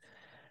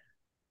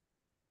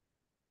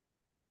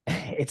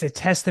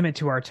testament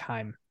to our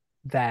time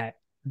that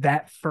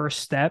that first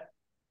step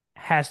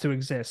has to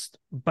exist.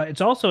 But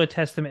it's also a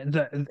testament,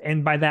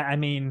 and by that I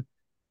mean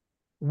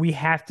we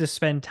have to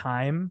spend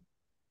time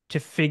to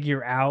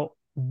figure out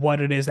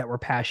what it is that we're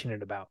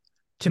passionate about.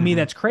 To me, Mm-hmm.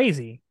 that's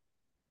crazy.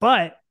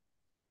 But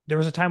there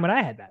was a time when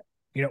I had that,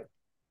 you know,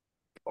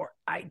 or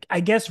I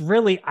guess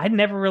really, I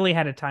never really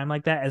had a time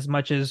like that as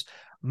much as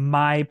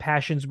my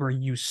passions were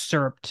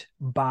usurped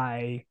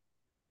by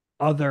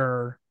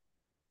other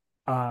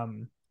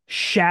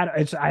shadow.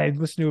 I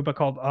listened to a book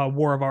called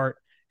War of Art,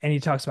 and he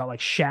talks about like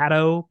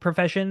shadow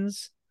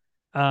professions,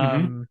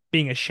 Mm-hmm.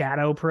 being a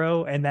shadow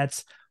pro, and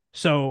that's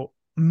so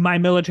my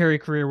military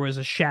career was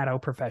a shadow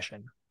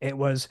profession.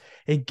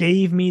 It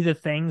gave me the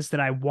things that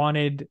I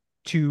wanted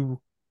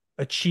to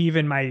achieve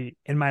in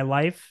my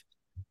life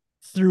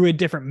through a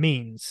different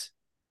means,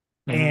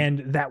 Mm-hmm.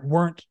 and that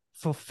weren't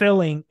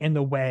fulfilling in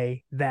the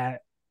way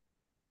that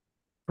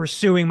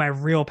pursuing my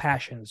real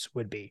passions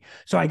would be.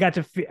 So I got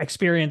to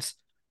experience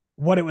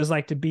what it was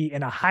like to be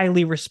in a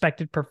highly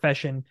respected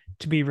profession,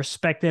 to be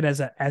respected as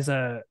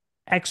a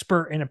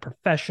expert and a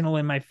professional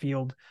in my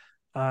field,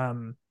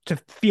 to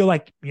feel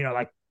like, you know,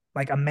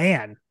 like a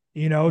man,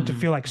 you know, to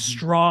feel like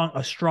Mm-hmm.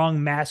 a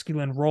strong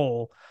masculine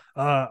role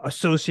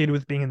associated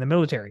with being in the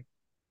military.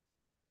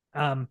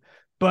 Um,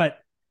 but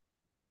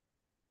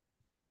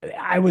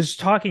I was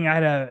talking, I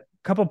had a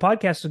couple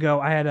podcasts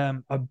ago, I had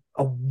a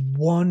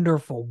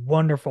wonderful,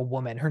 wonderful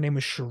woman. Her name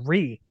was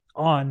Cherie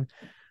on,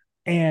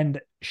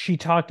 and she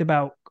talked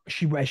about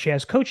she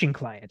has coaching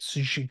clients.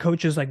 So she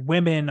coaches like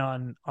women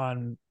on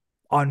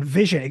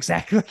vision,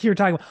 exactly like you were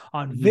talking about,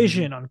 on Mm-hmm.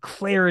 vision, on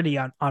clarity,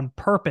 on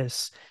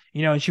purpose.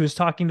 You know, and she was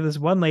talking to this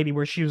one lady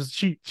where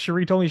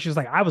Cherie told me she was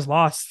like, I was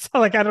lost.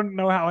 Like I don't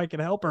know how I can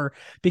help her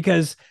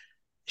because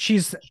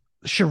she's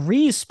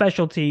Cherie's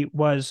specialty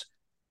was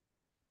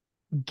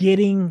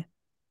getting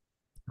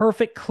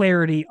perfect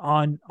clarity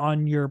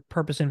on your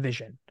purpose and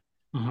vision.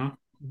 Mm-hmm.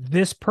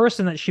 This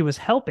person that she was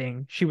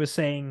helping, she was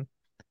saying,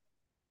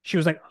 she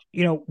was like,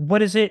 you know,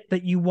 what is it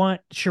that you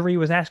want? Cherie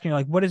was asking her,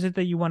 like, what is it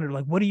that you wanted?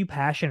 Like, what are you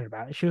passionate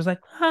about? And she was like,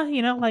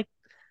 you know, like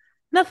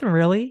nothing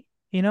really,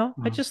 you know,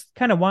 I just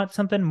kind of want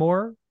something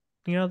more,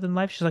 you know, than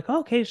life. She's like, oh,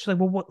 okay. She's like,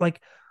 well,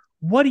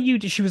 what do you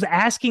do? She was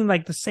asking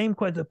like the same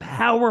question, the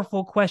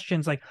powerful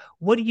questions, like,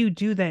 what do you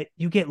do that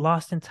you get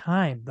lost in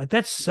time? Like,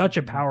 that's such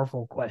a Mm-hmm.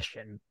 powerful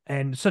question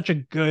and such a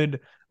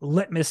good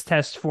litmus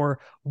test for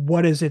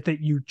what is it that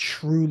you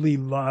truly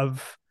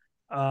love.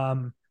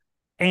 Um,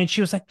 and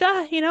she was like,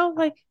 you know,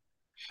 like,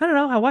 I don't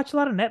know. I watch a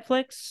lot of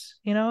Netflix,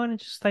 you know, and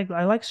it's just like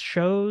I like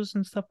shows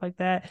and stuff like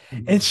that.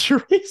 And Mm-hmm.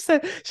 Cherie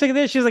said,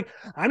 she's like,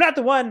 I'm not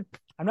the one.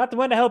 I'm not the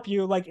one to help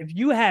you. Like, if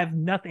you have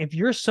nothing, if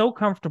you're so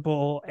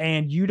comfortable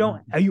and you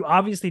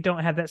obviously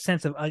don't have that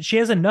sense of, she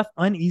has enough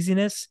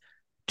uneasiness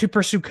to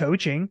pursue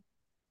coaching,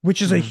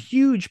 which is a Mm-hmm.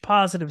 huge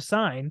positive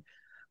sign.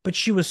 But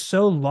she was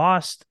so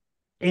lost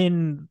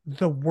in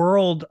the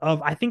world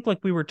of, I think,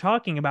 like we were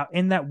talking about,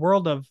 in that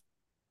world of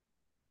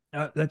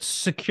that's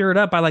secured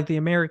up by like the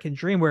American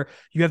dream, where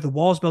you have the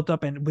walls built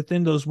up, and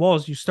within those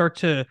walls, you start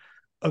to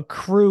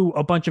accrue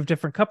a bunch of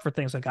different comfort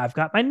things. Like I've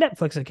got my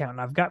Netflix account,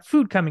 and I've got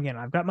food coming in,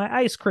 I've got my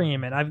ice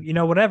cream, and I've, you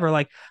know, whatever.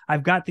 Like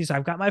I've got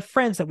my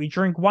friends that we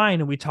drink wine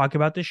and we talk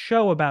about this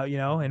show about, you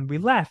know, and we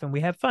laugh and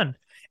we have fun.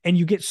 And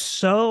you get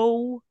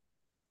so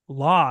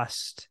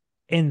lost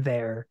in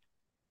there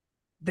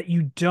that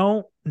you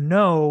don't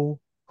know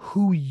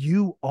who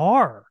you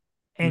are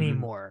Mm-hmm.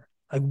 anymore.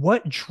 Like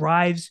what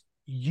drives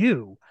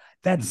you?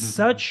 That's Mm-hmm.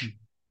 such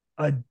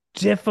a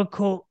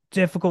difficult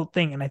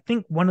thing. And I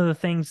think one of the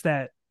things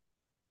that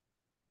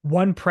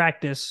one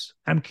practice,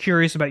 I'm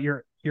curious about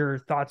your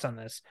thoughts on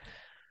this.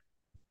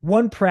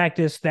 One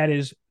practice that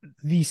is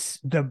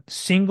the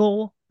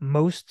single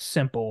most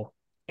simple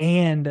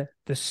and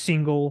the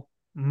single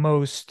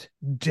most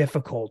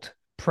difficult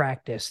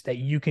practice that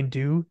you can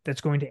do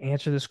that's going to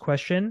answer this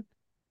question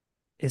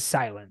is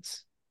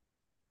silence.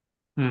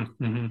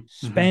 Mm-hmm. Mm-hmm.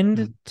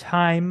 Spend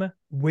time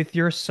with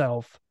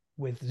yourself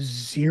with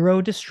zero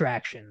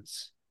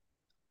distractions,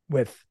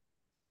 with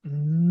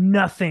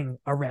nothing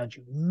around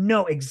you.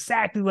 No,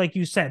 exactly like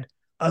you said,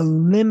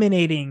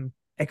 eliminating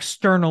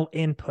external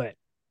input.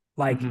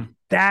 Like Mm-hmm.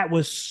 that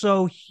was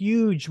so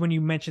huge when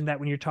you mentioned that,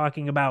 when you're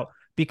talking about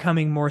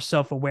becoming more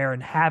self-aware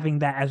and having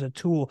that as a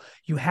tool.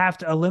 You have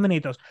to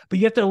eliminate those, but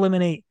you have to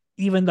eliminate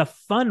even the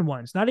fun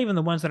ones, not even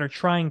the ones that are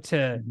trying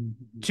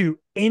Mm-hmm. to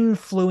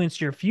influence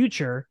your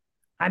future.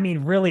 I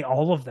mean, really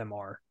all of them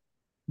are.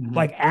 Mm-hmm.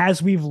 Like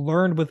as we've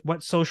learned with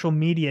what social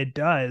media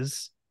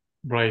does,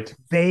 Right.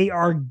 they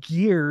are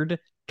geared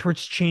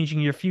towards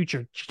changing your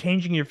future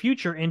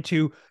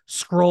into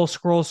scroll,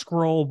 scroll,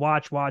 scroll,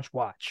 watch, watch,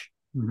 watch.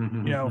 You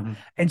know, Mm-hmm.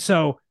 and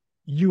so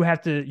you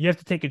have to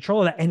take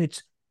control of that, and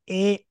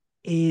it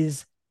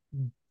is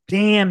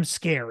damn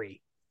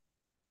scary.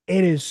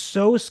 It is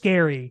so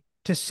scary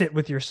to sit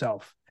with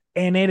yourself,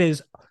 and it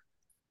is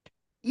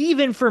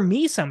even for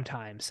me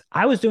sometimes.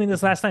 I was doing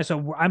this last night,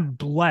 so I'm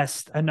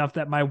blessed enough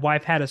that my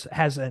wife has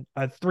a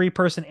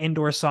 3-person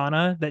indoor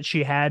sauna that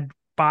she had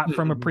bought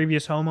from a Mm-hmm.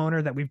 previous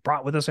homeowner that we've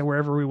brought with us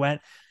wherever we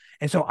went,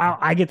 and so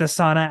I get the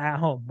sauna at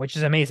home, which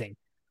is amazing.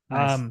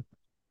 Nice.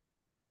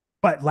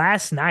 But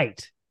last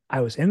night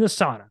I was in the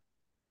sauna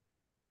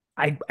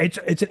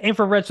It's an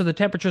infrared, so the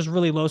temperature is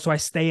really low, so I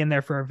stay in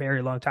there for a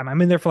very long time.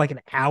 I'm in there for like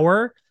an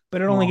hour,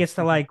 but it only Well, gets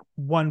to like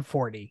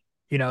 140,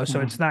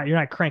 so it's mhm, not, you're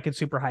not cranking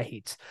super high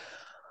heats.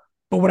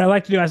 But what I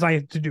like to do is I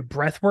like to do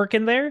breath work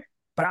in there.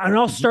 But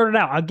I'll mhm, start it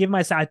out. I'll give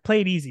myself, I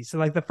play it easy. So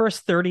like the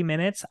first 30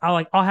 minutes,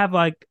 I'll have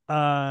like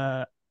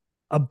a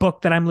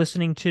book that I'm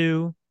listening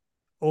to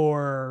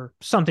or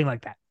something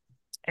like that.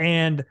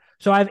 And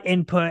so I have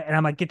input and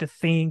I'm like get to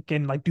think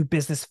and like do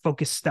business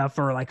focused stuff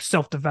or like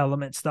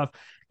self-development stuff.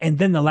 And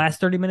then the last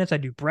 30 minutes I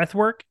do breath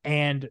work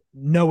and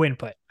no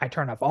input. I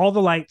turn off all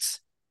the lights.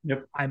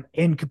 yep. I'm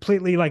in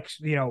completely like,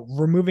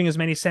 removing as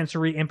many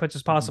sensory inputs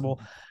as possible.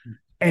 Mhm,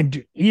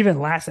 And even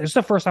last, it's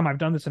the first time I've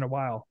done this in a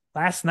while.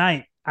 Last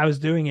night I was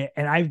doing it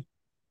and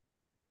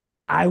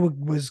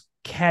was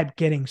kept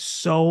getting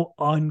so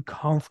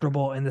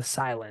uncomfortable in the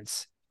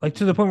silence, like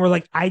to the point where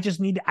like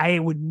I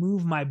would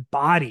move my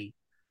body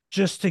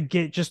just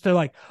to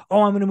like,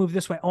 oh, I'm going to move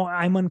this way. Oh,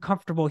 I'm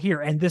uncomfortable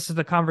here. And this is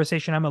the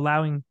conversation I'm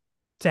allowing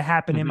to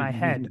happen in my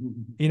head,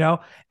 mhm, you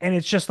know? And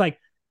it's just like,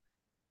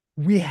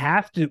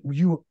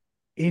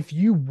 if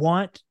you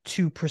want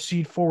to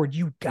proceed forward,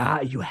 you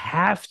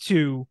have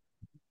to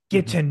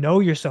get mhm, to know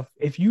yourself.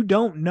 If you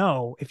don't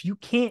know, if you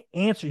can't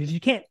answer, if you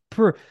can't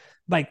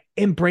like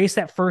embrace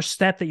that first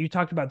step that you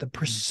talked about, the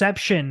mhm,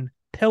 perception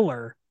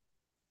pillar,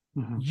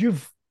 mhm.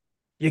 you've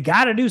you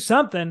got to do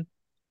something.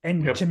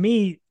 And to Yep.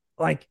 me,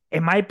 like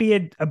it might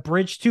be a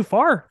bridge too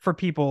far for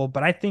people,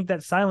 but I think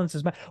that silence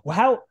is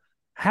well,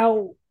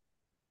 how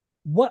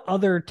what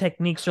other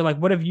techniques are like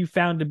what have you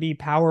found to be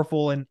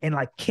powerful in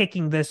like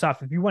kicking this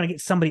off? If you want to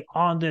get somebody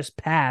on this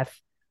path,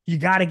 you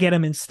got to get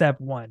them in step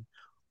one.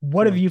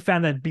 What have Yeah. you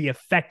found that be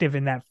effective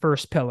in that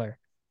first pillar?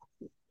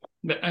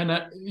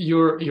 And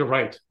you're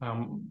right.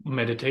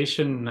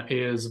 Meditation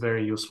is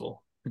very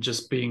useful.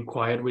 Just being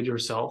quiet with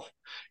yourself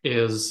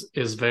is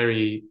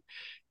very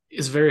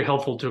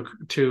helpful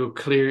to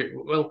clear.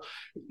 Well,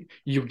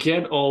 you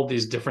get all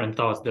these different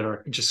thoughts that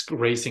are just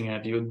racing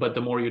at you, but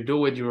the more you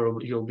do it,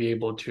 you'll be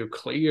able to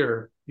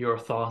clear your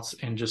thoughts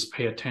and just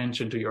pay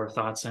attention to your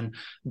thoughts, and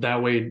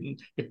that way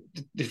it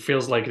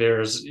feels like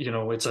there's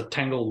it's a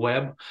tangled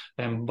web,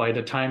 and by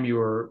the time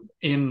you're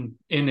in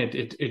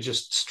it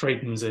just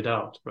straightens it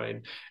out,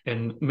 right?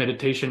 And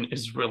meditation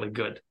is really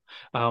good.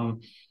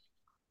 um,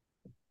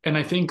 and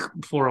I think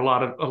for a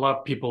lot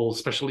of people,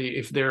 especially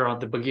if they're at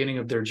the beginning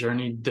of their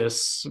journey,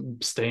 this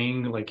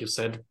staying, like you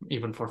said,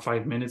 even for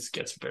 5 minutes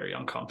gets very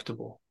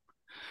uncomfortable.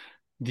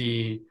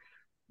 The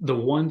the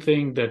one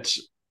thing that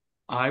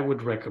I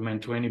would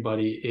recommend to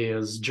anybody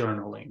is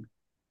journaling.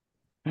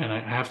 And I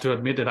have to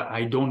admit that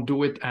I don't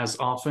do it as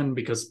often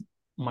because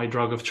my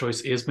drug of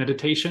choice is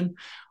meditation.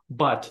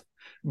 But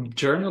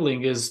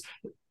journaling is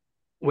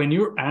when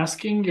you're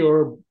asking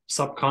your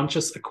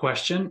subconscious a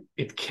question,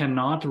 it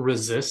cannot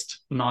resist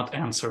not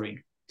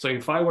answering. So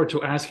if I were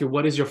to ask you,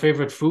 what is your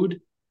favorite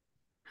food?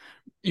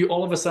 You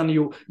all of a sudden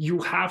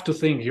you have to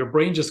think. Your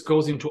brain just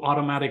goes into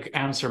automatic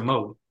answer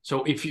mode.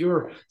 So if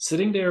you're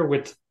sitting there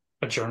with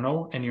a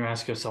journal and you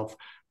ask yourself,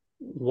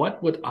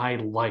 what would I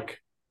like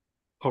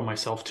for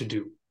myself to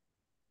do?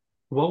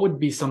 What would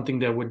be something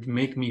that would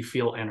make me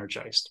feel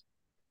energized?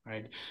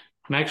 Right.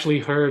 I actually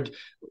heard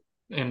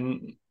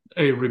and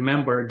I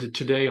remembered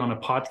today on a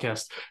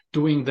podcast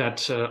doing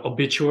that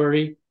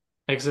obituary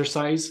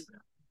exercise,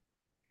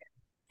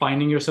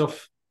 finding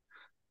yourself,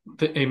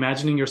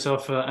 imagining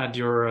yourself at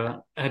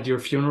your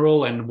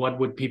funeral, and what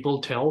would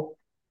people tell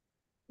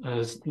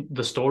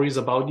the stories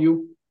about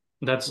you.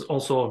 That's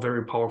also a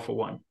very powerful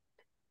one.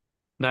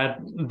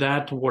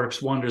 That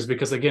works wonders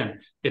because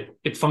again,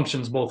 it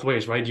functions both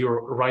ways, right?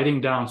 You're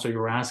writing down, so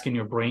you're asking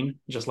your brain,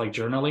 just like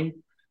journaling,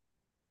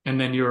 and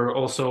then you're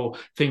also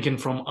thinking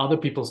from other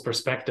people's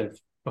perspective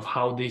of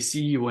how they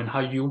see you and how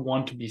you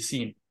want to be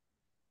seen.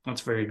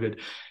 That's very good.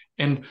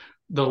 And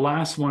the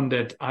last one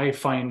that I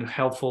find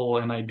helpful,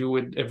 and I do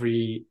it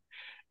every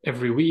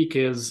week,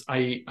 is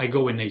I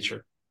go in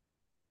nature.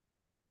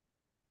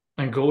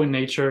 I go in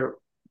nature,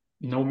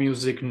 no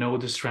music, no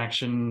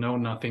distraction, no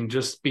nothing.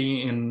 Just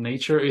being in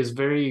nature is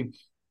very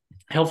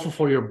helpful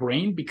for your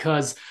brain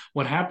because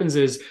what happens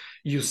is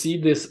you see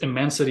this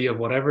immensity of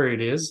whatever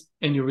it is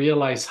and you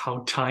realize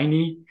how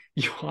tiny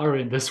you are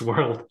in this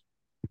world,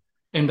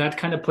 and that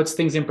kind of puts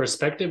things in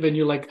perspective, and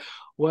you're like,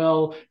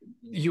 well,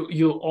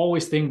 you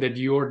always think that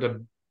you're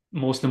the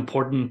most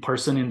important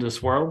person in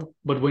this world,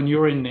 but when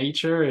you're in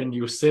nature and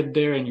you sit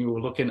there and you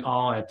look in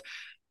awe at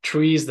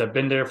trees that have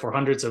been there for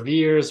hundreds of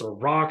years or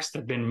rocks that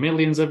have been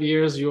millions of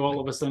years, you all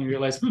of a sudden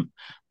realize,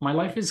 my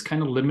life is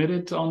kind of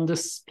limited on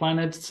this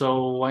planet,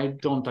 so why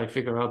don't I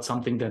figure out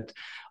something that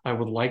I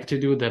would like to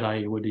do, that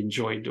I would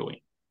enjoy doing?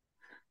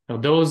 Now,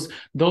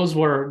 those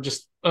were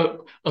just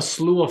a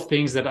slew of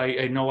things that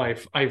I know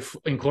I've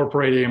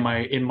incorporated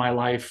in my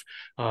life.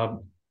 I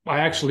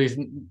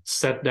actually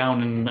sat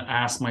down and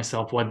asked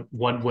myself, what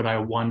would I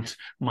want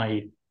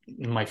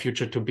my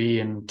future to be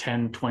in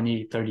 10,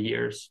 20, 30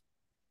 years?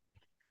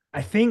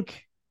 I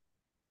think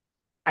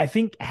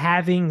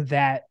having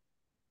that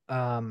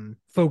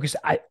focus,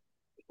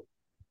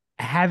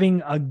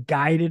 having a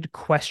guided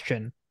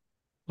question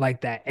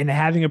like that and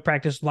having a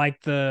practice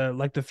like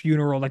the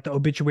funeral, like the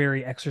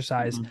obituary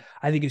exercise, Mhm.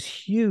 I think is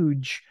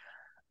huge,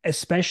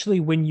 especially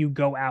when you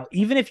go out,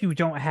 even if you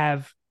don't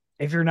have,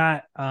 if you're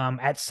not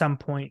at some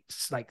point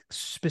like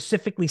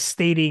specifically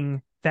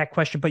stating that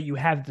question, but you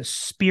have the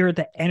spirit,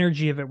 the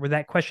energy of it, where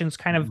that question's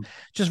kind of Mhm.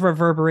 just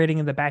reverberating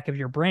in the back of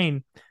your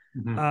brain.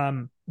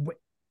 Mhm.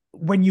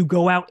 When you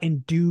go out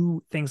and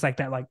do things like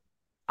that, like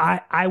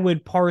I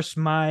would parse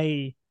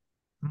my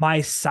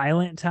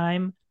silent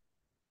time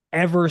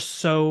ever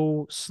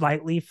so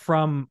slightly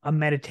from a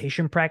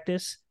meditation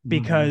practice, Mhm.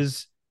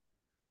 because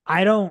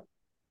I don't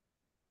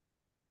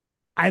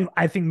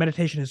I think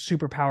meditation is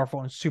super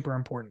powerful and super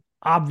important.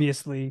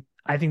 Obviously,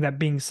 I think that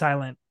being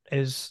silent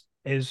is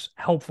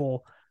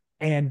helpful,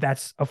 and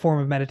that's a form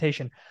of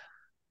meditation.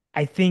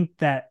 I think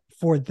that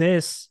for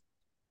this,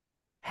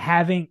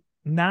 having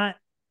not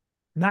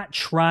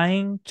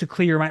trying to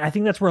clear your mind, I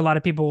think that's where a lot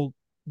of people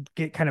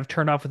get kind of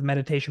turned off with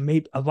meditation.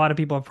 Maybe a lot of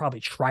people have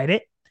probably tried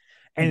it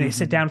and they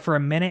sit Mhm. down for a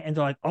minute and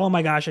they're like, "Oh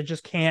my gosh, I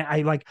just can't.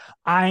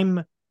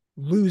 I'm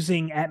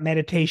losing at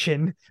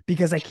meditation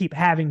because I keep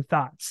having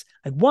thoughts."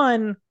 Like,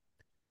 one,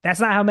 that's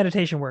not how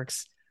meditation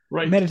works.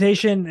 Right.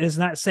 Meditation is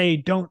not say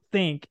don't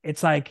think.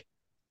 It's like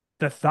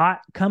the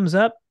thought comes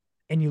up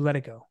and you let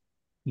it go.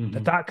 The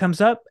Mhm. thought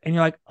comes up and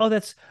you're like, "Oh,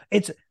 it's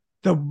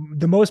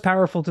the most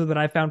powerful tool that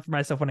I found for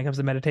myself when it comes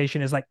to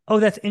meditation is like, "Oh,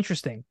 that's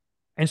interesting."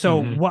 And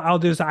so Mhm. what I'll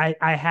do is I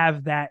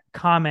have that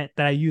comment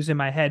that I use in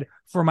my head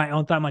for my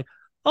own thought. I'm like,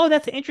 "Oh,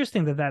 that's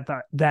interesting that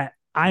thought, that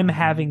I'm Mhm.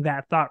 having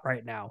that thought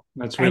right now."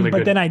 That's And really but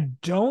good. then I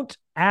don't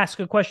ask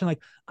a question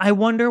like, "I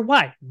wonder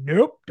why."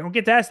 Nope, don't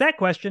get to ask that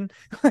question.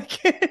 Like,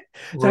 so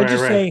Right,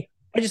 right.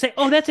 I just say,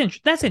 "Oh, that's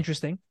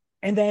interesting."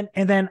 And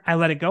then I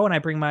let it go and I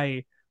bring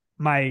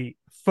my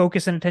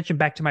focus and attention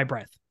back to my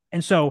breath.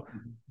 And so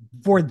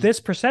for Mhm. this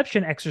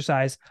perception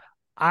exercise,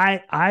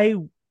 I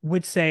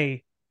would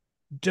say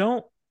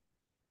don't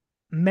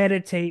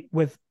meditate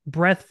with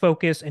breath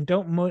focus, and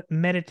don't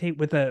meditate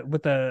with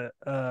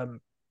a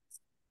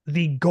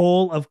the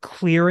goal of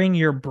clearing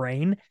your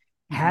brain.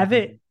 Have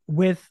it Mhm.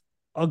 with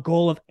a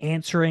goal of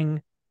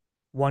answering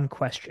one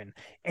question.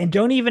 And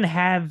don't even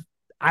have,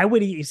 I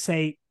would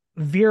say,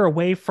 veer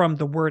away from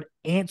the word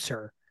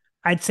answer.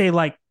 I'd say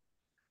like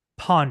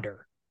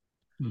ponder.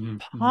 Mhm.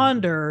 Mhm.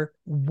 Ponder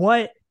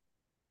what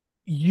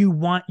you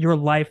want your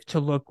life to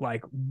look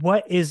like.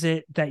 What is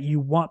it that you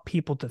want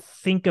people to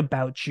think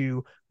about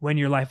you when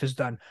your life is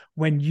done?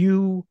 When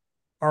you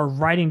are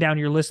writing down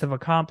your list of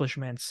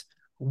accomplishments,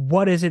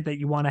 what is it that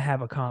you want to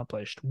have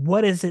accomplished?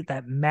 What is it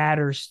that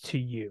matters to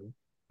you?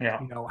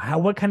 Yeah. You know,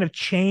 what kind of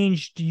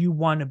change do you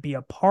want to be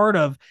a part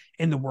of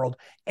in the world?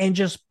 And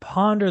just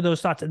ponder those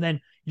thoughts. And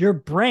then your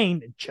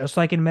brain, just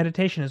like in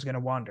meditation, is going to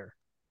wander.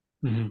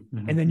 Mhm.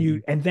 And Mhm. then you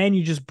Mhm. and then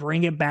you just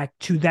bring it back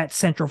to that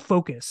central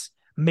focus.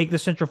 Make the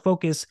central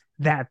focus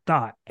that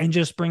thought, and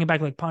just bring it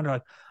back, like ponder,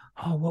 like,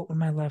 "Oh, what would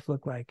my life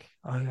look like?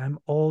 Oh, I'm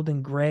old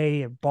and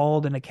gray and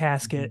bald in a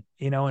casket,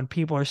 Mhm. and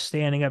people are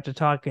standing up to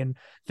talk and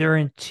they're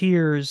in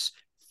tears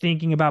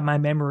thinking about my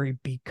memory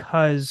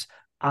because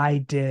I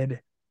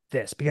did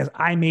this, because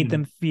I made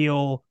them Mhm.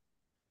 feel,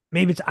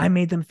 maybe it's I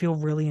made them feel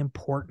really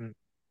important."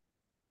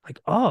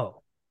 Like,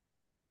 "Oh,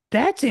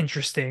 that's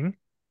interesting.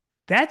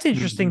 That's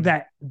interesting Mhm.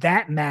 that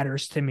that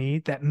matters to me,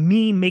 that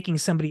me making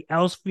somebody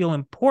else feel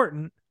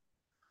important.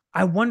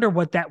 I wonder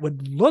what that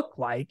would look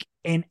like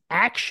in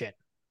action."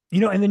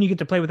 And then you get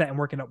to play with that and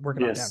work it on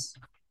down. Yes.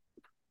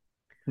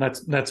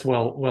 That's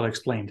well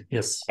explained.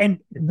 Yes. And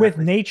with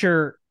Exactly.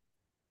 nature,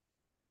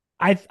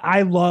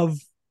 I love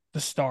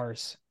the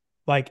stars.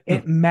 Like,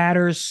 it Mhm.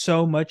 matters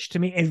so much to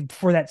me, and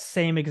for that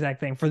same exact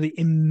thing, for the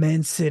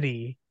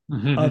immensity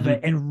of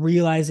it, Mhm. and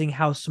realizing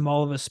how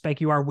small of a speck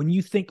you are. When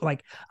you think,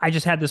 like, I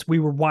just had this, we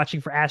were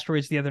watching for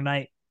asteroids the other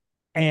night,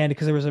 and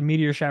because there was a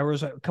meteor shower, it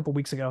was a couple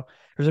weeks ago.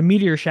 There was a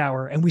meteor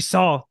shower, and we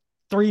saw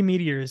three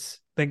meteors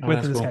like Oh, with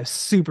that's this guy. cool.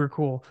 Super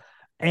cool.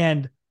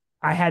 And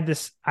I had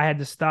this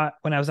thought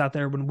when I was out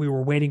there, when we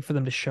were waiting for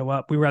them to show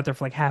up. We were out there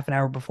for like half an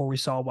hour before we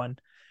saw one,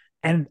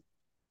 and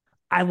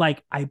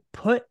I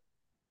put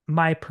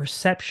my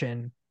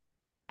perception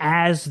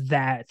as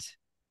that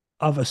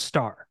of a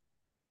star,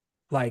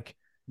 like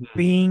Mhm.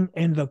 being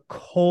in the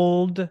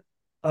cold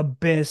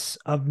abyss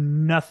of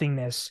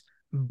nothingness,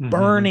 Mhm.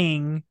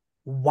 burning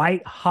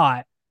white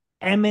hot,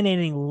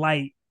 emanating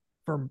light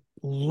from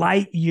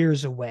light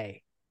years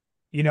away,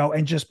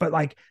 and just, but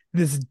like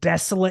this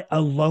desolate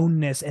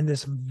aloneness and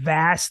this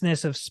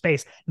vastness of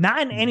space,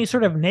 not in any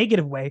sort Mhm. of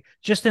negative way,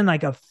 just in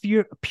like a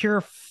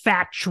pure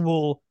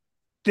factual,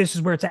 this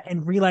is where it's at,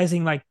 and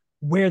realizing like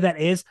where that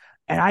is.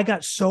 And I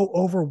got so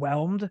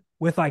overwhelmed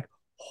with like,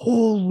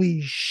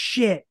 holy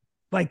shit,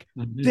 like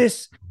Mhm.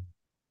 this,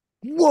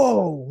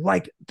 whoa,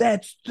 like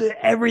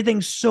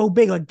everything's so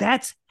big, like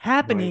that's Right.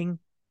 happening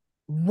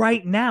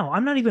right now.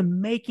 I'm not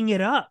even making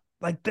it up.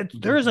 Like, that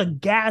there's a Mhm.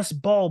 gas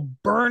ball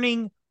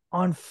burning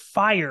on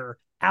fire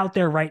out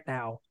there right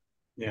now.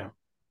 Yeah.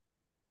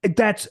 And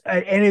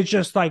it's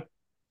just like,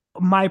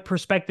 my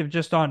perspective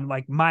just on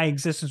like my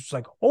existence was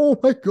like, oh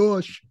my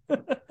gosh.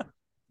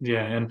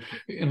 Yeah,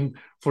 and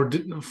for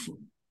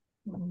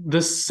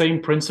this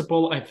same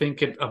principle, I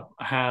think it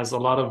has a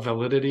lot of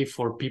validity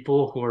for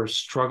people who are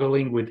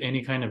struggling with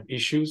any kind of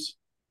issues.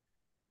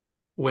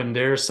 When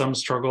there's some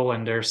struggle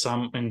and there's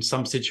some in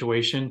some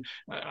situation,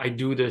 I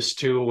do this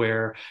too,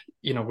 where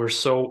we're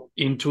so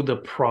into the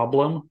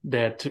problem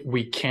that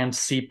we can't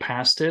see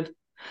past it.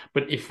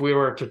 But if we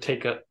were to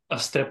take a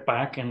step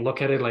back and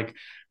look at it like,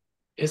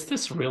 is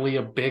this really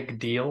a big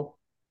deal?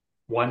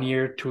 1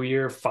 year, 2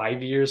 year,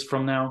 5 years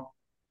from now,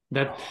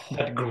 that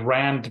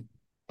grand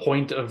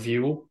point of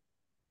view,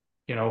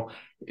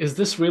 is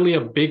this really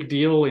a big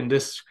deal in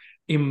this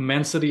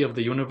immensity of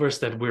the universe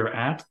that we're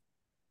at?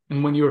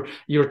 And when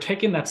you're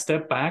taking that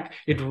step back,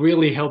 it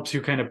really helps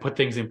you kind of put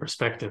things in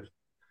perspective,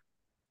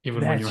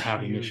 even when That's you're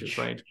having issues, huge.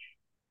 right?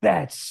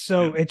 That's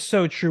Yeah. so it's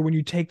so true when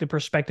you take the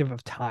perspective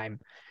of time.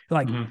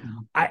 Like Mm-hmm.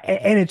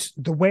 and it's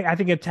the way I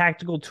think a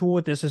tactical tool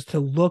with this is to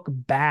look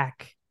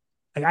back.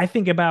 Like I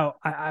think about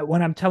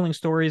when I'm telling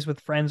stories with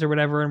friends or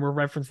whatever, and we're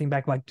referencing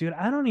back, like, dude,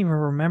 I don't even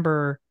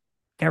remember.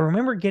 I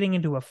remember getting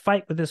into a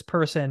fight with this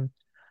person.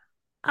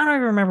 I don't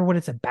even remember what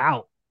it's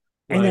about.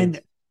 And then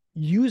Right.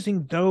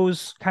 using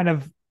those kind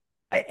of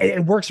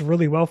it works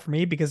really well for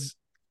me because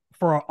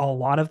for a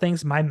lot of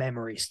things, my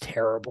memory's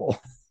terrible.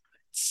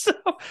 So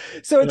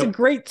it's a Yep.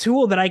 great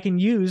tool that I can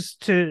use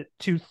to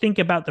think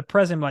about the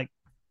present. Like,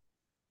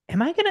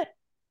 am I gonna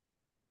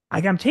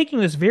like I'm taking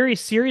this very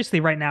seriously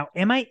right now.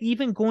 Am I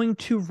even going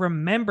to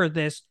remember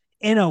this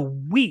in a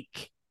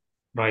week?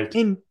 Right.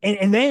 And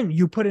then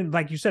you put in,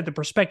 like you said, the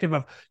perspective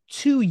of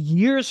 2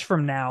 years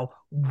from now,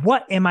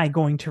 what am I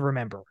going to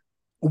remember?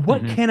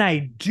 What Mm-hmm. can I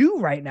do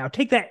right now?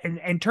 Take that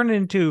and turn it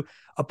into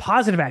a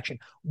positive action.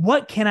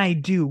 What can I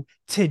do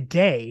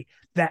today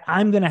that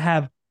I'm going to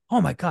have?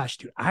 Oh my gosh,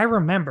 dude, I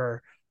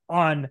remember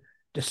on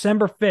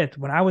December 5th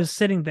when I was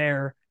sitting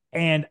there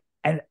and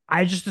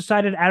I just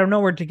decided out of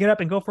nowhere to get up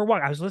and go for a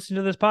walk. I was listening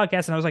to this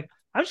podcast and I was like,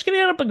 I'm just going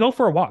to get up and go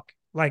for a walk.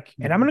 Like,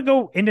 and I'm Mm-hmm. going to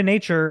go into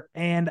nature.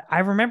 And I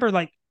remember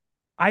like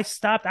I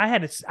stopped. I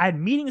had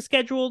meetings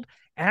scheduled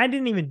and I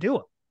didn't even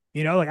do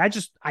them. Like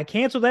I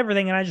canceled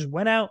everything and I just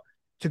went out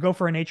to go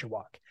for a nature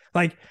walk.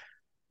 Like,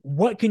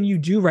 what can you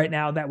do right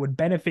now that would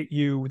benefit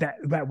you?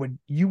 That would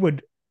you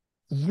would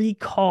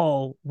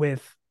recall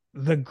with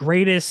the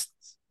greatest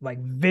like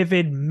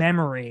vivid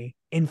memory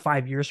in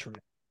 5 years from now?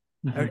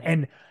 Mm-hmm.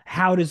 And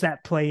how does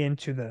that play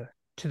into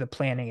the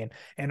planning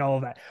and all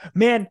of that?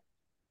 Man,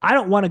 I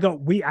don't want to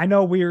go. I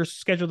know we are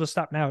scheduled to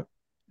stop now.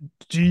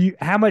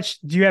 How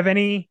much do you have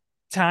any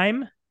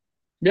time?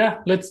 Yeah.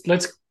 Let's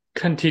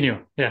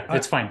continue. Yeah, Uh,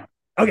 it's fine.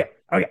 okay,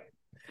 okay.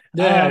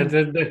 Yeah.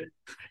 Um,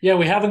 Yeah.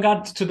 We haven't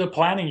got to the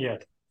planning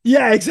yet.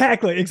 yeah,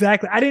 exactly,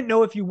 exactly. I didn't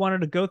know if you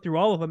wanted to go through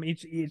all of them.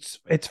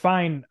 It's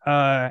fine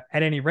at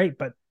any rate,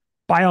 but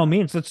by all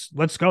means,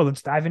 let's go.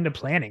 Let's dive into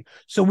planning.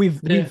 So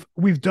Yeah.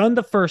 we've done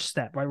the first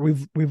step, right?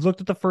 We've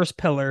looked at the first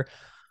pillar.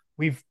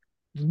 We've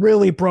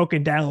really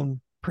broken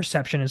down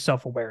perception and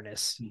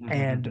self-awareness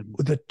and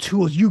Mm-hmm. the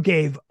tools you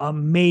gave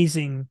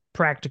amazing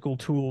practical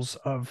tools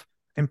of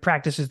and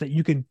practices that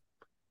you can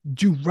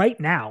do right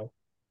now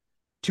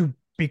to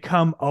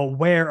become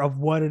aware of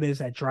what it is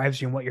that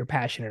drives you and what you're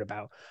passionate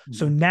about.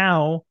 So Mm-hmm.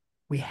 now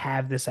we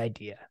have this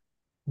idea.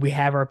 We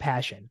have our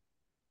passion.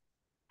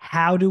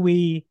 How do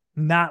we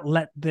not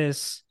let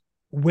this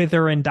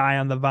wither and die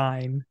on the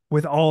vine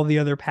with all the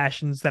other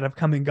passions that have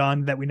come and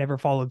gone that we never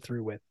followed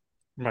through with?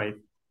 Right.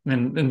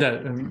 And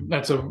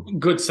that's a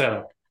good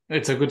setup.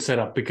 It's a good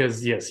setup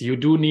because yes, you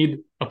do need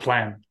a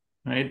plan,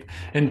 right?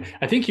 And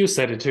I think you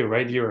said it too,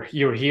 right?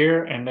 You're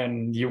here and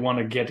then you want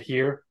to get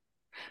here.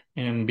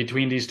 And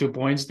between these 2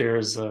 points,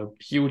 there's a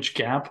huge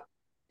gap.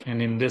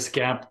 And in this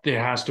gap,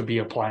 there has to be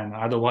a plan.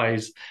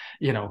 Otherwise,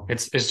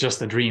 it's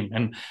just a dream.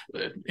 And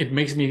it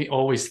makes me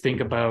always think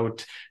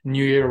about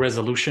New Year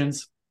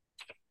resolutions.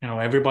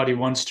 Everybody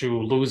wants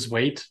to lose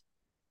weight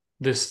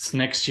this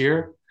next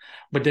year,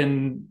 but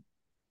then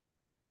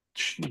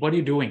what are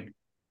you doing,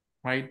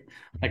 right?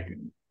 Like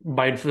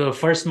by the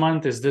first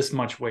month is this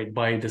much weight,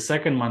 by the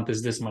second month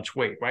is this much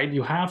weight, right?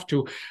 You have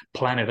to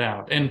plan it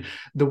out. And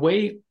the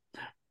way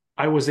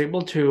I was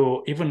able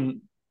to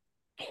even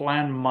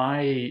plan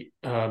my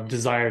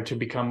desire to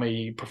become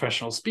a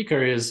professional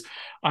speaker is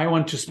I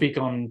want to speak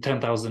on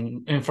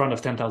 10,000 in front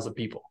of 10,000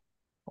 people.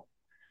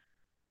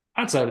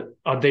 That's an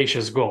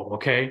audacious goal.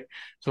 Okay.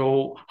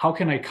 So how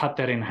can I cut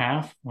that in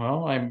half?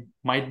 Well, I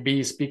might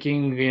be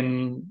speaking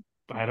in,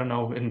 I don't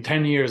know, in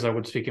 10 years, I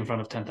would speak in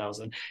front of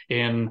 10,000.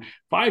 In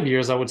 5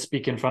 years, I would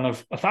speak in front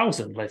of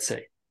 1,000, let's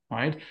say,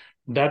 right?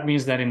 That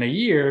means that in a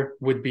year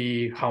would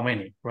be how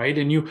many, right?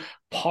 And you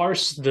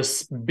parse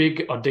this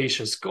big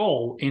audacious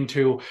goal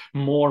into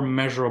more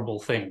measurable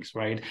things,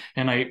 right?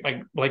 And I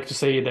like to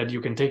say that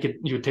you take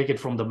it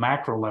from the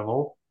macro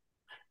level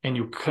and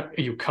you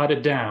cut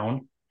it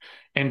down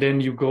and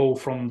then you go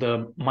from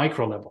the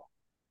micro level.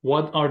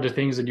 What are the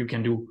things that you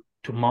can do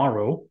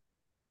tomorrow,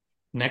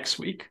 next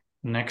week,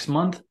 next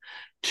month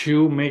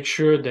to make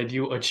sure that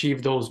you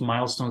achieve those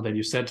milestones that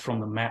you set from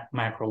the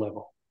macro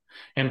level.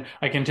 And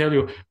I can tell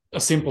you a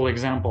simple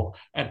example.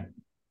 And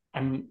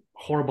I'm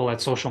horrible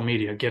at social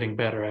media, getting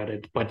better at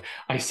it. But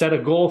I set a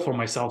goal for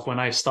myself when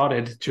I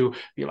started to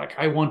be like,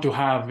 I want to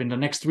have in the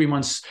next 3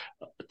 months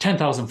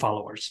 10,000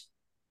 followers.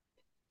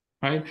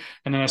 Right.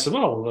 And then I said,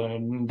 well,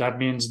 that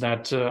means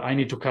that I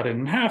need to cut it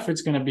in half.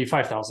 It's going to be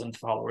 5,000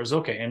 followers.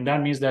 Okay. And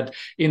that means that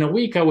in a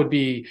week, I would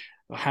be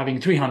having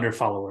 300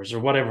 followers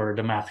or whatever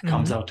the math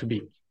comes out to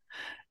be.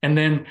 And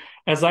then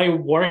as I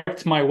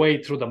worked my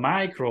way through the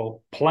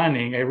micro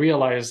planning, I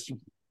realized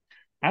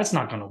that's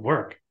not going to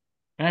work.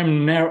 They're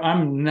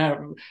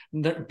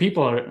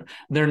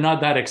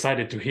not that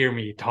excited to hear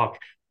me talk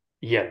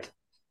yet.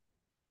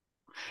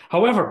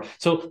 However,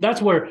 so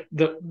that's where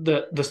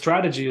the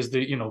strategy is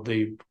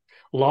the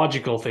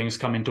logical things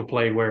come into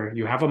play, where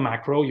you have a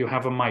macro, you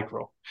have a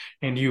micro,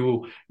 and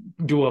you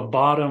do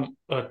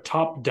a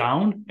top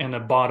down and a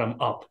bottom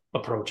up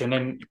approach. And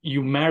then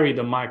you marry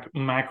the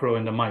macro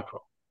and the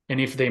micro. And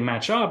if they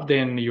match up,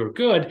 then you're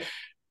good.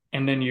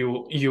 And then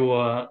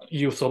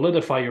you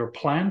solidify your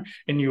plan,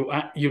 and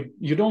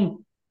you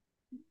don't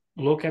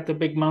look at the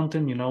big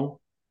mountain,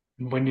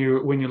 when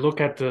you look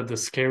at the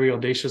scary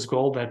audacious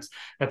goal, that's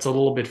a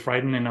little bit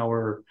frightening.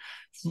 Our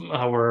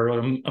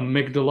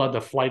amygdala,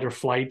 the fight or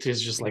flight,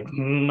 is just like,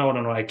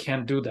 no, I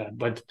can't do that.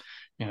 But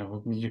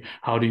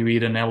how do you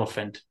eat an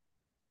elephant?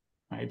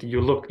 Right?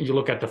 You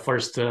look at the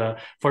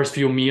first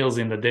few meals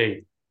in the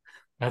day.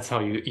 That's how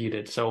you eat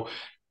it. So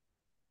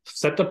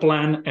set the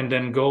plan and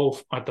then go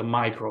at the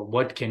micro.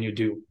 What can you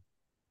do?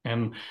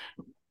 And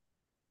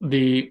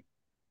the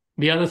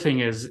other thing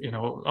is, a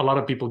lot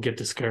of people get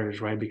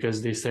discouraged, right?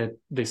 Because they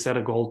set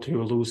a goal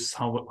to lose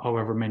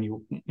however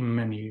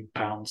many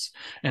pounds,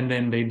 and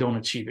then they don't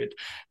achieve it.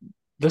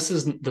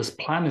 This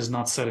plan is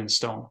not set in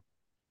stone.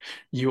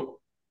 You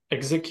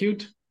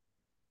execute,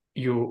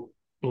 you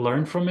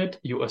learn from it,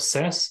 you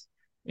assess,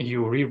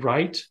 you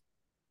rewrite,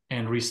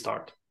 and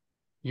restart.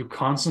 You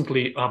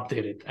constantly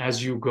update it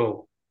as you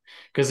go,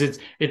 because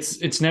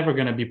it's never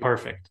going to be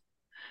perfect.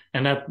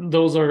 And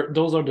those are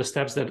the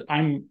steps that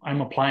I'm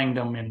applying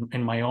them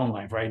in my own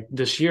life, right?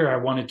 This year I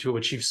wanted to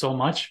achieve so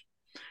much.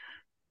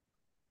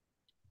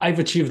 I've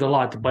achieved a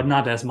lot, but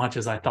not as much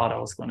as I thought I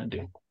was going to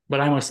do.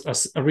 But I'm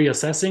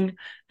reassessing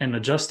and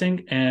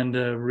adjusting and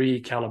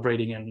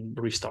recalibrating and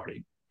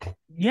restarting.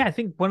 Yeah, I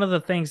think one of the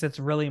things that's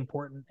really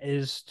important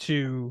is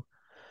to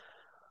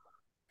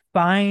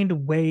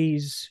find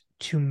ways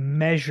to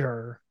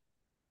measure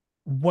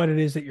what it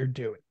is that you're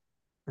doing.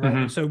 Right.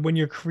 Mm-hmm. So when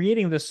you're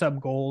creating the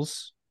sub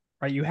goals,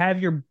 right, you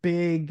have your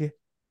big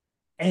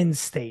end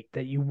state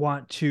that you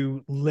want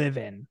to live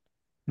in.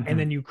 Mm-hmm. And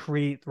then you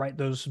create, right,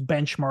 those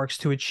benchmarks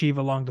to achieve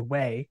along the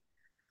way.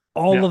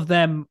 All of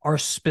them are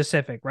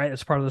specific, right?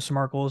 As part of the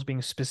SMART goals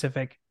being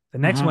specific. The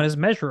next one is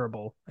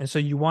measurable. And so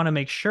you want to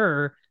make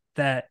sure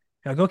that,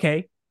 like,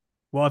 okay,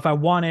 well, if I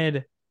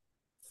wanted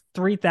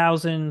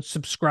 3,000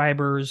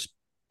 subscribers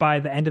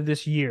by the end of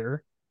this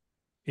year,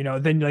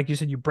 then, like you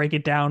said, you break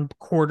it down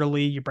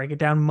quarterly, you break it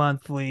down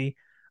monthly,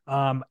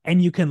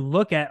 and you can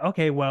look at,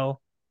 okay,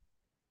 well,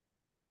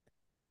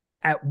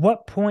 at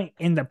what point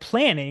in the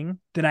planning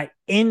did I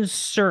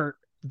insert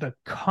the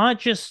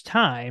conscious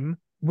time,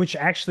 which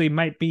actually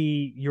might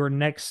be your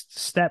next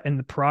step in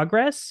the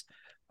progress,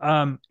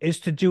 is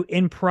to do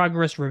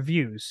in-progress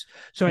reviews.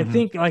 So I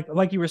think,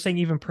 like you were saying,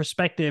 even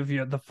perspective,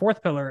 the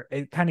fourth pillar,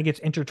 it kind of gets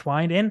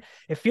intertwined in.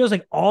 It feels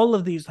like all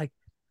of these, like,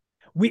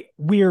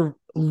 we're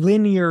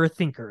linear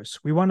thinkers.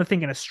 We want to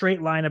think in a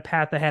straight line, a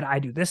path ahead. I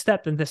do this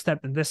step, then this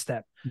step, then this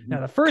step.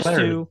 Now, the first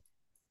two,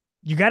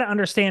 you got to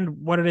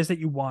understand what it is that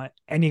you want,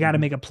 and you got to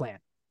make a plan,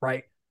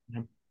 right?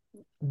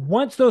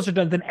 Once those are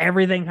done, then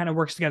everything kind of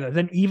works together.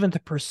 Then even the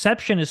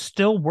perception is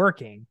still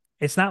working.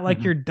 It's not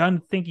like you're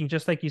done thinking,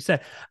 just like you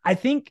said. I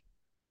think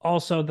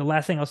also the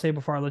last thing I'll say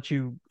before I let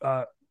you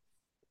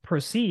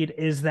proceed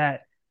is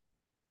that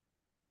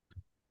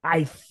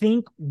I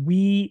think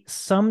we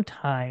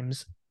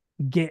sometimes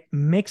get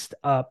mixed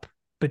up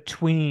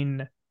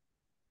between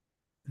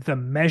the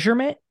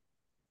measurement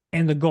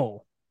and the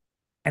goal.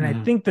 And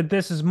I think that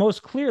this is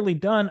most clearly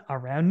done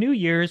around New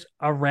Year's,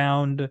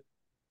 around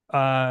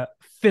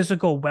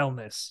physical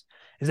wellness.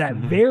 Is that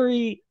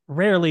very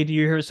rarely do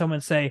you hear someone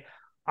say,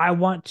 I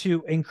want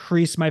to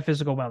increase my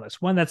physical wellness.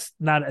 One, that's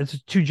not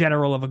as too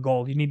general of a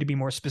goal. You need to be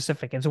more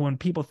specific. And so when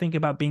people think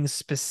about being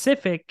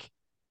specific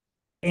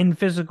in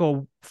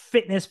physical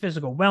fitness,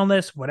 physical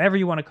wellness, whatever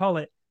you want to call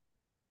it,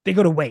 they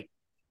go to weight.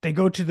 They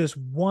go to this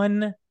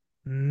one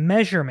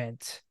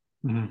measurement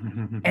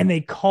and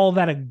they call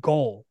that a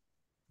goal.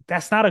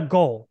 That's not a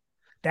goal.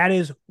 That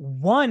is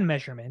one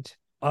measurement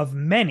of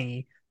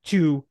many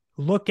to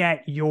look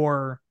at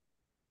the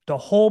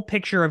whole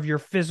picture of your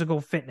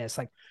physical fitness.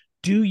 Like,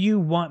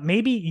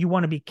 maybe you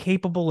want to be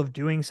capable of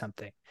doing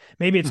something.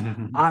 Maybe it's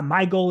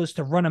my goal is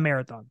to run a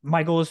marathon.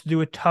 My goal is to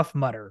do a Tough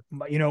Mudder,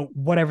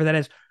 whatever that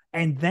is.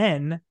 And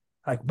then,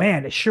 like,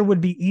 man, it sure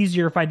would be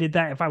easier if I did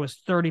that if I was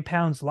 30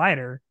 pounds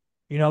lighter,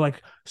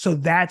 so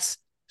that's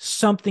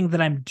something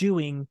that I'm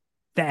doing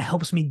that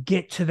helps me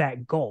get to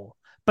that goal.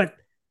 But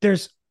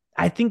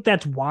I think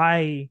that's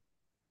why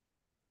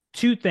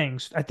two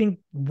things. I think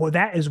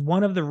that is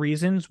one of the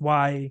reasons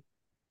why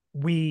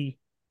we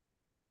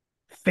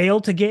fail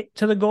to get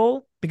to the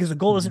goal, because the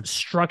goal isn't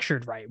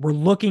structured right. We're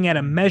looking at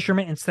a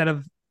measurement instead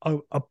of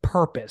a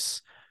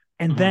purpose.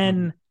 And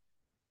then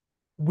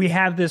we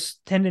have this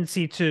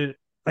tendency to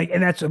like,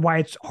 and that's why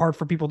it's hard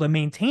for people to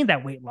maintain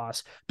that weight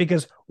loss,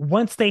 because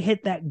once they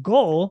hit that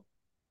goal,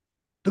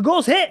 the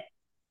goal's hit.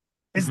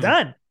 It's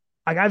done.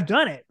 Like, I've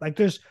done it. Like,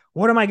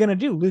 what am I going to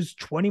do? Lose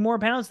 20 more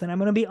pounds? Then I'm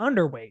going to be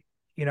underweight.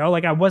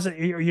 Like I wasn't,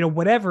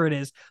 whatever it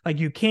is, like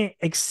you can't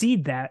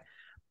exceed that.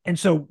 And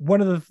so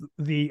one of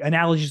the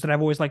analogies that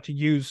I've always liked to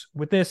use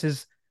with this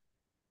is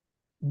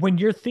when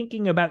you're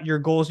thinking about your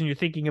goals and you're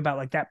thinking about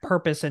like that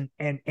purpose and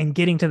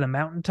getting to the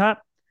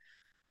mountaintop,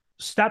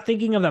 stop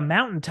thinking of the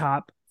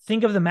mountaintop,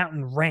 think of the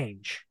mountain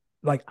range.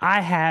 Like,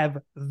 I have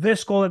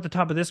this goal at the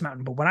top of this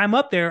mountain, but when I'm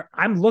up there,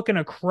 I'm looking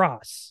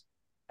across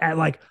at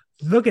like,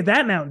 look at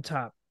that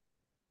mountaintop.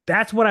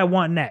 That's what I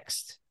want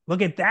next.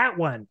 Look at that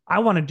one. I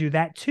want to do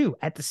that too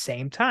at the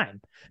same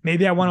time.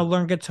 Maybe I want to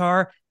learn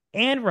guitar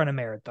and run a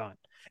marathon.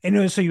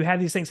 And so you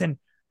have these things.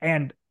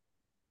 And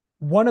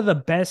one of the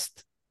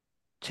best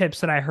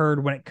tips that I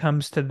heard when it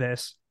comes to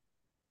this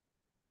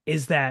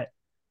is that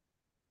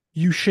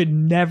you should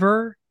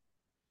never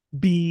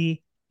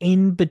be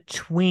in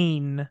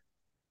between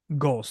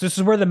goals. This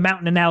is where the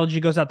mountain analogy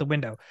goes out the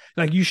window.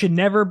 Like, you should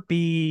never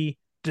be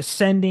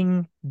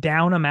descending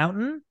down a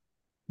mountain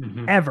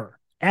ever.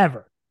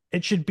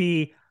 It should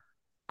be,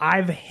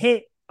 I've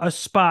hit a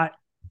spot.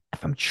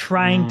 If I'm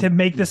trying to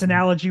make this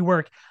analogy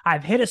work,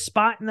 I've hit a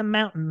spot in the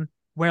mountain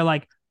where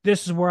like,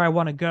 this is where I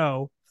want to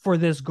go for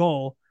this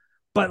goal.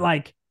 But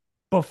like,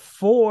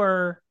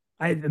 before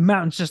the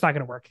mountain's just not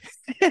going to work.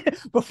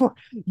 Before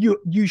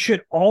you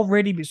should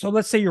already be. So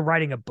let's say you're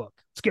writing a book.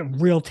 Let's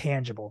get real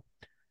tangible.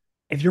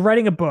 If you're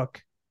writing a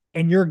book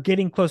and you're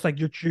getting close, like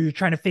you're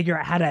trying to figure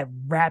out how to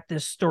wrap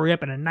this story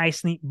up in a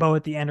nice, neat bow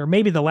at the end, or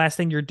maybe the last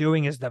thing you're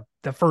doing is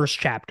the first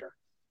chapter,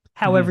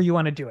 however you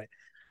want to do it.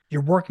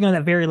 You're working on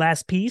that very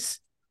last piece.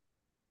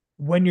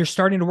 When you're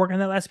starting to work on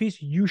that last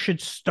piece, you should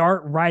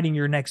start writing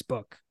your next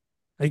book.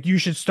 Like, you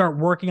should start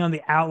working on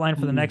the outline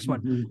for the next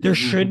one. There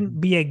shouldn't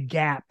be a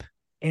gap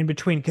in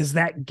between, because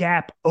that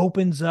gap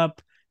opens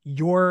up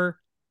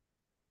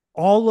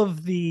all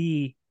of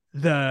the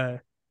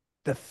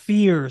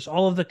fears,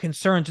 all of the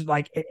concerns.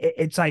 Like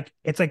it's like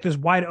this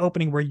wide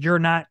opening where you're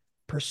not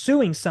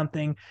pursuing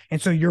something, and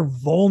so you're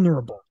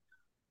vulnerable.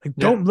 Like,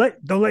 don't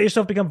let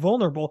yourself become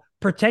vulnerable.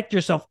 Protect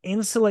yourself,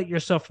 insulate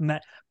yourself from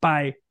that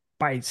by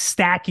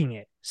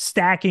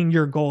stacking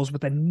your goals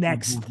with the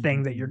next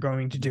thing that you're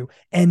going to do,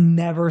 and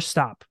never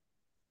stop.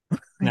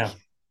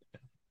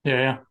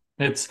 Yeah.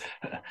 It's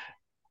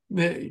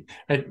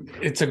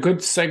a good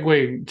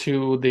segue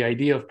to the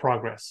idea of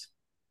progress,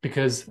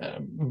 because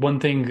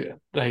one thing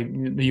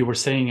you were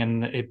saying,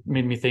 and it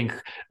made me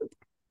think,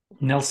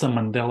 Nelson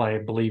Mandela, I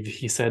believe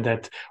he said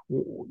that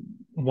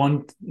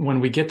when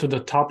we get to the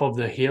top of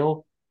the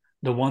hill,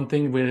 the one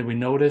thing we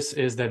notice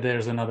is that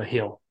there's another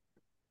hill.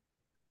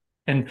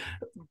 And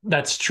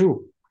that's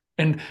true.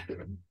 And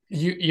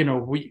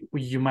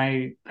you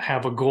might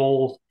have a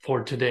goal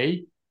for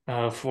today,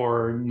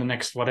 for the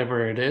next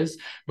whatever it is,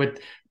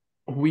 but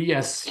we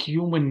as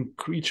human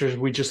creatures,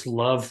 we just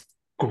love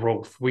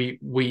growth. We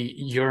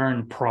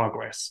yearn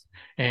progress.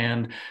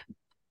 And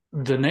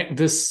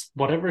this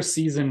whatever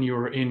season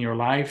you're in your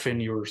life,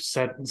 and you're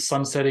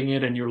sunsetting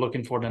it and you're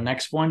looking for the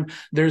next one,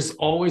 there's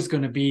always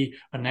going to be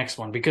a next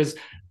one. Because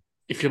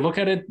if you look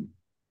at it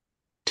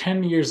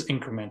 10 years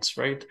increments,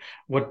 right?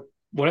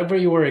 Whatever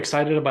you were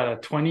excited about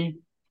at 20,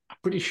 I'm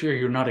pretty sure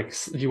you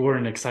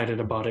weren't excited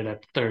about it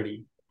at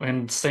 30.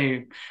 And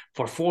say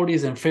for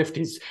 40s and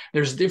 50s,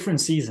 there's different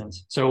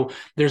seasons. So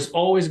there's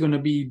always going to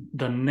be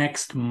the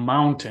next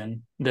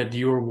mountain that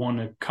you want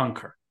to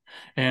conquer.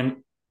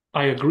 And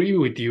I agree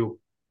with you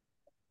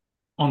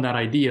on that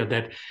idea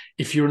that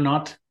if you're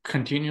not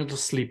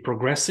continuously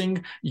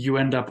progressing, you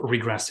end up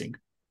regressing.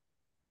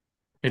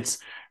 It's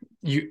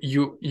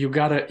you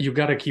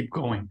gotta keep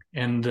going.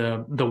 And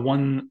the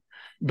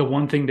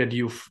one thing that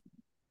you've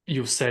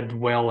said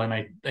well, and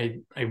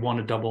I want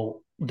to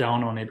double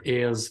down on it,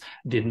 is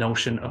the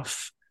notion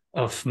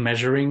of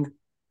measuring.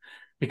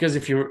 Because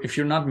if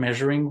you're not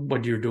measuring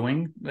what you're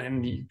doing,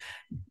 then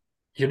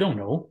you don't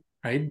know.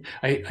 Right.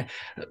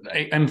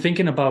 I'm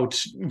thinking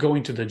about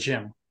going to the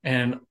gym,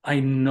 and I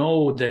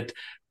know that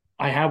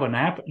I have an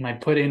app and I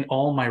put in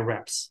all my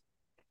reps.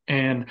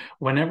 And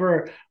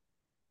whenever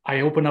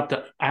I open up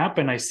the app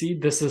and I see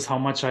this is how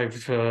much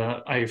I've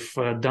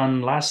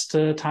done last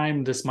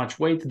time, this much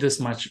weight, this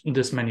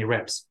many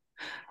reps,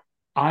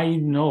 I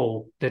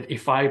know that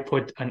if I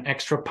put an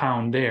extra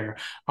pound there,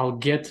 I'll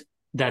get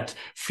that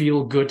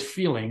feel good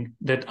feeling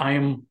that I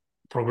am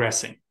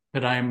progressing,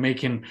 that I am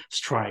making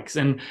strides.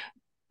 And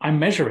I'm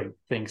measuring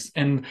things.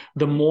 And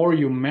the more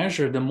you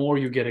measure, the more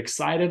you get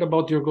excited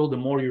about your goal, the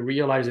more you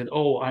realize that,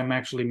 oh, I'm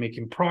actually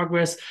making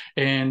progress.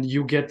 And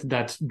you get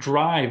that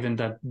drive and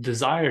that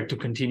desire to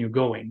continue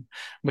going.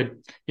 But,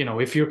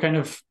 if you're kind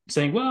of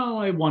saying, well,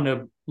 I want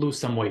to lose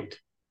some weight.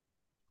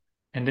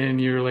 And then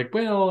you're like,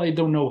 well, I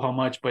don't know how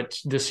much, but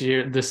this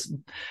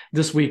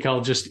week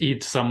I'll just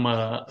eat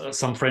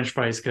some French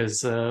fries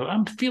because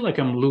I feel like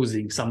I'm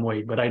losing some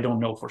weight, but I don't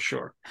know for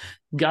sure.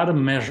 Gotta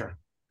measure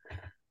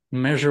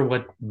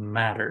what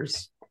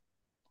matters.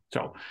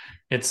 So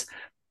it's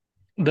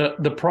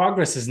the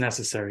progress is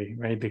necessary,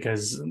 right?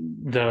 Because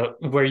the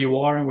where you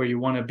are and where you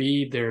want to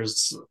be,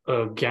 there's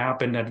a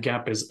gap, and that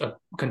gap is a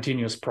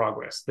continuous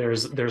progress.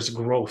 There's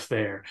growth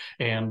there,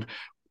 and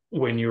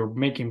when you're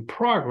making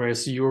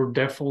progress, you're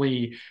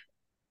definitely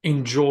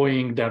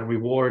enjoying that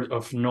reward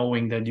of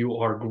knowing that you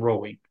are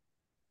growing.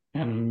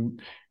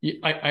 And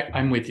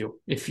I'm with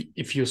you.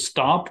 If you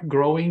stop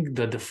growing,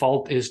 the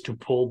default is to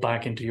pull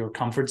back into your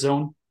comfort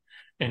zone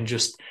and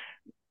just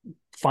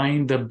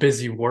find the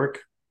busy work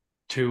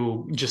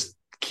to just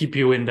keep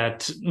you in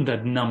that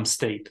numb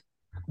state.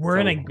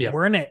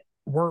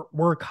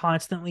 We're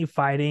constantly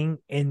fighting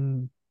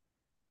in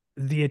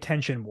the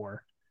attention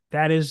war.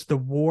 That is the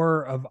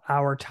war of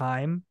our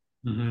time,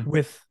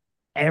 with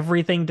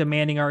everything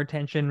demanding our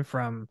attention,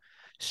 from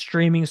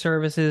streaming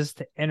services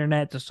to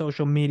internet to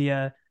social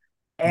media.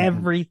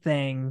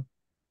 Everything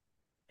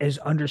is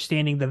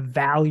understanding the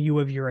value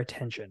of your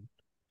attention.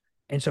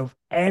 And so if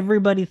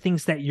everybody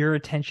thinks that your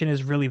attention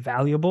is really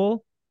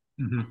valuable,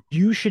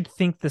 you should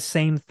think the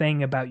same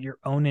thing about your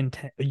own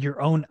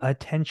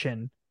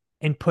attention,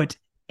 and put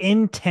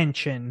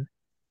intention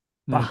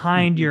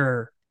behind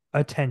your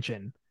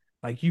attention.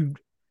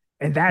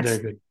 And that's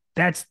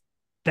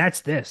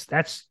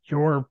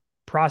your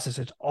process.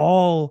 It's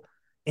all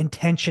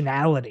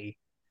intentionality.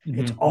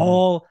 It's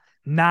all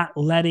not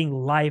letting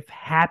life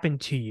happen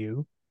to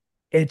you.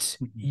 It's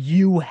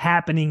you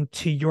happening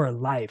to your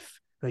life.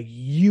 Like,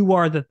 you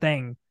are the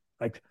thing.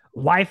 Like,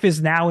 life is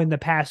now in the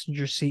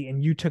passenger seat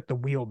and you took the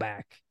wheel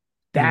back.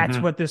 That's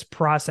what this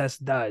process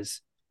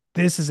does.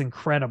 This is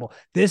incredible.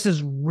 This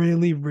is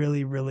really,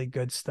 really, really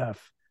good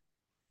stuff.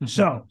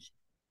 So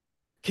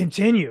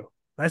continue.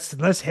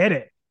 Let's hit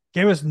it.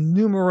 Give us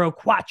numero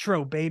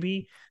cuatro,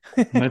 baby.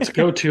 Let's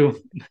go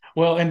to,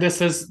 well, and this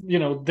is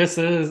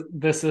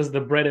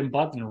the bread and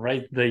butter,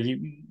 right? The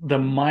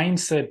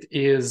mindset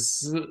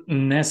is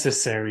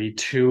necessary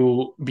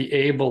to be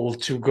able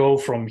to go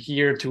from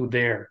here to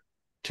there,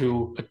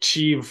 to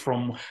achieve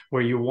from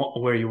where you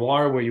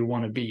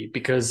want to be,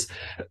 because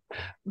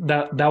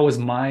that was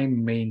my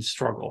main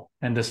struggle.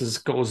 And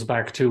goes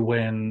back to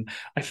when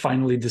I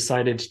finally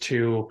decided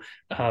to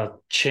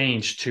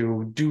change,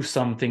 to do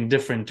something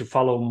different, to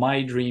follow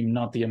my dream,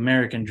 not the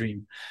American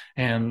dream.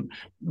 And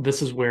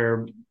this is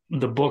where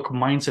the book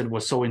Mindset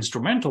was so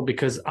instrumental,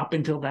 because up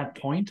until that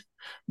point,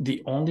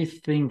 the only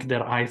thing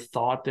that I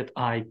thought that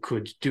I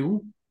could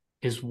do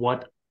is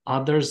what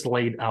others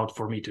laid out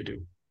for me to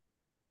do.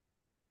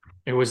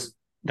 It was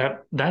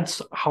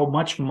that's how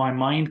much my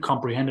mind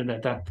comprehended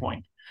at that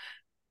point.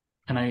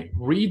 And I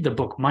read the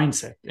book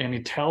Mindset, and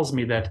it tells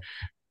me that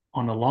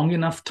on a long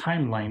enough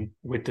timeline,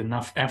 with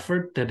enough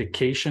effort,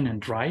 dedication,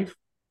 and drive,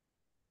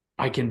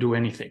 I can do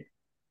anything.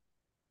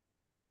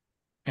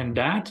 And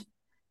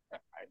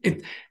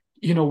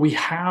we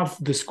have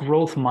this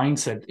growth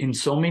mindset in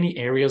so many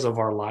areas of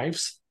our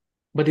lives,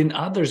 but in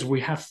others,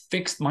 we have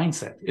fixed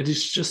mindset. It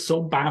is just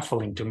so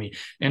baffling to me.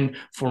 And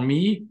for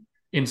me,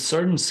 in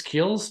certain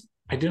skills,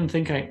 I didn't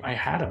think I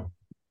had them.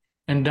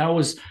 And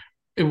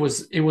it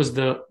was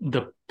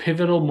the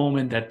pivotal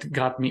moment that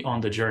got me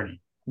on the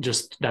journey,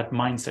 just that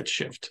mindset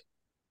shift.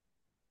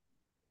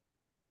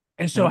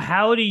 And so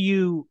how do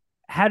you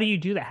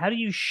do that? How do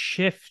you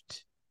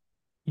shift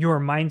your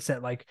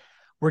mindset? Like,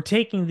 we're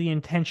taking the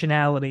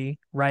intentionality,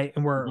 right?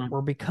 And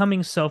we're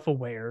becoming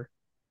self-aware,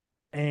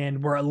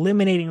 and we're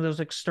eliminating those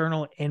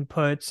external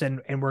inputs,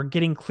 and we're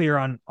getting clear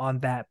on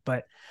that.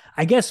 But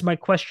I guess my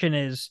question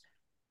is,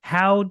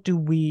 how do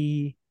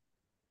we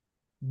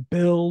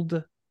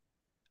build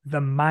the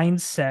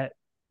mindset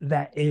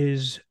that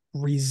is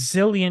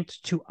resilient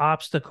to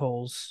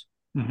obstacles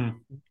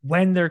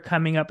when they're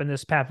coming up in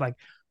this path? Like,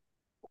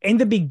 in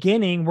the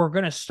beginning, we're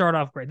going to start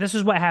off great. This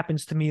is what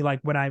happens to me. Like,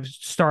 when I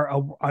start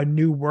a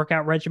new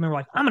workout regimen, we're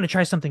like, I'm going to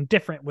try something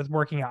different with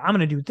working out. I'm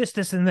going to do this,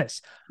 this, and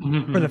this.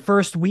 For the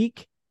first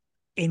week,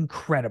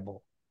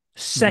 incredible.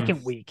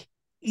 Second week,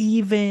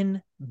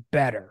 even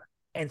better.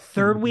 And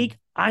third week,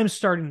 I'm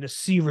starting to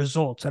see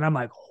results. And I'm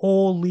like,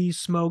 holy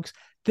smokes,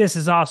 this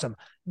is awesome.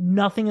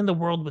 Nothing in the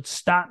world would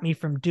stop me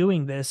from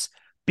doing this,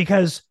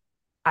 because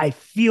I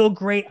feel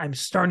great. I'm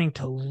starting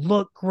to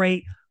look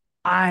great.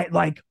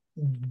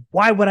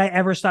 Why would I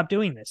ever stop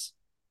doing this?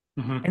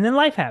 And then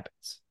life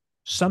happens.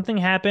 Something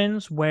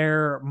happens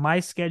where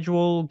my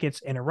schedule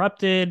gets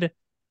interrupted.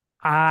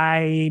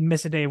 I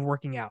miss a day of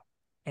working out.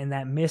 And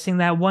that missing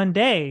that one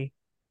day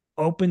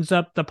opens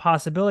up the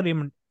possibility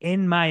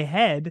in my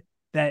head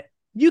that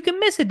you can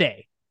miss a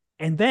day.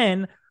 And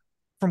then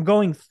from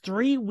going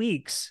 3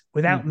 weeks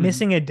without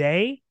missing a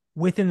day,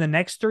 within the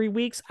next 3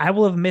 weeks, I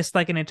will have missed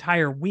like an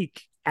entire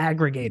week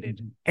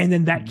aggregated. And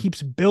then that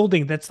keeps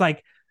building. That's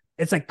like,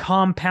 it's like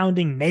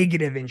compounding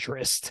negative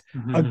interest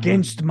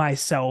against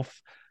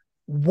myself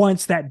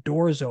once that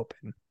door is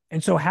open.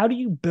 And so how do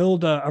you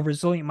build a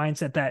resilient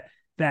mindset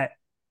that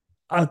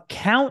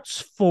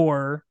accounts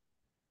for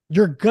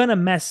you're gonna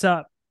mess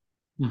up?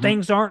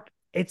 Things aren't,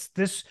 it's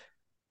this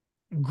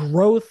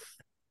growth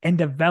and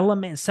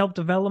development,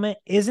 self-development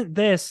isn't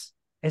this.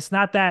 It's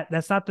not that.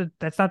 That's not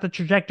the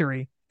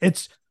trajectory.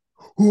 It's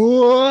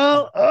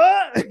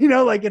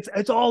like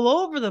it's all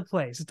over the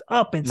place. It's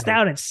up, it's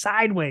down, it's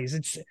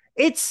sideways.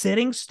 It's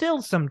sitting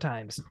still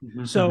sometimes.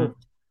 So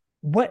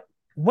what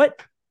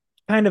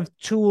kind of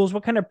tools,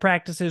 what kind of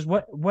practices,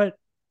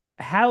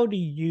 how do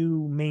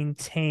you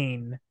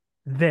maintain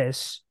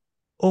this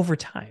over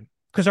time?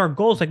 Because our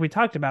goals, like we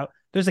talked about,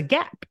 there's a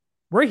gap.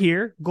 We're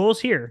here, goals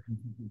here.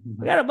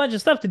 We got a bunch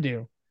of stuff to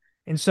do.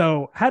 And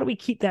so how do we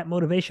keep that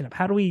motivation up?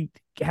 How do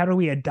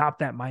we adopt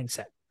that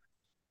mindset?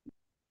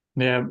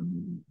 Yeah,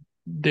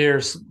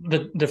 there's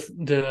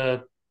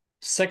the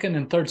second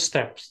and third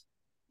steps.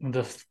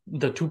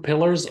 The two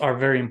pillars are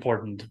very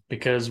important,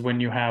 because when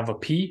you have a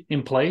P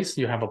in place,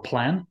 you have a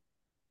plan,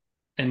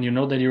 and you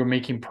know that you're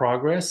making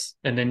progress,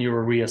 and then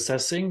you're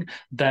reassessing.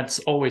 That's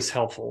always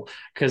helpful,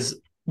 because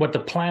what the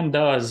plan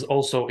does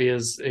also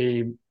is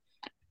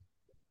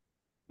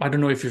I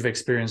don't know if you've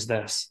experienced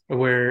this,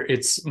 where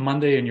it's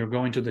Monday and you're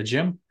going to the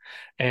gym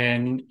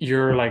and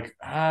you're like,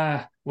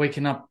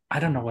 waking up, I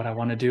don't know what I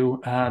want to do.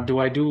 Do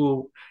I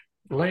do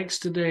legs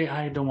today?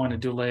 I don't want to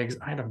do legs.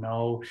 I don't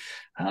know.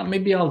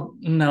 Maybe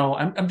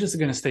I'm just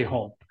going to stay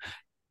home.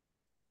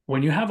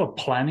 When you have a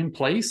plan in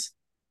place,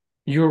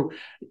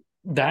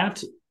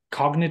 that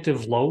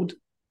cognitive load,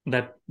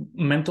 that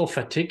mental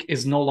fatigue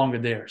is no longer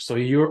there. So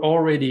you're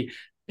already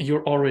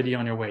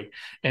on your way.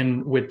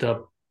 And with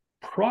the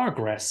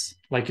progress,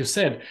 like you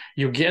said,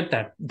 you get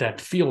that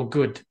feel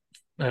good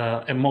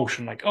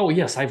emotion, like, oh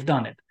yes, I've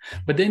done it.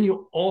 But then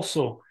you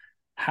also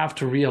have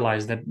to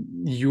realize that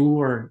you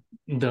are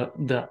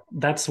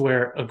that's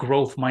where a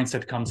growth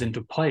mindset comes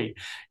into play.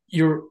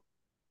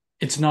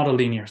 It's not a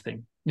linear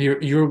thing.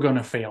 You're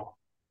gonna fail,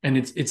 and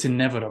it's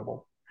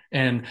inevitable,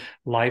 and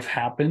life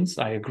happens.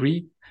 I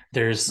agree.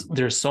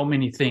 There's so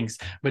many things,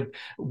 but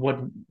what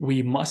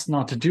we must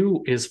not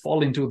do is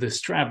fall into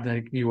this trap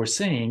that you were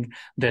saying,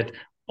 that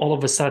all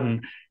of a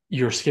sudden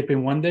you're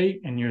skipping one day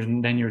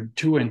and then you're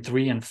 2 and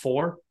 3 and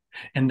 4.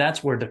 And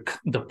that's where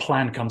the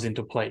plan comes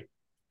into play.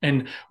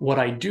 And what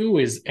I do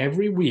is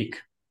every week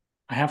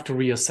I have to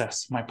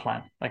reassess my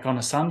plan. Like on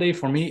a Sunday,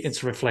 for me,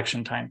 it's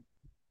reflection time.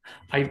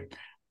 I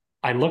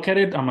look at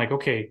it, I'm like,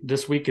 okay,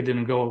 this week it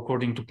didn't go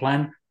according to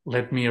plan.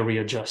 Let me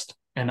readjust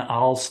and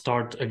I'll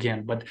start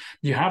again. But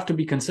you have to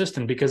be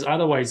consistent, because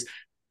otherwise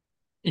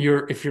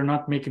if you're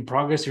not making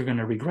progress, you're going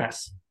to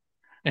regress.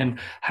 And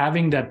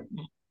having that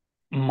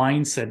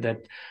mindset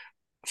that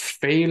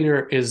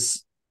failure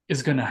is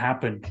going to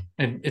happen,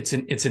 and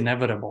it's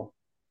inevitable,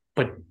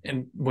 but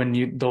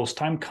when those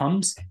time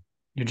comes,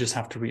 you just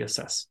have to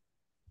reassess.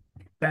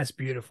 That's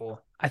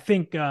beautiful. I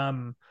think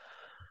I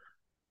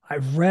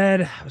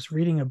was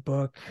reading a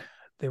book.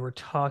 They were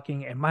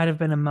talking, it might have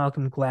been a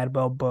Malcolm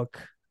Gladwell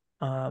book.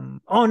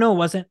 Oh no, it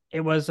wasn't.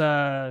 It was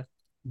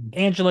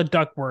Angela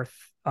Duckworth.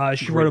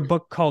 She wrote a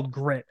book called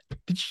Grit.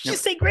 Did you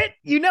just say Grit?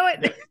 You know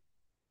it.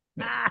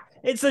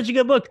 It's such a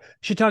good book.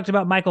 She talked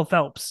about Michael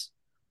Phelps.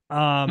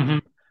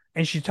 And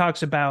she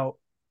talks about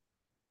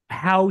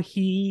how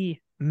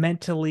he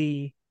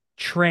mentally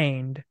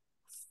trained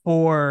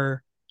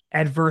for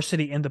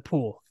adversity in the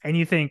pool. And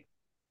you think,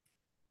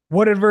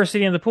 what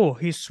adversity in the pool?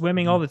 He's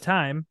swimming all the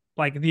time.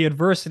 Like, the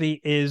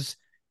adversity is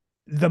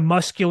the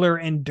muscular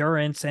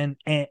endurance and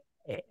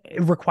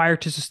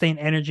required to sustain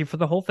energy for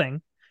the whole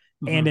thing.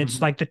 And it's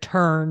like the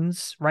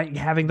turns, right?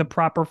 Having the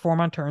proper form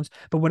on turns.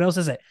 But what else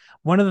is it?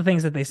 One of the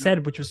things that they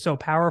said, which was so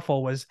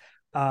powerful, was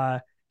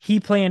he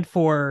planned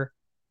for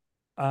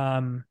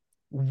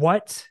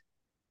what,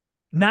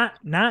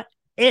 not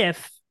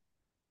if,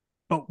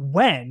 but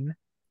when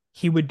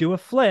he would do a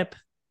flip,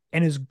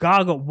 and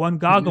one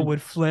goggle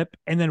would flip,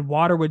 and then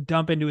water would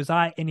dump into his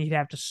eye, and he'd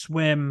have to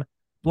swim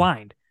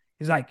blind.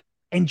 He's like,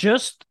 and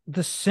just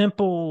the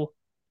simple,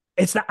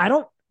 it's not,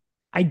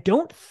 I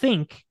don't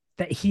think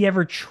that he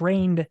ever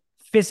trained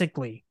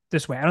physically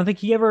this way. I don't think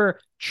he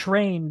ever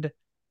trained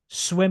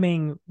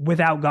swimming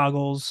without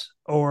goggles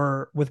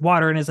or with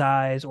water in his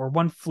eyes or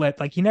one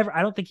flip. Like,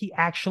 I don't think he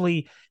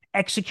actually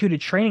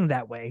executed training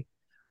that way.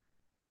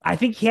 I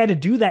think he had to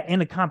do that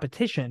in a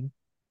competition.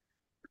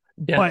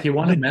 Yeah, but he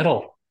won a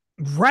medal.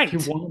 Right.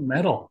 He won a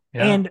medal.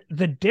 Yeah. And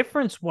the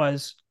difference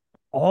was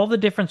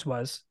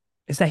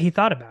that he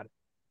thought about it.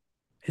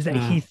 Is that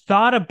he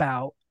thought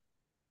about,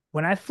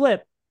 when I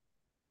flip,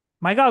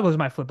 my goggles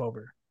might flip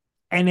over.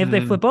 And if they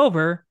flip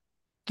over,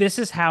 this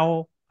is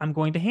how I'm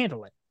going to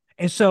handle it.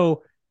 And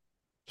so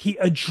he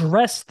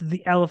addressed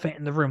the elephant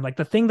in the room, like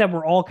the thing that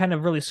we're all kind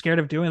of really scared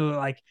of doing.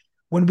 Like,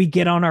 when we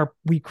get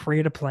we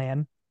create a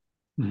plan,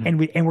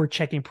 and we're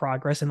checking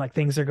progress and like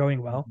things are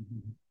going well.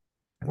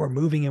 We're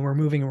moving and we're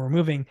moving and we're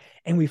moving,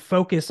 and we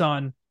focus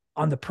on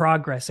the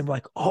progress, and we're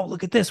like, oh,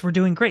 look at this, we're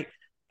doing great.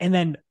 And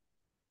then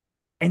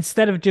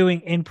instead of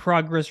doing in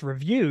progress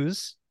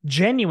reviews,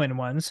 genuine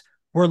ones,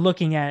 we're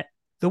looking at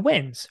the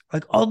wins.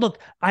 Like, oh, look,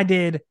 I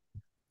did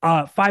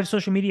 5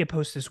 social media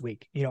posts this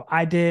week. You know,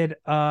 I did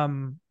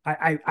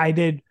I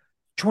did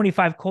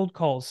 25 cold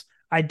calls.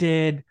 I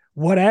did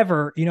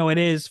whatever, you know, it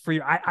is for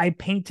you. I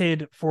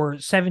painted for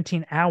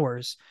 17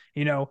 hours,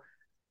 you know,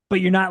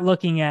 but you're not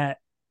looking at,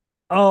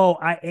 oh,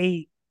 I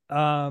ate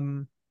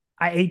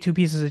 2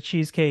 pieces of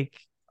cheesecake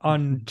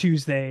on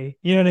Tuesday.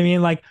 You know what I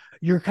mean? Like,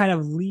 you're kind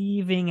of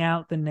leaving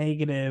out the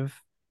negative,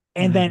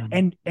 and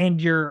then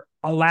and you're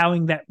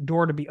allowing that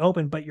door to be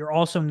open, but you're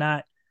also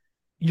not,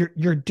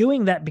 you're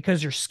doing that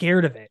because you're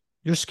scared of it.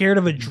 You're scared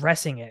of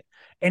addressing it.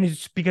 And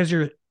it's because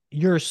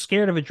you're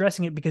scared of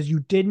addressing it because you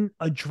didn't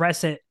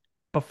address it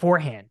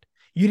beforehand.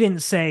 You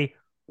didn't say,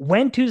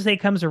 when Tuesday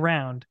comes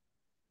around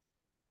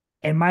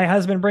and my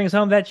husband brings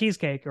home that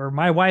cheesecake, or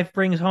my wife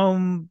brings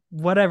home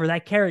whatever,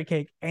 that carrot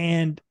cake,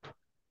 and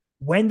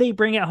when they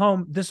bring it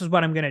home, this is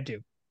what I'm going to do.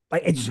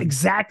 Like, it's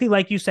exactly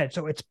like you said.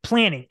 So it's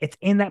planning. It's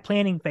in that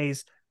planning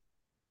phase,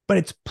 but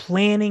it's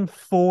planning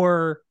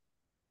for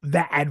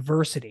that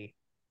adversity.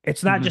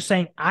 It's not just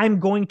saying, I'm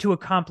going to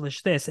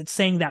accomplish this. It's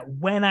saying that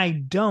when I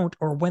don't,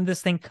 or when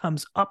this thing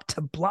comes up to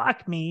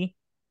block me,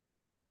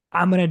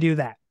 I'm going to do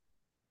that.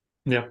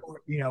 Yeah. Or,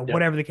 you know,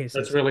 whatever the case is.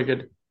 That's really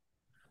good.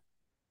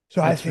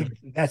 So I think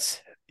that's,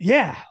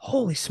 yeah,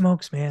 holy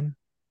smokes, man.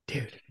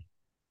 Dude,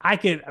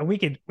 we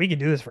could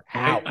do this for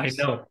hours. I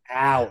know.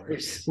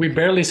 Hours. We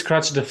barely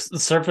scratched the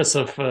surface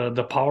of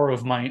the power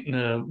of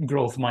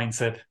growth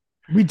mindset.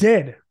 We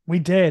did,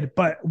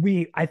 but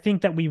I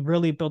think that we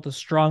really built a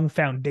strong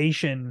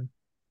foundation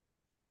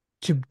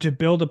to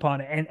build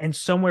upon it, and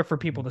somewhere for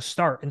people to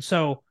start. And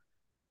so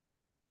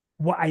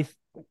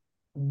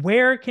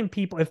where can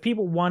people, if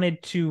people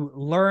wanted to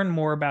learn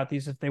more about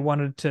these, if they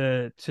wanted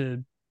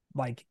to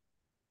like,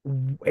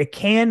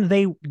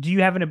 do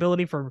you have an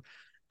ability for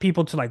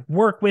people to like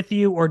work with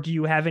you, or do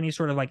you have any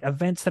sort of like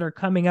events that are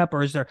coming up,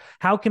 or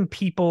how can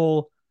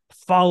people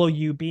follow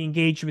you, be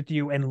engaged with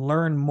you, and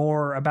learn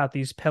more about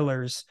these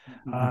pillars?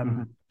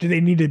 Do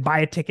they need to buy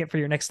a ticket for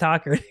your next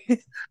talk, or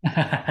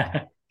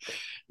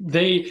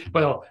they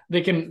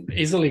can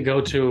easily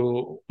go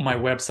to my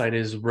website,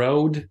 is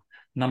road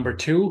number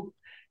 2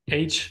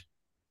 H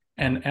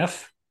and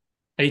F,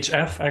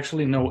 HF,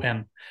 actually no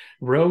N,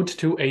 road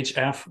to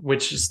HF,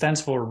 which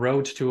stands for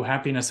Road to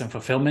Happiness and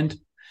Fulfillment.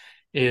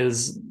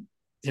 Is,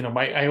 you know,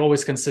 I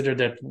always consider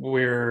that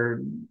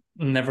we're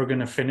never going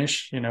to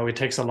finish. You know, it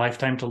takes a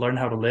lifetime to learn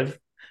how to live,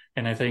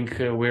 and I think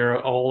we're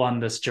all on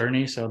this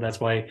journey. So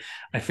that's why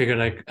I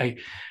figured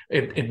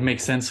it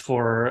makes sense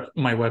for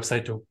my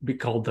website to be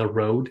called The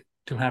Road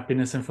to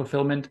Happiness and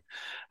Fulfillment.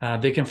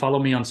 They can follow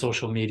me on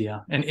social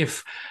media, and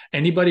if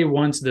anybody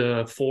wants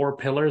the 4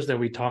 pillars that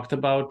we talked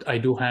about, I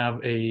do have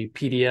a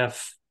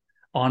PDF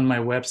on my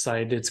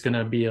website. It's going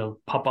to be a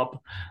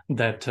pop-up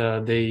that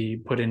they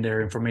put in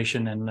their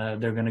information, and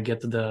they're going to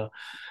get the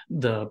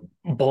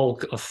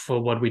bulk of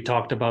what we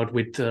talked about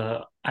with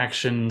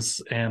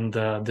actions and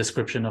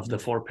description of the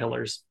 4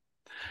 pillars.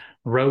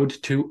 Road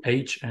to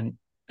HF.com.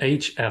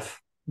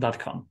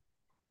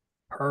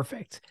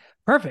 Perfect.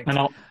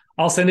 And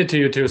I'll send it to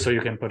you too, so you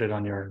can put it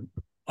on your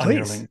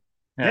link.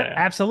 Yeah,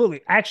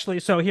 absolutely. Actually,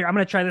 so here, I'm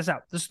going to try this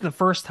out. This is the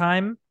first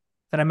time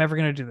that I'm ever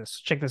going to do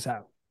this. Check this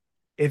out.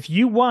 If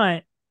you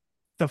want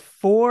the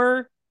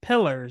 4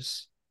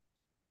 pillars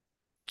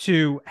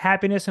to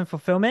happiness and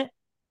fulfillment,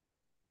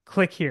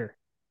 click here.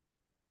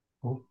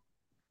 Oh.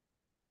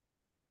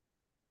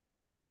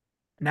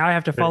 Now I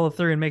have to follow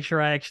through and make sure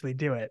I actually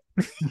do it.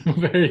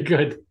 Very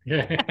good.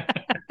 Yeah.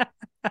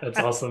 That's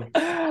awesome.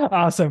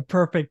 Awesome.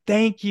 Perfect.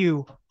 Thank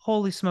you.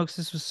 Holy smokes,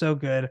 this was so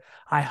good.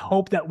 I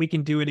hope that we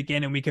can do it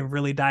again and we can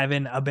really dive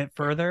in a bit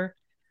further.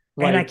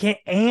 Right.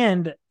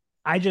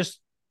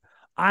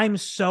 I'm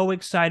so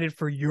excited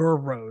for your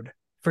road,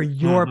 for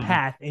your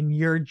path and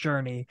your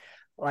journey.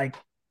 Like,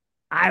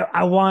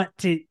 I want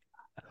to,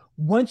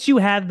 once you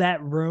have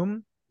that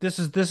room, this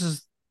is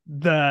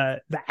the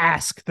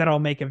ask that I'll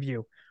make of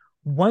you.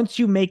 Once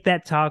you make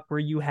that talk where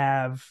you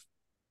have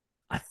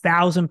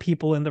 1,000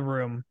 people in the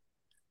room,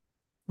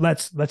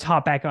 let's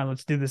hop back on.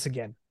 Let's do this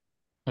again.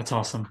 That's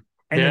awesome.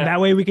 And then that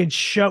way we can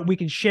share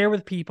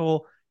with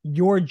people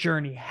your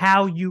journey,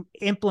 how you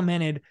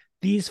implemented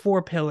these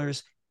 4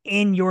 pillars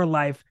in your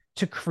life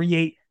to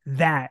create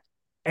that,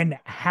 and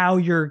how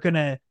you're going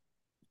to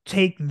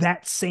take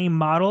that same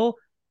model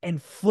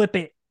and flip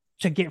it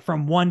to get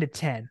from 1 to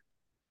 10.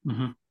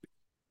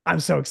 I'm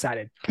so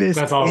excited.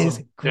 That's awesome.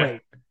 Is great. Yeah.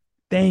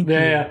 Thank you.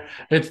 Yeah.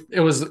 It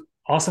was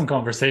awesome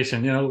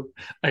conversation. You know,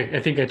 I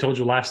think I told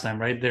you last time,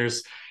 right?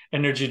 There's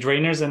energy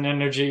drainers and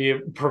energy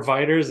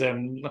providers,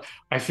 and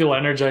I feel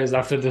energized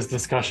after this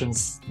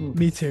discussions.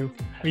 Me too.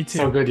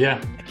 So good.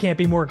 Yeah. I can't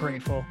be more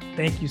grateful.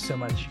 Thank you so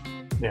much.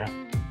 Yeah.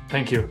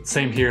 Thank you.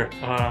 Same here.